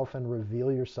yourself and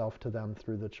reveal yourself to them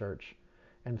through the church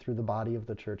and through the body of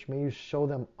the church. May you show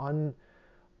them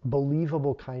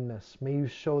unbelievable kindness. May you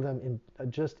show them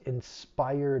just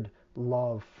inspired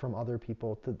love from other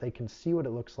people, that they can see what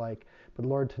it looks like, but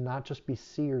Lord, to not just be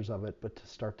seers of it, but to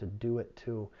start to do it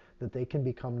too, that they can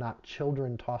become not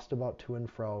children tossed about to and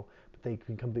fro, but they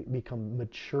can become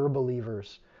mature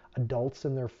believers adults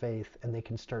in their faith, and they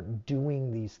can start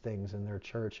doing these things in their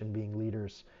church and being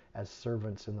leaders as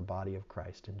servants in the body of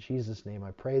Christ. In Jesus' name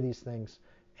I pray these things.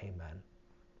 Amen.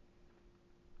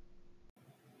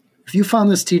 If you found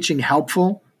this teaching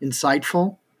helpful,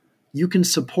 insightful, you can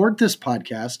support this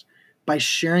podcast by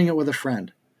sharing it with a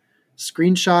friend.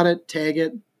 Screenshot it, tag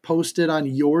it, post it on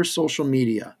your social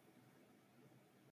media.